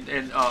know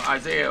in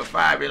Isaiah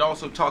 5, it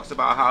also talks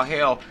about how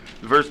hell,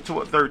 verse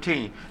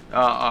 13,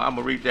 I'm going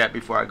to read that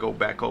before I go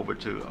back over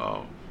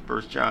to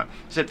 1 John.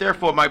 It said,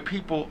 therefore my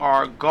people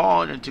are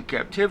gone into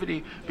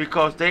captivity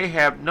because they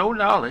have no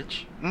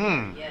knowledge.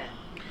 And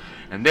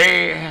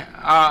they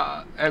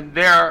and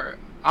their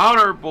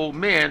honorable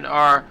men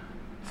are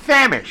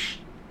famished.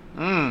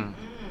 And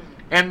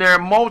their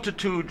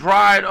multitude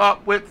dried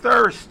up with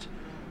thirst.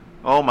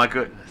 Oh my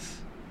goodness.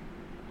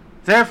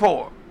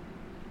 Therefore,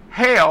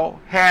 hell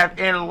hath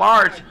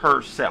enlarged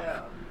herself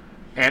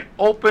and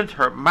opened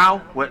her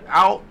mouth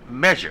without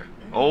measure.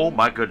 Oh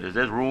my goodness,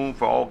 there's room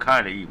for all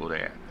kind of evil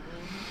there.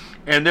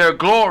 And their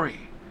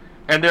glory,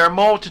 and their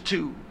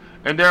multitude,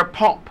 and their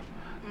pomp,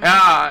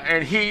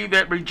 and he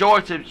that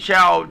rejoiceth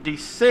shall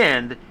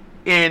descend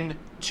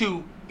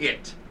into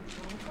it.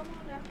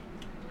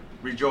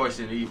 Rejoice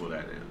in evil,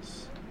 that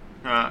is.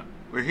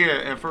 We're here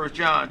in 1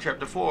 John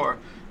chapter 4.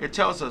 It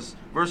tells us,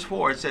 verse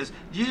 4, it says,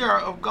 ye are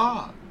of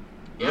God,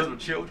 little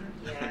children.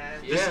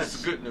 This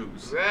is good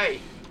news. Right.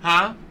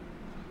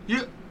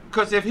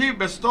 Because if he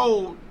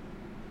bestowed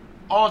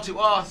onto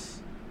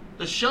us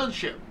the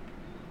sonship,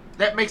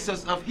 that makes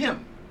us of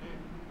him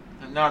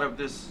and not of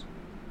this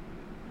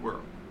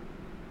world.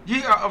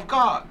 Ye are of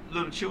God,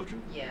 little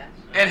children,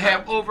 and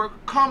have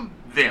overcome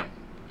them.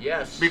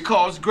 Yes.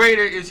 Because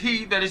greater is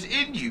he that is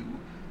in you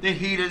than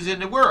he that is in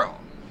the world.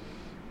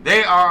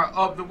 They are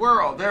of the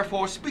world,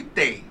 therefore speak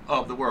they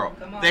of the world.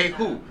 They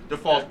who? The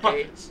false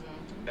prophets.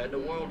 And the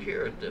world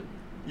heareth them.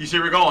 You see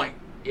where we're going?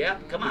 Yeah,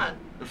 come on.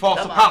 The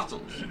false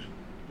apostles.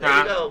 There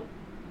you go.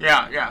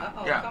 Yeah.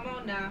 Come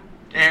on now.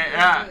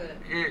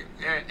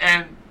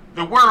 And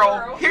the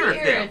world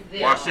heareth them.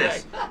 Watch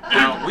this.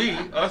 Now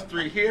us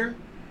three here,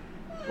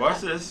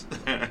 watch this.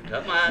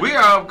 Come on. We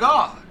are of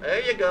God.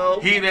 There you go.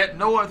 He that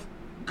knoweth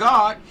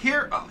God,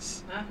 hear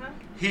us.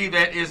 He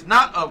that is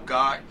not of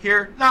God,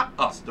 hear not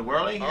us. The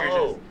world ain't hearing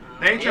this.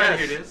 They ain't trying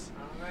to hear this.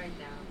 All right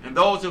now. And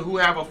those who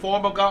have a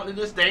form of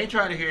godliness, they ain't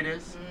trying to hear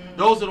this.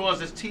 Those are the ones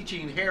that's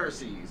teaching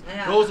heresies.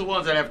 Those are the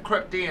ones that have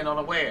crept in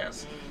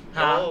unawares.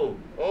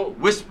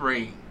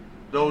 Whispering.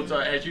 Those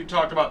as you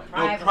talked about,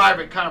 those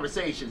private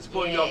conversations,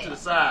 pulling you off to the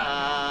side.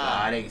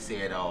 God ain't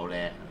said all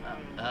that.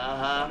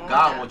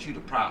 God wants you to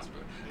prosper.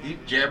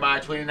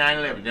 Jeremiah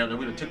 29:11. Now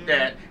we took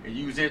that and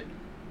used it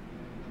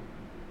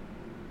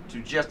to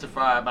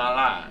justify my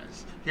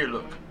lies. Here,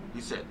 look.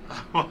 He said,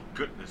 oh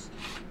goodness.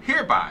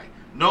 Hereby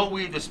know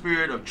we the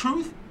spirit of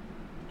truth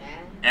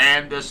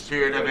and the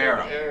spirit of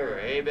error.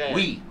 Amen.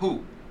 We,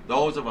 who?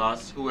 Those of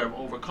us who have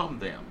overcome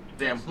them.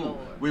 Them who?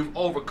 We've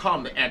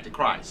overcome the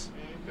Antichrist.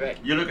 Right.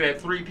 You're looking at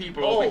three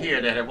people over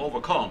here that have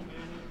overcome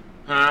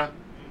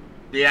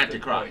the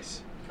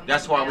Antichrist.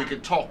 That's why we can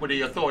talk with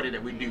the authority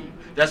that we do.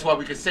 That's why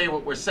we can say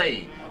what we're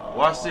saying.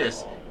 Watch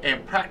this.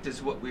 And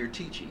practice what we're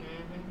teaching.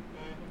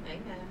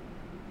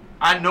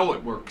 I know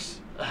it works.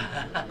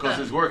 Because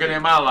it's working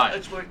in my life.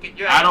 It's working.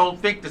 I don't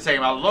think the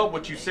same. I love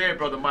what you said,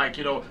 Brother Mike.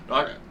 You know,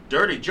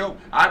 dirty joke.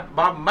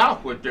 My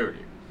mouth was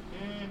dirty.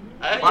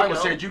 The Bible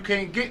said you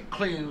can't get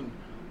clean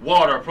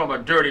water from a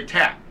dirty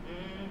tap.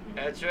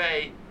 That's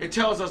right. It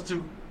tells us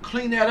to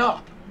clean that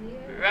up.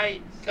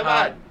 Right. Come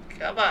on.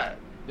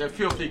 That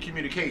filthy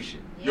communication,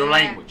 your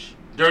language,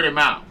 dirty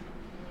mouth,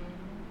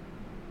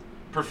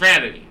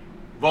 profanity,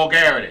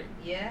 vulgarity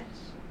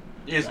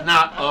is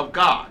not of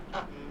God.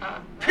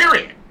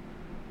 Period.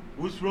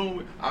 What's wrong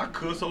with I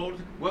cuss all the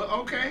time? Well,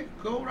 okay,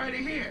 go right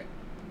ahead.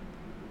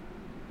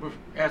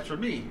 As for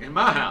me, in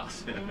my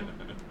house,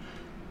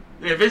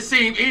 if it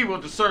seemed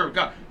evil to serve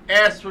God,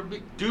 as for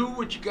me, do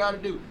what you got to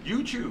do.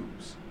 You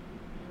choose.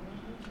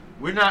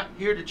 We're not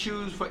here to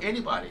choose for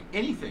anybody,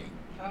 anything.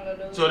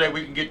 Hallelujah. So that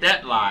we can get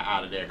that lie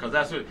out of there. Because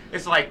that's what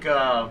it's like.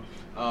 People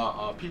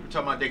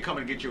talking about they come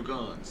and get your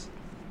guns.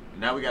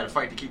 Now we got to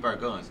fight to keep our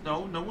guns.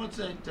 No one's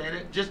saying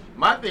that. Just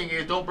my thing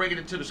is, don't bring it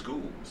into the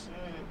schools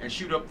and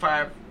shoot up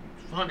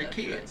 500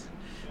 kids.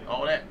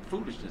 All that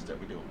foolishness that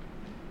we're doing.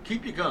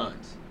 Keep your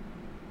guns,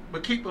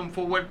 but keep them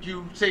for what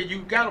you say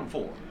you got them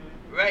for.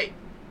 Right.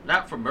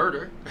 Not for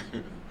murder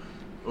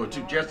or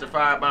to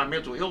justify my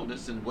mental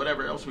illness and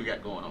whatever else we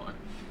got going on.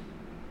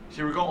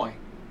 See, we're going.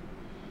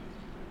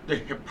 The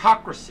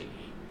hypocrisy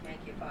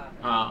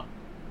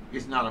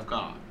is not of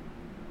God.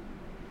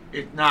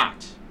 It's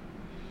not.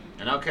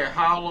 And I don't care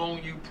how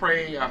long you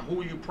pray or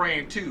who you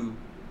praying to,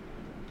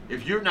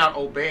 if you're not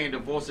obeying the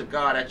voice of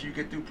God after you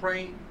get through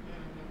praying,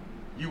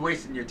 you're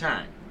wasting your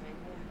time.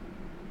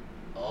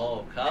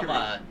 Oh, come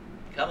on.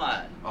 Come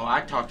on. Oh,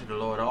 I talk to the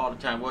Lord all the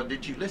time. Well,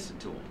 did you listen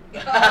to him?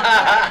 What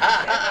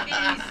did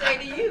he say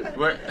to you?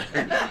 What?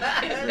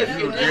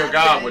 You give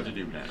God what to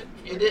do now.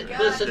 You didn't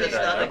listen, it's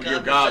not a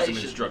Give God some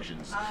conversation.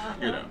 instructions.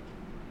 You know,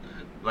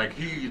 like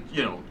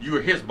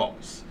you're his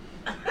boss.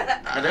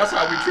 And that's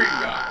how we treat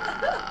God.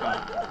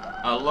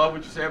 I love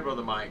what you said,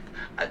 Brother Mike.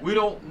 We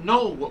don't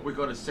know what we're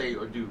going to say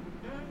or do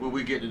when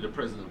we get into the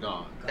presence of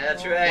God.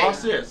 That's right.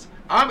 Watch this.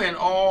 I'm in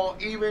awe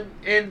even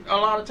in a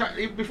lot of times.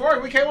 Even before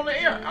we came on the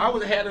air, I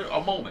had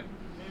a moment.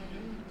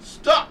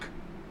 Stuck.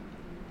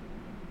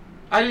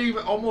 I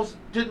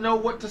didn't know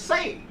what to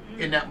say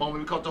in that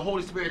moment because the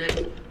Holy Spirit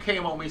had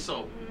came on me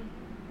so.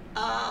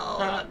 Oh,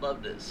 I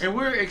love this. And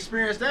we're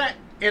experiencing that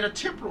in a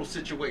temporal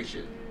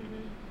situation.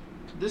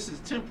 This is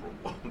temporal.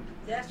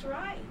 That's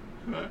right.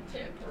 Huh?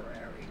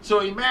 Temporary. So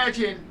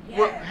imagine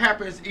what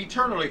happens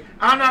eternally.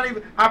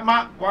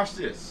 Watch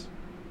this.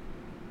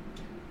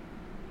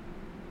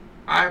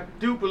 I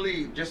do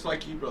believe, just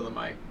like you, Brother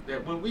Mike,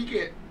 that when we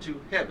get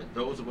to heaven,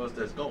 those of us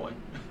that's going,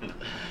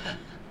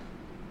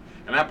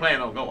 and I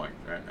plan on going,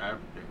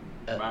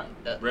 my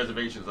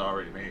reservations are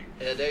already made.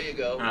 Yeah, there you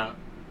go.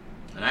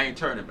 And I ain't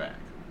turning back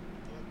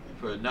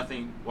for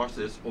nothing, watch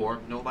this, or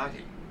nobody.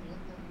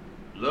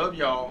 Love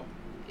y'all,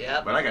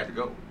 but I got to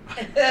go.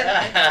 I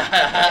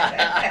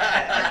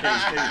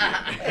can't stay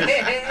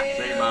here.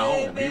 Stay in my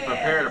home. He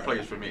prepared a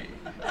place for me.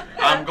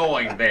 I'm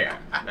going there.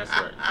 That's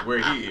right, where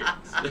he is.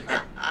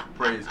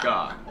 Praise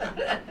God.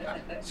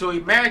 So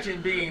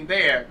imagine being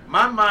there.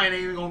 My mind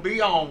ain't even going to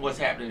be on what's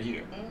happening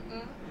here.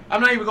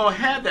 I'm not even going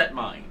to have that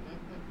mind.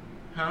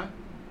 Huh?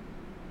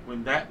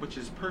 When that which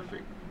is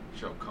perfect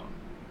shall come.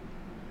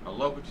 I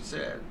love what you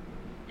said.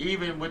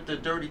 Even with the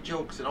dirty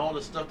jokes and all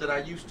the stuff that I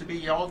used to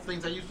be, all the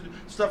things I used to do,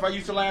 stuff I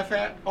used to laugh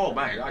at. Oh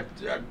man, I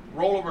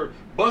roll over,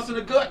 busting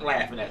a gut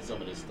laughing at some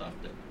of this stuff.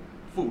 That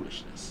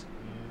foolishness.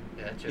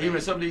 That's right.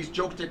 Even some of these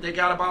jokes that they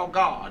got about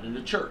God in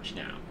the church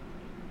now.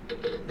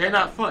 They're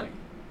not funny.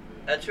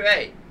 That's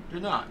right. They're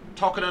not.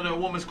 Talking under a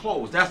woman's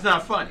clothes. That's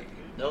not funny.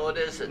 No, it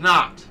isn't.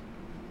 Not.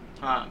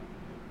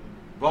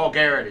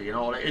 Vulgarity and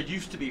all that. It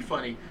used to be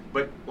funny,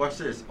 but watch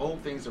this.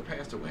 Old things are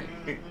passed away.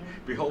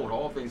 Behold,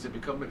 all things have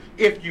become new.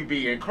 If you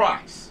be in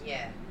Christ.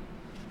 Yeah.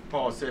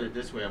 Paul said it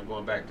this way. I'm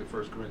going back to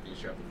 1 Corinthians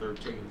chapter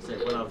 13. He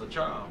said, when I was a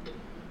child,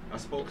 I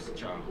spoke as a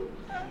child.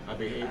 I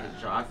behaved as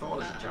a child. I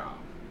thought as a child.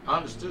 I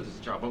understood as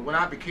a child. But when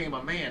I became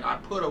a man, I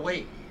put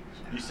away.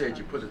 You said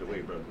you put it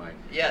away, Brother Mike.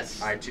 Yes.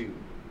 I too.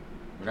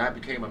 When I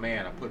became a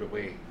man, I put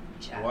away.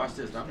 And watch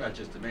this. I'm not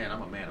just a man.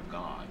 I'm a man of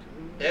God.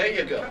 There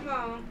you go. Come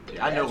on.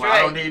 I know. That's I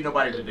right. don't need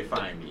nobody to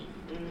define me.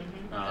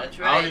 That's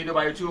I right. don't need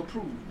nobody to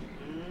approve me.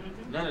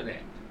 None of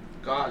that.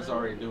 God's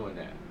already doing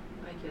that.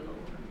 Thank you, Lord.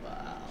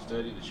 Wow.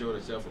 Study to show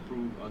thyself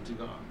approved unto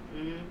God.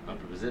 I'm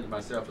presenting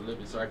myself a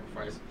living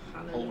sacrifice,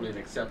 holy and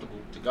acceptable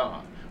to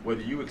God,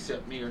 whether you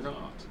accept me or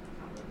not.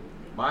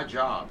 My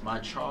job, my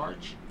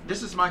charge,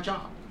 this is my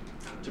job,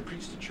 to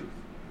preach the truth.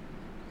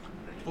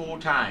 Full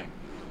time.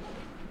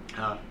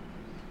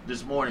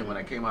 This morning when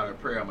I came out of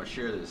prayer, I'm going to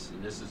share this,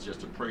 and this is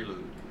just a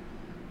prelude.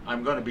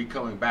 I'm going to be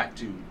coming back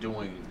to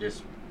doing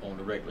this on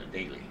the regular,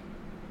 daily.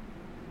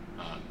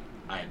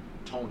 I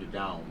toned it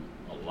down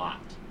a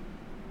lot.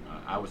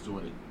 I was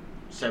doing it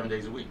 7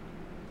 days a week,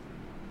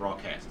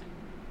 broadcasting,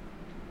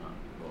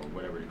 or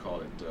whatever you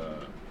call it,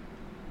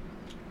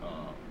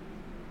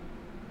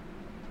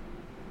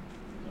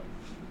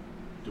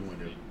 doing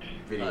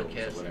the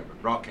videos or whatever,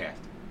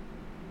 broadcasting.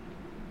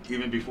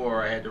 Even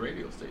before I had the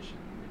radio station,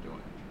 we were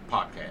doing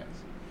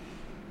podcasts.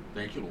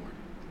 Thank you, Lord.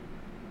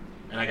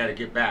 And I got to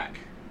get back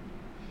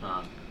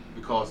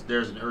because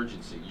there's an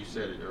urgency. You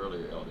said it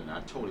earlier, Elder, and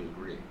I totally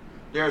agree.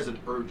 There's an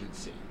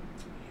urgency.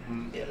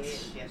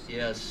 Yes.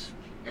 Yes.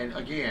 And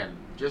again,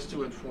 just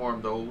to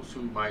inform those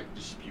who might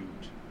dispute,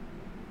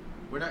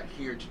 we're not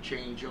here to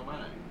change your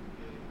mind.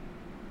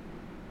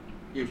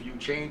 If you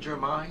change your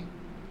mind,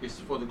 it's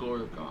for the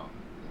glory of God.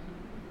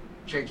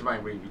 Change your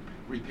mind when you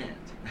repent.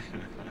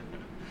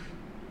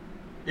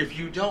 If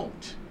you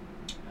don't,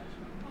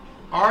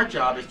 our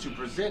job is to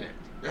present it.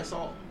 That's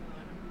all.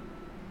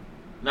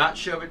 Not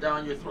shove it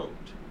down your throat.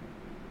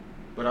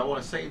 But I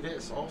want to say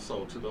this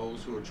also to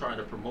those who are trying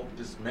to promote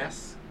this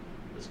mess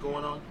that's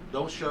going on.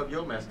 Don't shove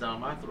your mess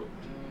down my throat.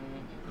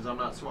 Because I'm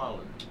not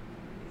swallowing it.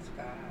 It's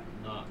God.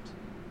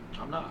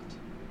 I'm not.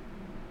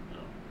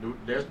 No.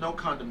 There's no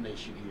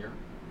condemnation here.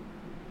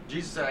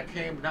 Jesus said, I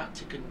came not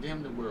to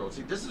condemn the world.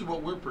 See, this is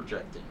what we're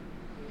projecting.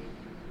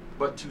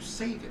 But to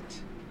save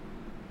it.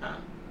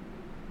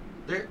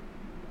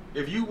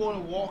 If you want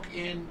to walk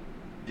in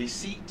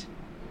deceit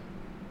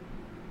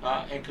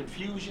and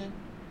confusion,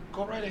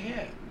 go right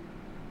ahead.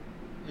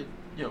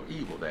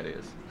 Evil, that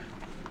is.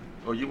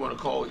 Or you want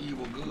to call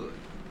evil good.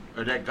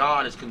 Or that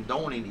God is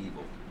condoning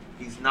evil.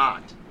 He's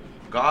not.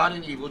 God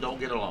and evil don't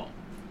get along.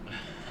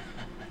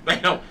 They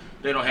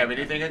don't have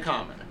anything in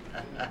common.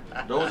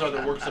 Those are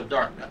the works of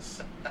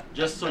darkness.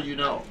 Just so you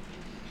know.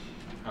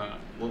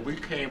 What we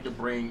came to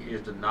bring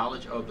is the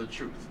knowledge of the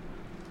truth.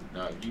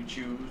 Now, if you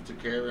choose to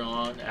carry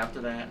on after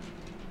that,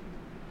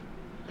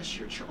 that's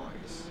your choice.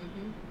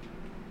 Mm-hmm.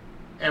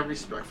 And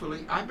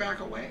respectfully, I back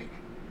away.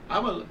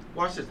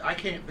 Watch this. I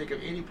can't think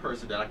of any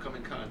person that I come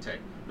in contact,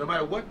 no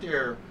matter what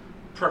their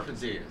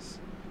preference is,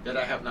 that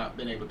I have not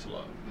been able to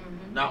love.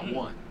 Mm-hmm. Not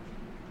one.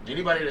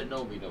 Anybody that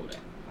know me know that.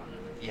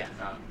 Yeah.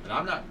 And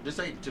I'm not. This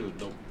ain't to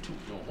no toot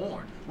no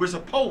horn. We're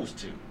supposed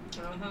to.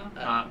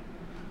 Uh-huh.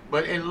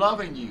 But in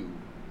loving you,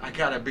 I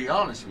gotta be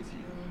honest with you.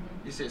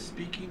 Mm-hmm. He says,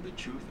 speaking the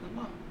truth in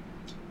love.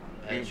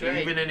 That's And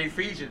right. even in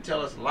Ephesians,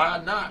 tell us,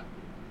 lie not.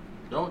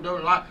 Don't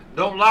lie.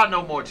 Don't lie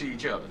no more to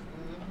each other.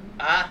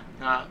 Ah,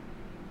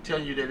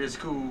 Telling you that it's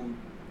cool.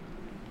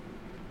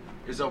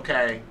 It's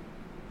okay.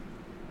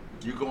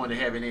 You're going to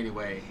heaven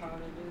anyway.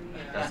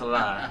 Hallelujah. That's a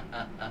lie.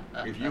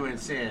 If you in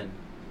sin,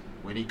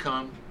 when he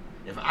comes,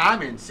 if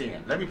I'm in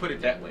sin, let me put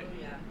it that way.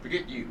 Hallelujah.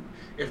 Forget you.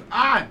 If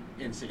I'm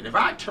in sin, if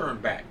I turn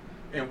back,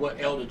 and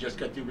what Elder just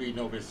got through reading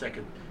over in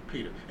 2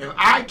 Peter, if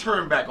I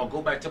turn back or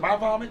go back to my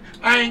vomit,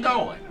 I ain't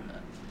going.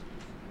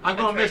 I'm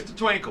going to miss the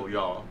twinkle,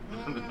 y'all.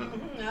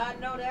 Mm-hmm. I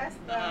know that's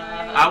right.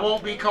 I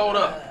won't be caught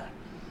up.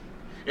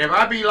 If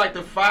I be like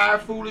the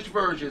 5 foolish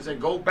virgins and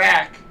go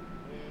back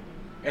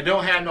and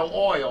don't have no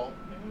oil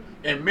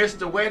and miss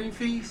the wedding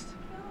feast,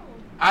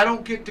 I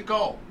don't get to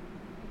go.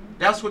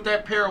 That's what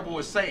that parable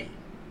is saying.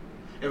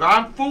 If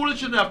I'm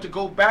foolish enough to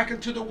go back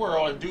into the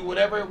world and do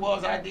whatever it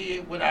was I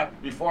did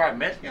before I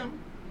met him,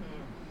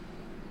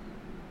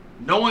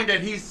 knowing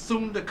that he's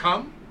soon to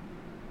come,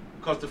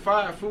 because the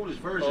 5 foolish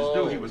virgins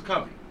knew he was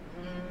coming.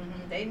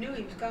 Mm-hmm. They knew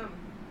he was coming.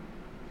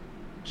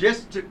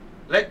 Just to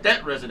let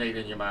that resonate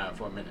in your mind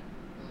for a minute.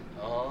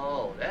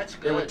 oh, that's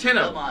good. There were 10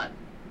 of Come them.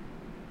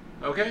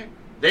 on. Okay?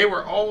 They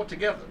were all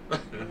together.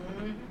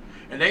 Mm-hmm.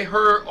 And they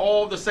heard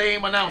all the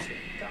same announcement.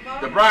 Come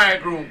on. The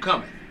bridegroom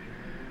coming.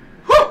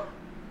 Whew!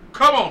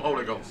 Come on,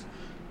 Holy Ghost.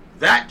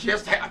 That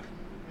just happened.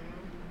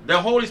 The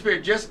Holy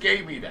Spirit just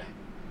gave me that.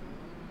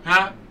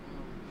 Huh?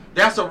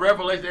 That's a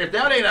revelation. If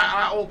that ain't an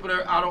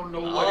eye-opener, I don't know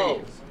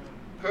what is.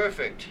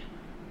 Perfect.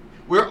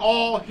 We're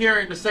all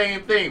hearing the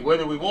same thing,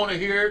 whether we want to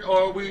hear it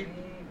or we Amen.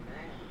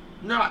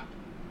 not.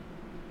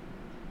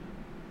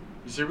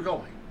 You see, we're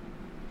going.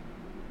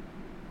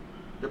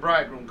 The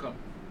bridegroom coming.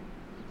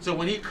 So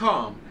when he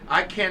come,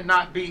 I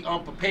cannot be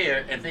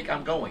unprepared and think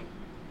I'm going.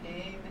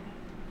 Amen.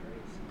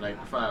 Like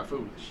the 5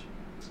 foolish.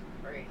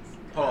 Praise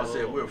Paul Oh.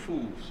 said we're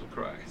fools for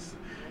Christ.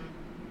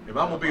 If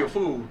I'm going to be a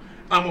fool,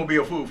 I'm going to be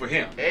a fool for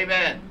him.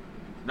 Amen.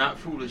 Not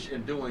foolish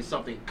in doing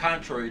something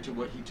contrary to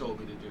what he told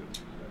me to do.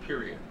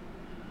 Period.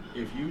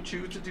 If you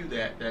choose to do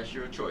that, that's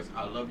your choice.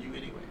 I love you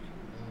anyway.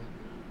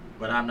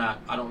 But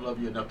I don't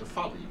love you enough to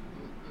follow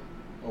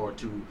you or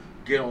to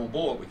get on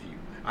board with you.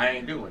 I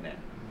ain't doing that.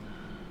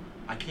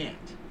 I can't.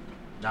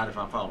 Not if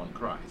I'm following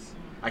Christ.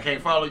 I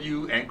can't follow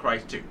you and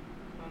Christ too.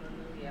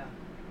 Hallelujah.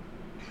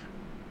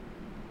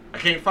 I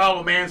can't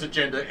follow man's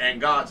agenda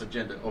and God's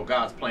agenda or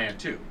God's plan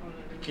too.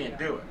 Hallelujah. Can't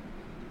do it.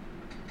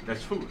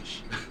 That's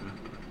foolish.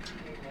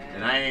 Amen.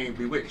 And I ain't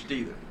bewitched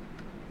either.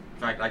 In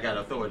fact, I got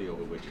authority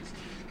over witches.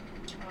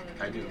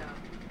 I do. Hallelujah.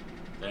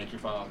 Thank you,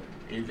 Father.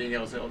 Anything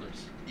else,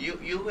 elders? You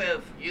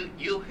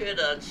hit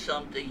on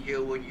something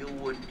here when you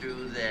would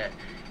do that.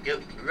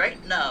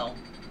 Right now,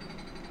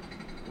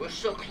 we're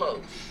so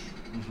close.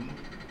 Mm-hmm.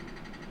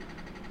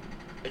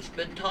 It's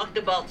been talked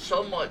about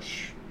so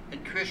much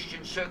in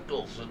Christian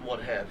circles and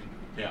what have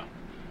you. Yeah.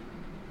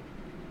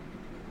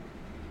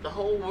 The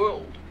whole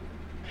world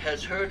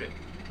has heard it.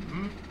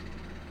 Mm-hmm.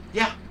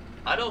 Yeah.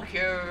 I don't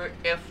care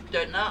if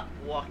they're not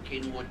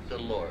walking with the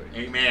Lord.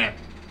 Amen.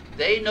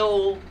 They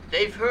know,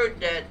 they've heard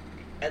that,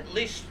 at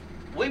least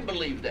we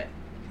believe that.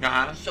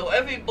 Uh-huh. So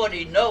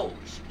everybody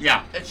knows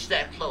Yeah. it's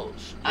that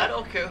close. Yeah. I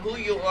don't care who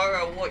you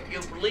are or what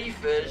your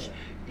belief is,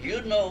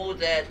 you know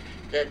that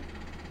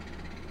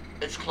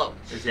it's close.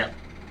 Yeah.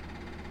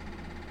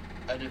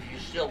 And if you're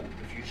still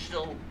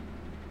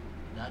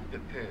not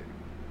prepared,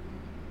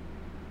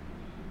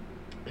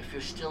 if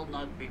you're still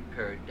not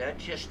prepared,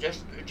 that's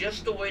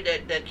just the way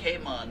that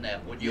came on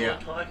that. When you Yeah.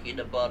 were talking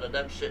about it,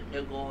 I'm sitting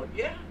there going,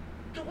 yeah,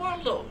 the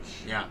world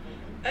knows. Yeah.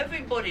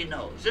 Everybody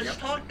knows. It's Yep.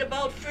 talked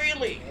about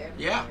freely.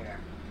 Yeah. Everywhere.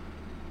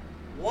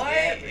 Why?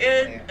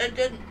 Everywhere. And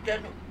then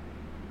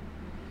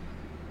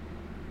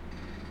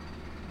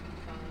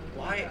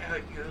why Hallelujah.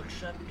 aren't you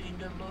accepting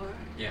the Lord?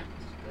 Yeah.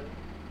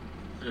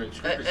 The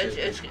scripture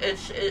says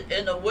It's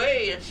in a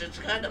way it's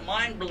kind of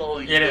mind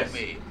blowing It to is.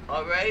 me.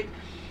 All right.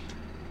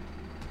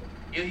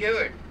 You hear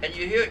it, and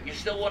you hear it. You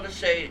still want to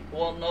say,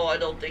 "Well, no, I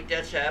don't think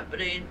that's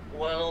happening."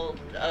 Well,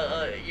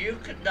 you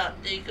could not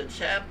think it's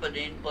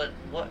happening, but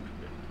what?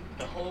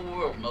 The whole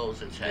world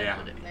knows it's Yeah.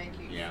 happening. Thank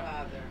you, Yeah.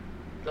 Father.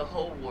 The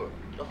whole world.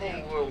 The whole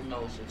Thank world you.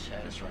 knows it's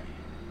happening. That's right.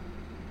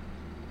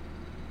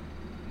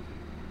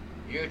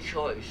 Your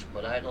choice,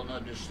 but I don't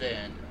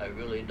understand. I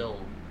really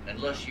don't.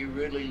 Unless you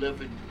really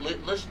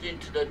listening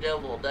to the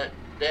devil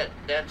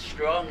that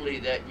strongly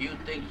that you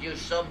think you're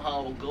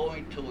somehow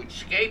going to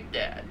escape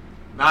that.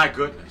 My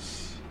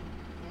goodness.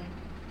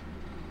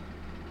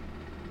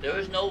 There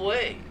is no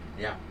way.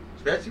 Yeah.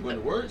 Especially when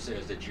the word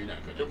says that you're not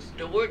going to.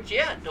 The word,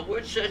 yeah, the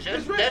word says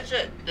That's that, right. that's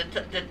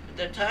it.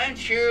 The time,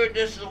 sure,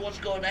 this is what's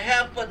going to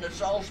happen.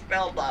 It's all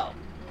spelled out.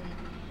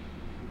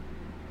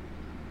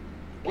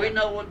 We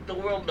know what the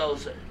world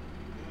knows it,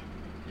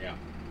 Yeah.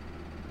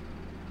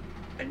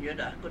 and you're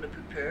not going to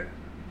prepare.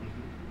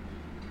 Mm-hmm.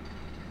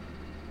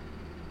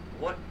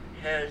 What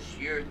has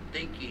your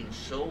thinking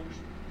so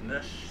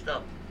messed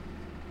up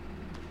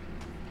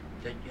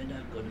that you're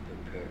not going to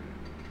prepare?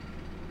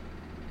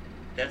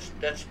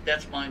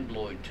 That's mind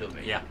blowing to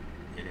me. Yeah.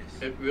 It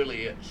is. It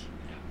really is.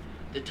 Yeah.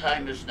 The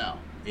time is now.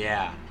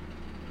 Yeah.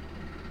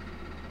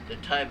 The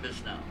time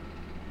is now.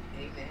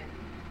 Amen.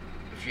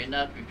 If you're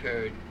not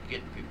prepared,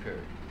 get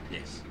prepared.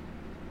 Yes.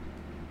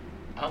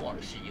 I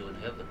want to see you in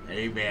heaven.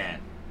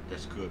 Amen.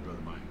 That's good, Brother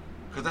Mike.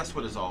 Because that's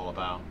what it's all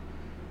about.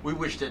 We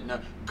wish that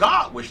none,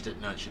 God wished that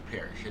none should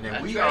perish. And if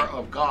That's we right. are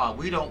of God,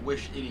 we don't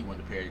wish anyone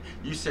to perish.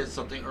 You said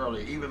something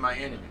earlier, even my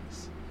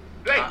enemies.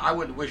 Right. I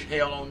wouldn't wish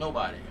hell on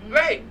nobody.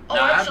 Right. Oh,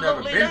 Now, I've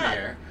absolutely never been not.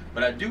 there,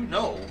 but I do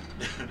know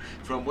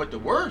from what the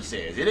word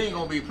says, it ain't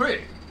going to be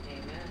pretty.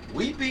 Amen.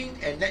 Weeping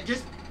and that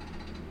just,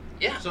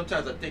 Yeah.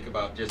 sometimes I think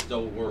about just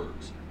those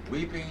words.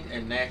 Weeping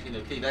and gnashing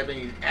of teeth. That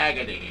means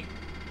agony.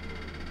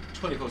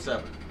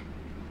 24/7.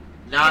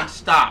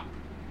 Non-stop.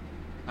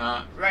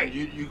 Right.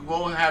 You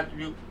won't have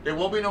there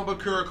won't be no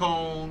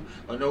Mercurocone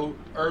or no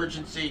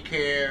urgency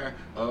care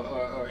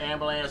or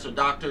ambulance or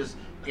doctors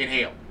in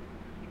hell.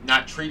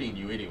 Not treating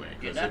you anyway.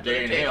 You're Because not if they're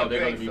gonna in take hell, a they're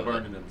going to break be from it.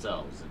 burning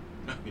themselves.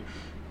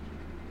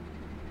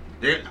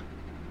 They're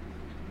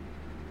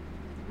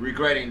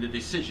regretting the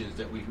decisions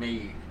that we've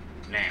made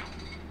now.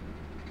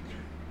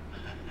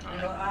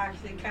 No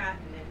Oxycontin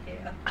in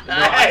hell.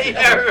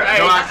 Yeah, right.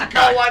 No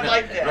Oxycontin. Oh, I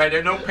like that. Right,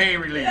 there's no pain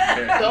relief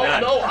there. No,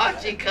 None. no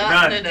Oxycontin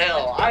None. in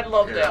hell. I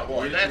love that Yeah,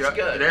 one. That's yeah,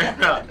 good. there's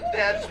none.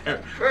 That's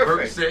perfect.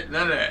 Percocet,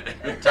 none of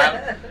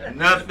that.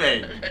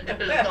 Nothing.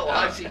 There's no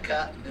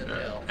Oxycontin in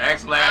hell.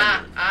 Ask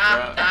Lazarus.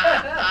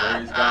 Yeah.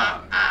 Praise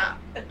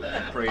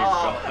God. Praise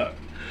Oh. God.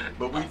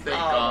 But we thank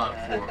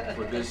God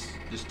for this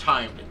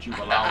time that you've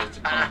allowed us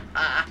to come.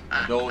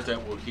 And those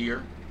that will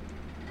hear,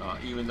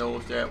 even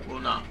those that will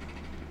not.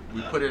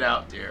 We put it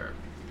out there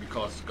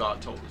because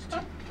God told us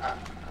to.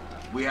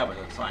 We have an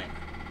assignment.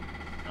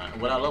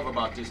 And what I love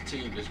about this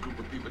team, this group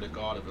of people that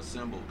God have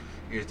assembled,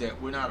 is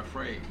that we're not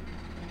afraid.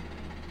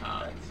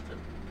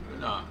 We're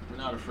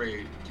not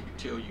afraid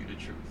to tell you the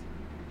truth.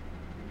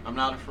 I'm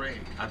not afraid.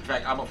 In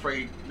fact, I'm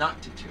afraid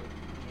not to tell you.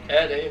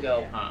 Yeah, there you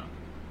go.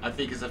 I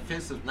think it's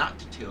offensive not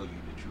to tell you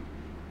the truth,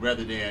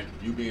 rather than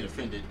you being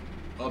offended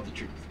of the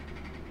truth.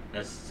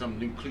 That's some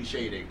new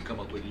cliche they come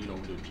up with.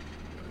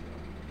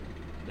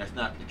 That's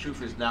not the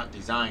truth. Is not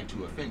designed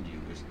to offend you.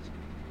 It's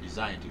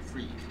designed to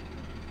free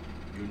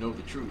you. You know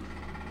the truth.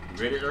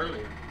 You read it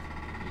earlier.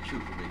 The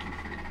truth will make you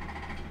free.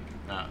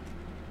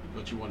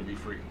 Don't you want to be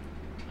free?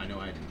 I know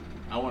I do.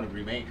 I want to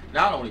remain,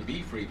 not only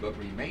be free, but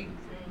remain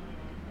free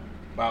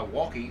by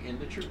walking in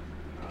the truth,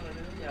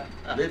 Hallelujah.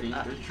 living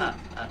the truth.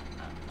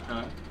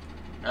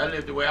 I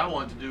lived the way I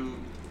wanted to do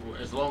for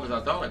as long as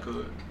I thought I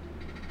could,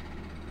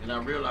 and I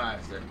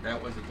realized that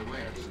that wasn't the way.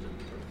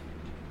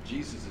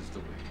 Jesus is the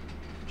way,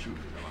 the truth,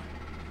 and the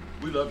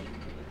life. We love you.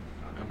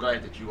 I'm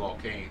glad that you all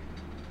came.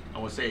 I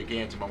want to say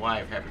again to my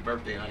wife, happy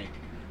birthday, honey.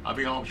 I'll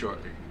be home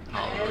shortly.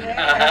 Hallelujah.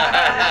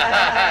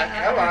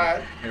 Come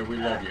on. And we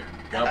love you.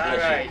 God All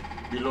bless right.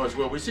 you. Be Lord's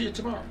will. We'll see you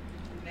tomorrow.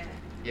 Amen.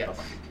 Yes.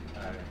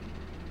 Bye-bye. All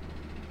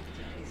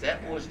right.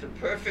 That was the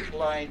perfect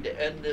line to end this.